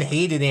Norman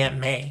hated Aunt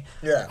May.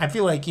 Yeah. I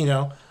feel like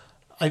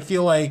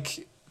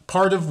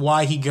part of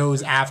why he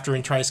goes after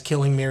and tries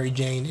killing Mary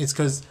Jane is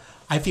because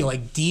I feel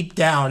like deep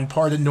down,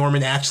 part of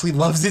Norman actually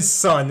loves his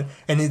son,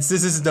 and this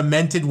is a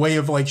demented way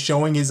of like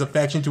showing his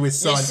affection to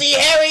his son. You see,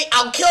 Harry,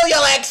 I'll kill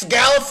your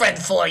ex-girlfriend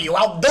for you.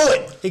 I'll do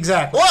it.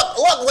 Exactly. Look,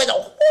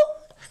 little.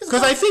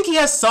 Because I think he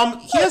has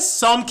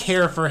some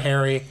care for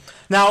Harry.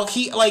 Now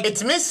he like he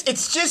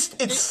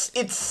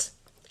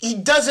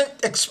doesn't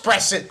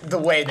express it the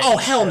way that. Oh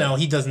hell no,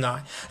 he does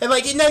not. And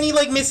then he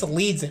like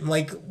misleads him.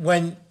 Like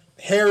when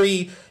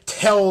Harry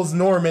tells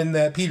Norman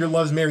that Peter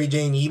loves Mary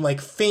Jane, he like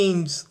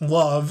feigns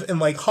love and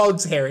like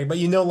hugs Harry, but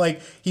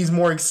like he's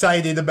more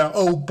excited about,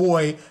 oh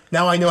boy,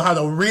 now I know how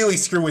to really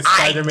screw with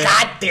Spider-Man.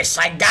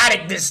 I got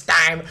it this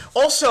time.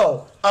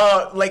 Also,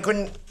 like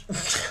when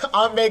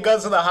Aunt May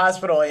goes to the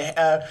hospital,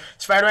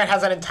 Spider-Man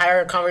has an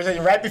entire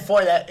conversation right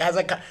before that.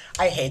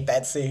 I hate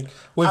that scene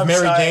with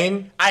Mary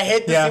Jane. I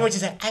hate the scene when she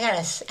said, "I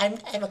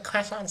have a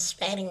crush on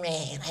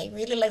Spider-Man. I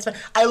really like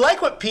Spider-Man." I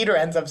like what Peter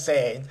ends up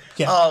saying.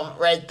 Yeah.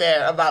 Right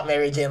there about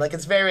Mary Jane. Like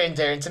it's very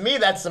endearing to me.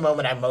 That's the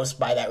moment I most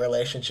buy that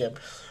relationship.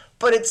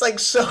 But it's like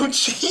so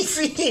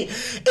cheesy.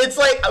 It's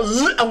like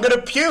I'm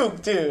gonna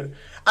puke, dude.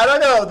 I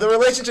don't know, the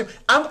relationship.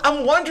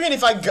 I'm wondering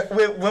if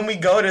when we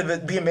go to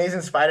the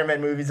Amazing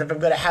Spider-Man movies, if I'm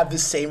going to have the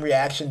same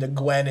reaction to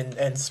Gwen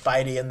and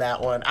Spidey in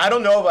that one. I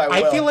don't know if I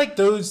will. I feel like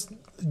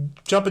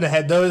jumping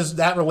ahead,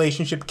 that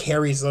relationship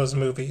carries those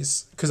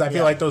movies. Because I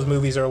feel like those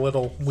movies are a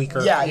little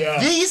weaker.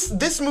 Yeah.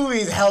 This movie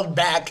is held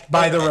back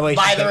by the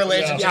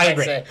relationship.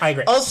 Yeah. I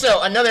agree.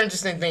 Also, another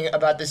interesting thing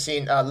about this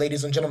scene,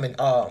 ladies and gentlemen,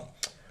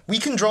 we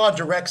can draw a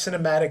direct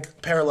cinematic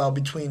parallel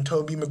between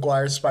Tobey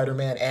Maguire's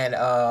Spider-Man and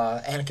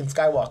Anakin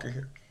Skywalker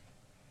here.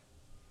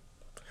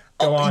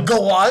 Go on.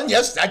 Go on.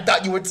 Yes, I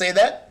thought you would say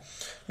that.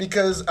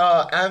 Because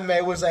Aunt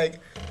May was like,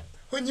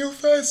 when you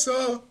first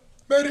saw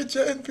Mary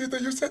Jane, Peter,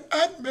 you said,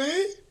 Aunt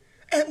May?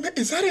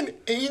 Is that an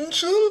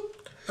angel?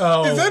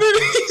 Oh. Is that an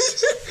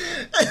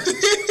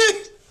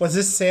angel? Was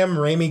this Sam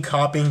Raimi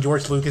copying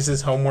George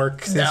Lucas's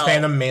homework since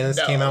Phantom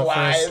Menace came out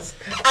first?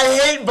 I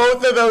hate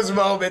both of those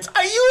moments.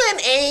 Are you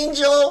an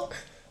angel?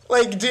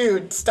 Like,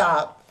 dude,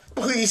 stop.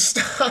 Please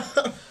stop.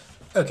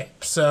 Okay,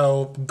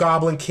 so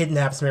Goblin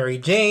kidnaps Mary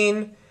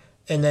Jane,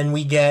 and then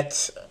we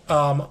get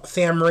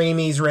Sam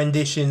Raimi's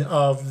rendition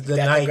of the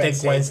night that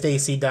Gwen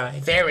Stacy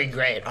died. Very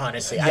great,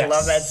 honestly. Yes. I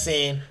love that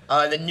scene.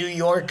 The New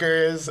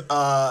Yorkers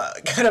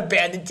kind of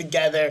banded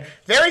together.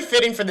 Very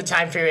fitting for the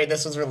time period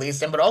this was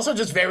released in, but also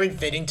just very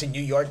fitting to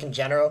New York in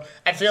general.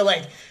 I feel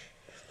like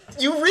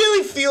you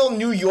really feel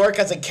New York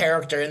as a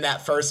character in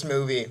that first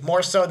movie,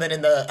 more so than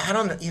in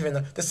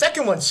the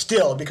second one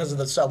still because of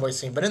the subway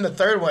scene, but in the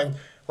third one,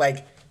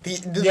 like...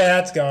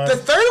 it's gone. The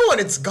third one,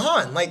 it's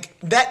gone. Like,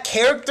 that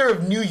character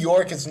of New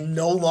York is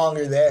no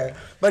longer there.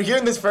 But here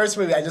in this first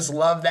movie, I just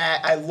love that.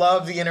 I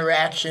love the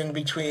interaction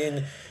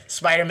between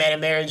Spider-Man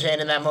and Mary Jane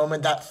in that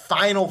moment. That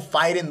final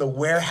fight in the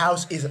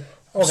warehouse is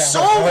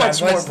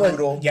much more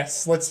brutal.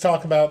 Let's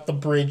talk about the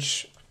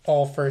bridge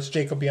all first.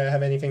 Jacob, do you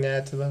have anything to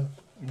add to the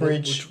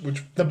bridge?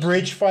 The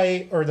bridge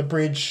fight or the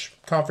bridge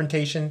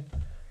confrontation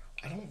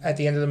at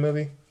the end of the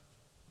movie?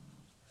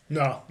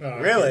 No.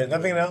 Really?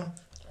 Nothing else?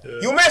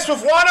 You mess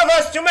with one of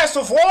us, you mess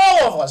with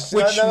all of us.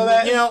 Which,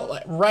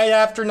 right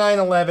after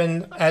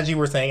 9/11, as you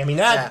were saying, I mean,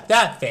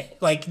 that fit.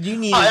 Like, you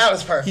needed... that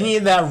was perfect. You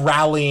needed that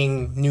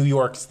rallying New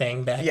York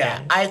thing back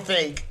then. I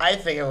think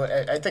it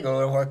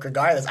would work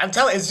regardless. I'm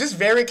telling you, it's just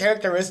very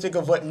characteristic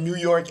of what New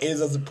York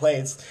is as a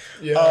place.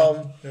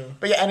 Yeah.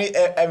 But I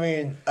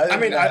mean, I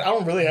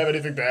don't really have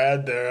anything to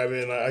add there. I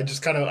mean, I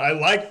just kind of, I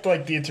liked,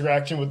 like, the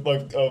interaction with,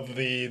 like, of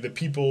the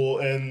people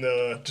and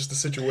just the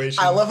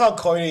situation. I love how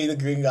corny the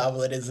Green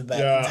Goblin is in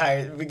that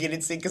entire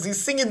beginning scene, because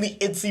he's singing the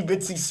Itsy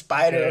Bitsy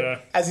Spider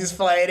as he's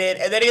flying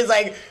in, and then he's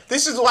like,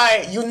 this is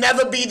why you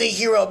never be the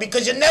hero,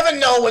 because you never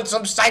know when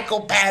some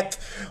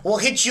psychopath will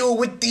hit you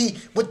with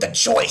the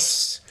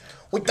choice.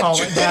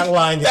 That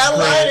line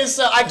is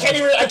so, I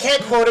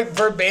can't quote it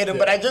verbatim,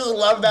 but I just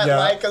love that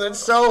line, because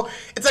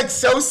it's like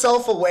so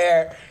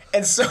self-aware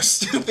and so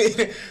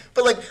stupid.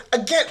 But like,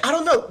 again, I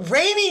don't know,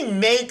 Raimi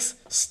makes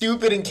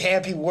stupid and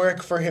campy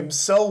work for him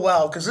so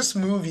well, because this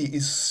movie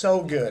is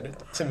so good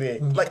to me.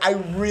 Like, I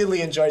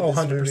really enjoyed this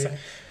 100%. Movie.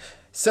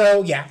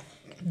 So,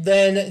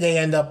 then they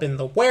end up in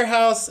the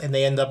warehouse, and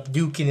they end up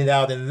duking it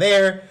out in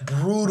there.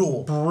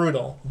 Brutal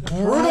is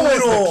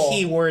the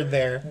key word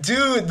there.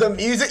 Dude, the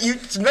music, you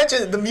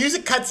mentioned, the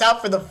music cuts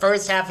out for the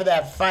first half of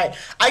that fight.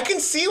 I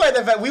can see why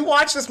we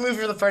watched this movie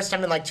for the first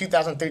time in like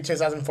 2003,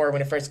 2004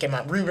 when it first came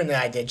out. Ruben and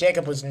I did.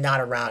 Jacob was not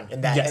around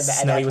in that,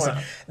 he was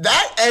not.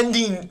 That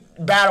ending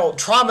battle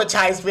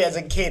traumatized me as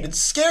a kid. It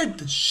scared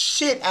the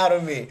shit out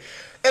of me.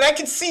 And I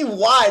can see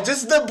why.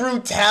 Just the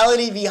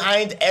brutality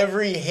behind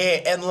every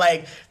hit, and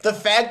like the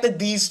fact that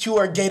these two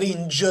are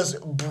getting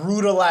just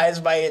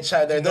brutalized by each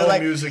other. They're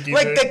like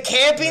the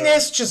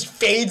campiness just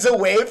fades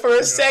away for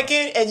a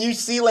second, and you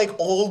see like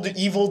old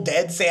Evil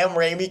Dead Sam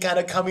Raimi kind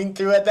of coming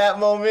through at that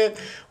moment,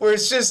 where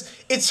it's just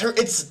that's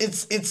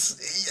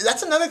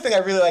another thing I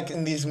really like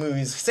in these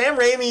movies. Sam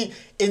Raimi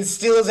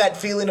instills that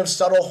feeling of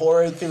subtle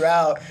horror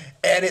throughout.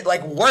 And it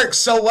like works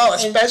so well,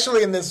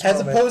 especially in this As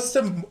moment. opposed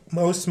to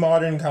most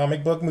modern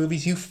comic book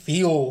movies, you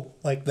feel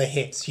like the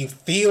hits. You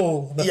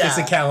feel the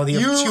physicality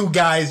of two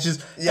guys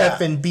just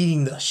effing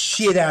beating the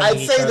shit out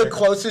of each other. I'd say the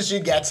closest you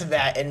get to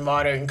that in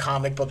modern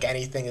comic book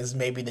anything is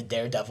maybe the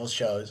Daredevil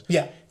shows.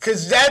 Yeah.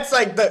 Because that's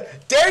like the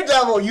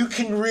Daredevil, you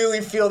can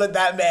really feel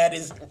that man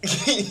is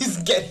he's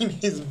getting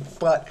his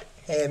butt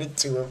handed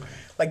to him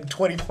like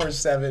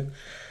 24/7.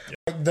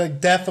 The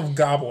death of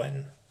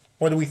Goblin.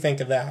 What do we think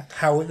of that?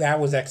 How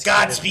that was executed?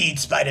 Godspeed,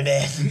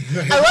 Spider-Man.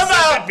 I love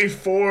how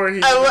before he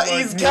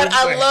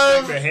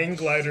the hang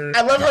glider.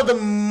 I love how the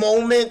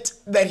moment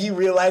that he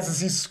realizes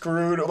he's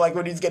screwed, like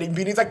when he's getting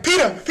beat, he's like,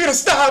 Peter,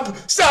 stop,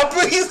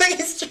 please. Like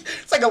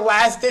it's like a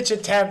last-ditch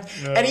attempt,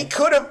 and he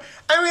could have.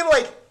 I mean,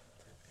 like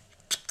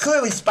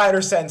clearly,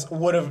 Spider-Sense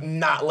would have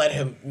not let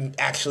him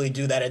actually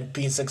do that and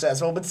be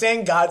successful. But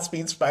saying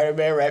Godspeed,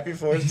 Spider-Man right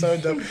before it's so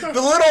dumb.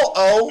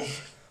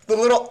 The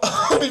little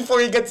O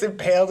before he gets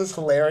impaled is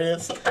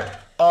hilarious.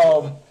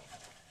 But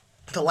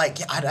like,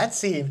 that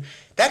scene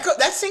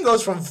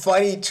goes from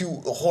funny to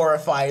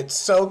horrifying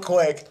so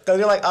quick. Because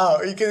you're like,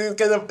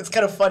 it's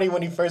kind of funny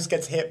when he first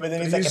gets hit, but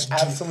then he's like an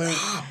absolute.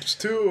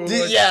 Too.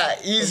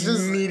 He's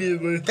just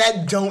immediately.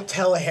 That don't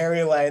tell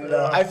Harry line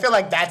though. I feel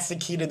like that's the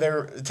key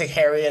to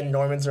Harry and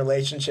Norman's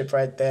relationship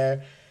right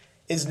there,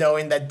 is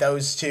knowing that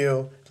those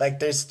two, like,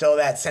 there's still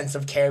that sense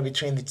of care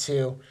between the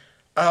two.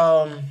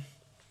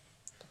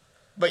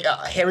 But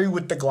Harry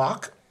with the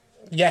Glock.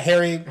 Yeah,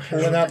 Harry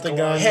pulling out the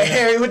gun.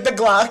 Harry with the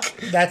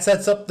Glock. That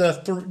sets up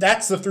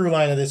that's the through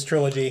line of this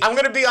trilogy. I'm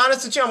going to be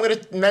honest with you. I'm going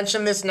to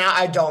mention this now.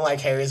 I don't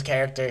like Harry's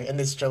character in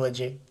this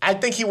trilogy. I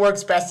think he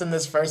works best in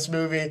this first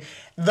movie.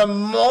 The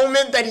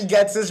moment that he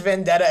gets this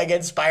vendetta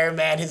against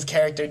Spider-Man, his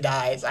character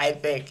dies, I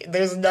think.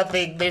 There's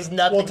nothing.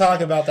 We'll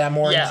talk about that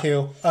more in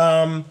two.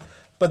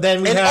 But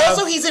then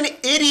also he's an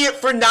idiot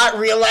for not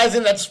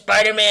realizing that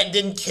Spider-Man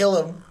didn't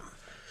kill him.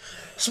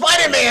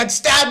 Spider-Man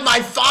stabbed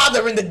my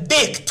father in the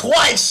dick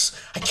twice.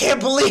 I can't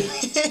believe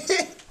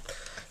it.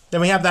 Then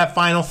we have that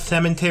final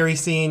cemetery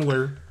scene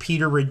where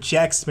Peter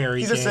rejects Mary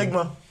Jane. He's a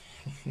Sigma.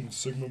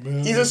 Sigma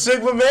man. He's a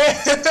Sigma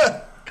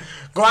man.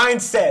 Grind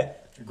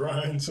set.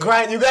 Grind.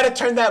 You got to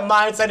turn that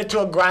mindset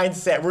into a grind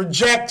set.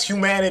 Reject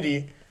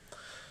humanity.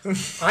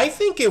 I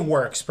think it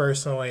works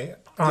personally.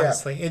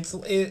 Honestly,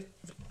 it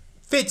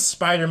fits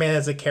Spider-Man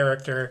as a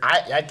character.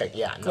 I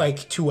think,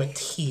 like to a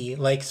T.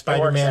 Like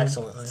Spider-Man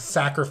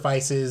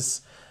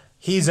sacrifices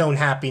his own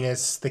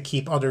happiness to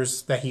keep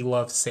others that he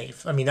loves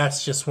safe. I mean,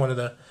 that's just one of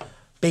the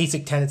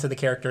basic tenets of the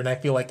character, and I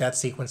feel like that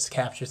sequence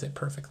captures it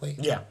perfectly.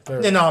 Yeah.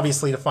 And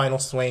obviously the final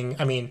swing.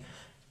 I mean,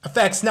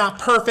 effects not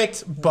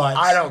perfect, but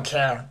I don't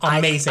care.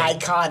 Amazing.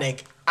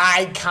 Iconic.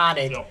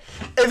 Yep.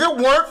 If it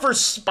weren't for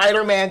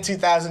Spider-Man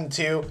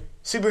 2002,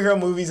 superhero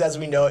movies as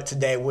we know it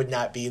today would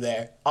not be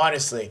there.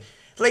 Honestly.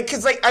 Like,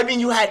 because, like, I mean,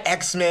 you had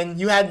X-Men,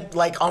 you had,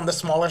 like, on the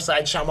smaller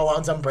side,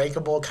 Shyamalan's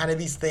Unbreakable, kind of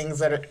these things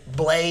that are,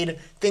 Blade,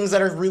 things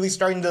that are really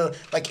starting to,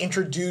 like,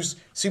 introduce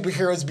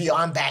superheroes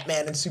beyond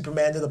Batman and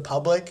Superman to the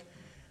public.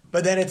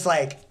 But then it's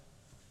like,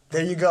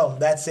 there you go,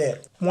 that's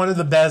it. One of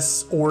the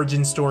best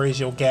origin stories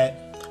you'll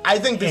get. I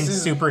think this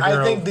is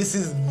superhero. I think this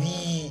is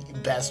the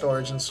best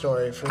origin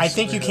story for I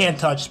think you can't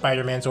touch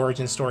Spider-Man's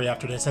origin story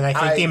after this, and I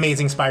think The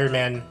Amazing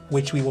Spider-Man,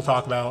 which we will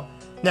talk about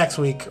next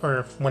week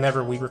or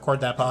whenever we record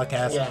that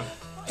podcast,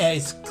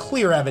 is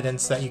clear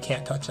evidence that you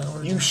can't touch that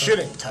origin story. You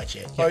shouldn't touch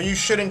it, or you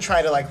shouldn't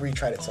try to like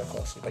retread it so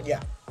closely. But yeah.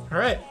 All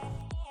right.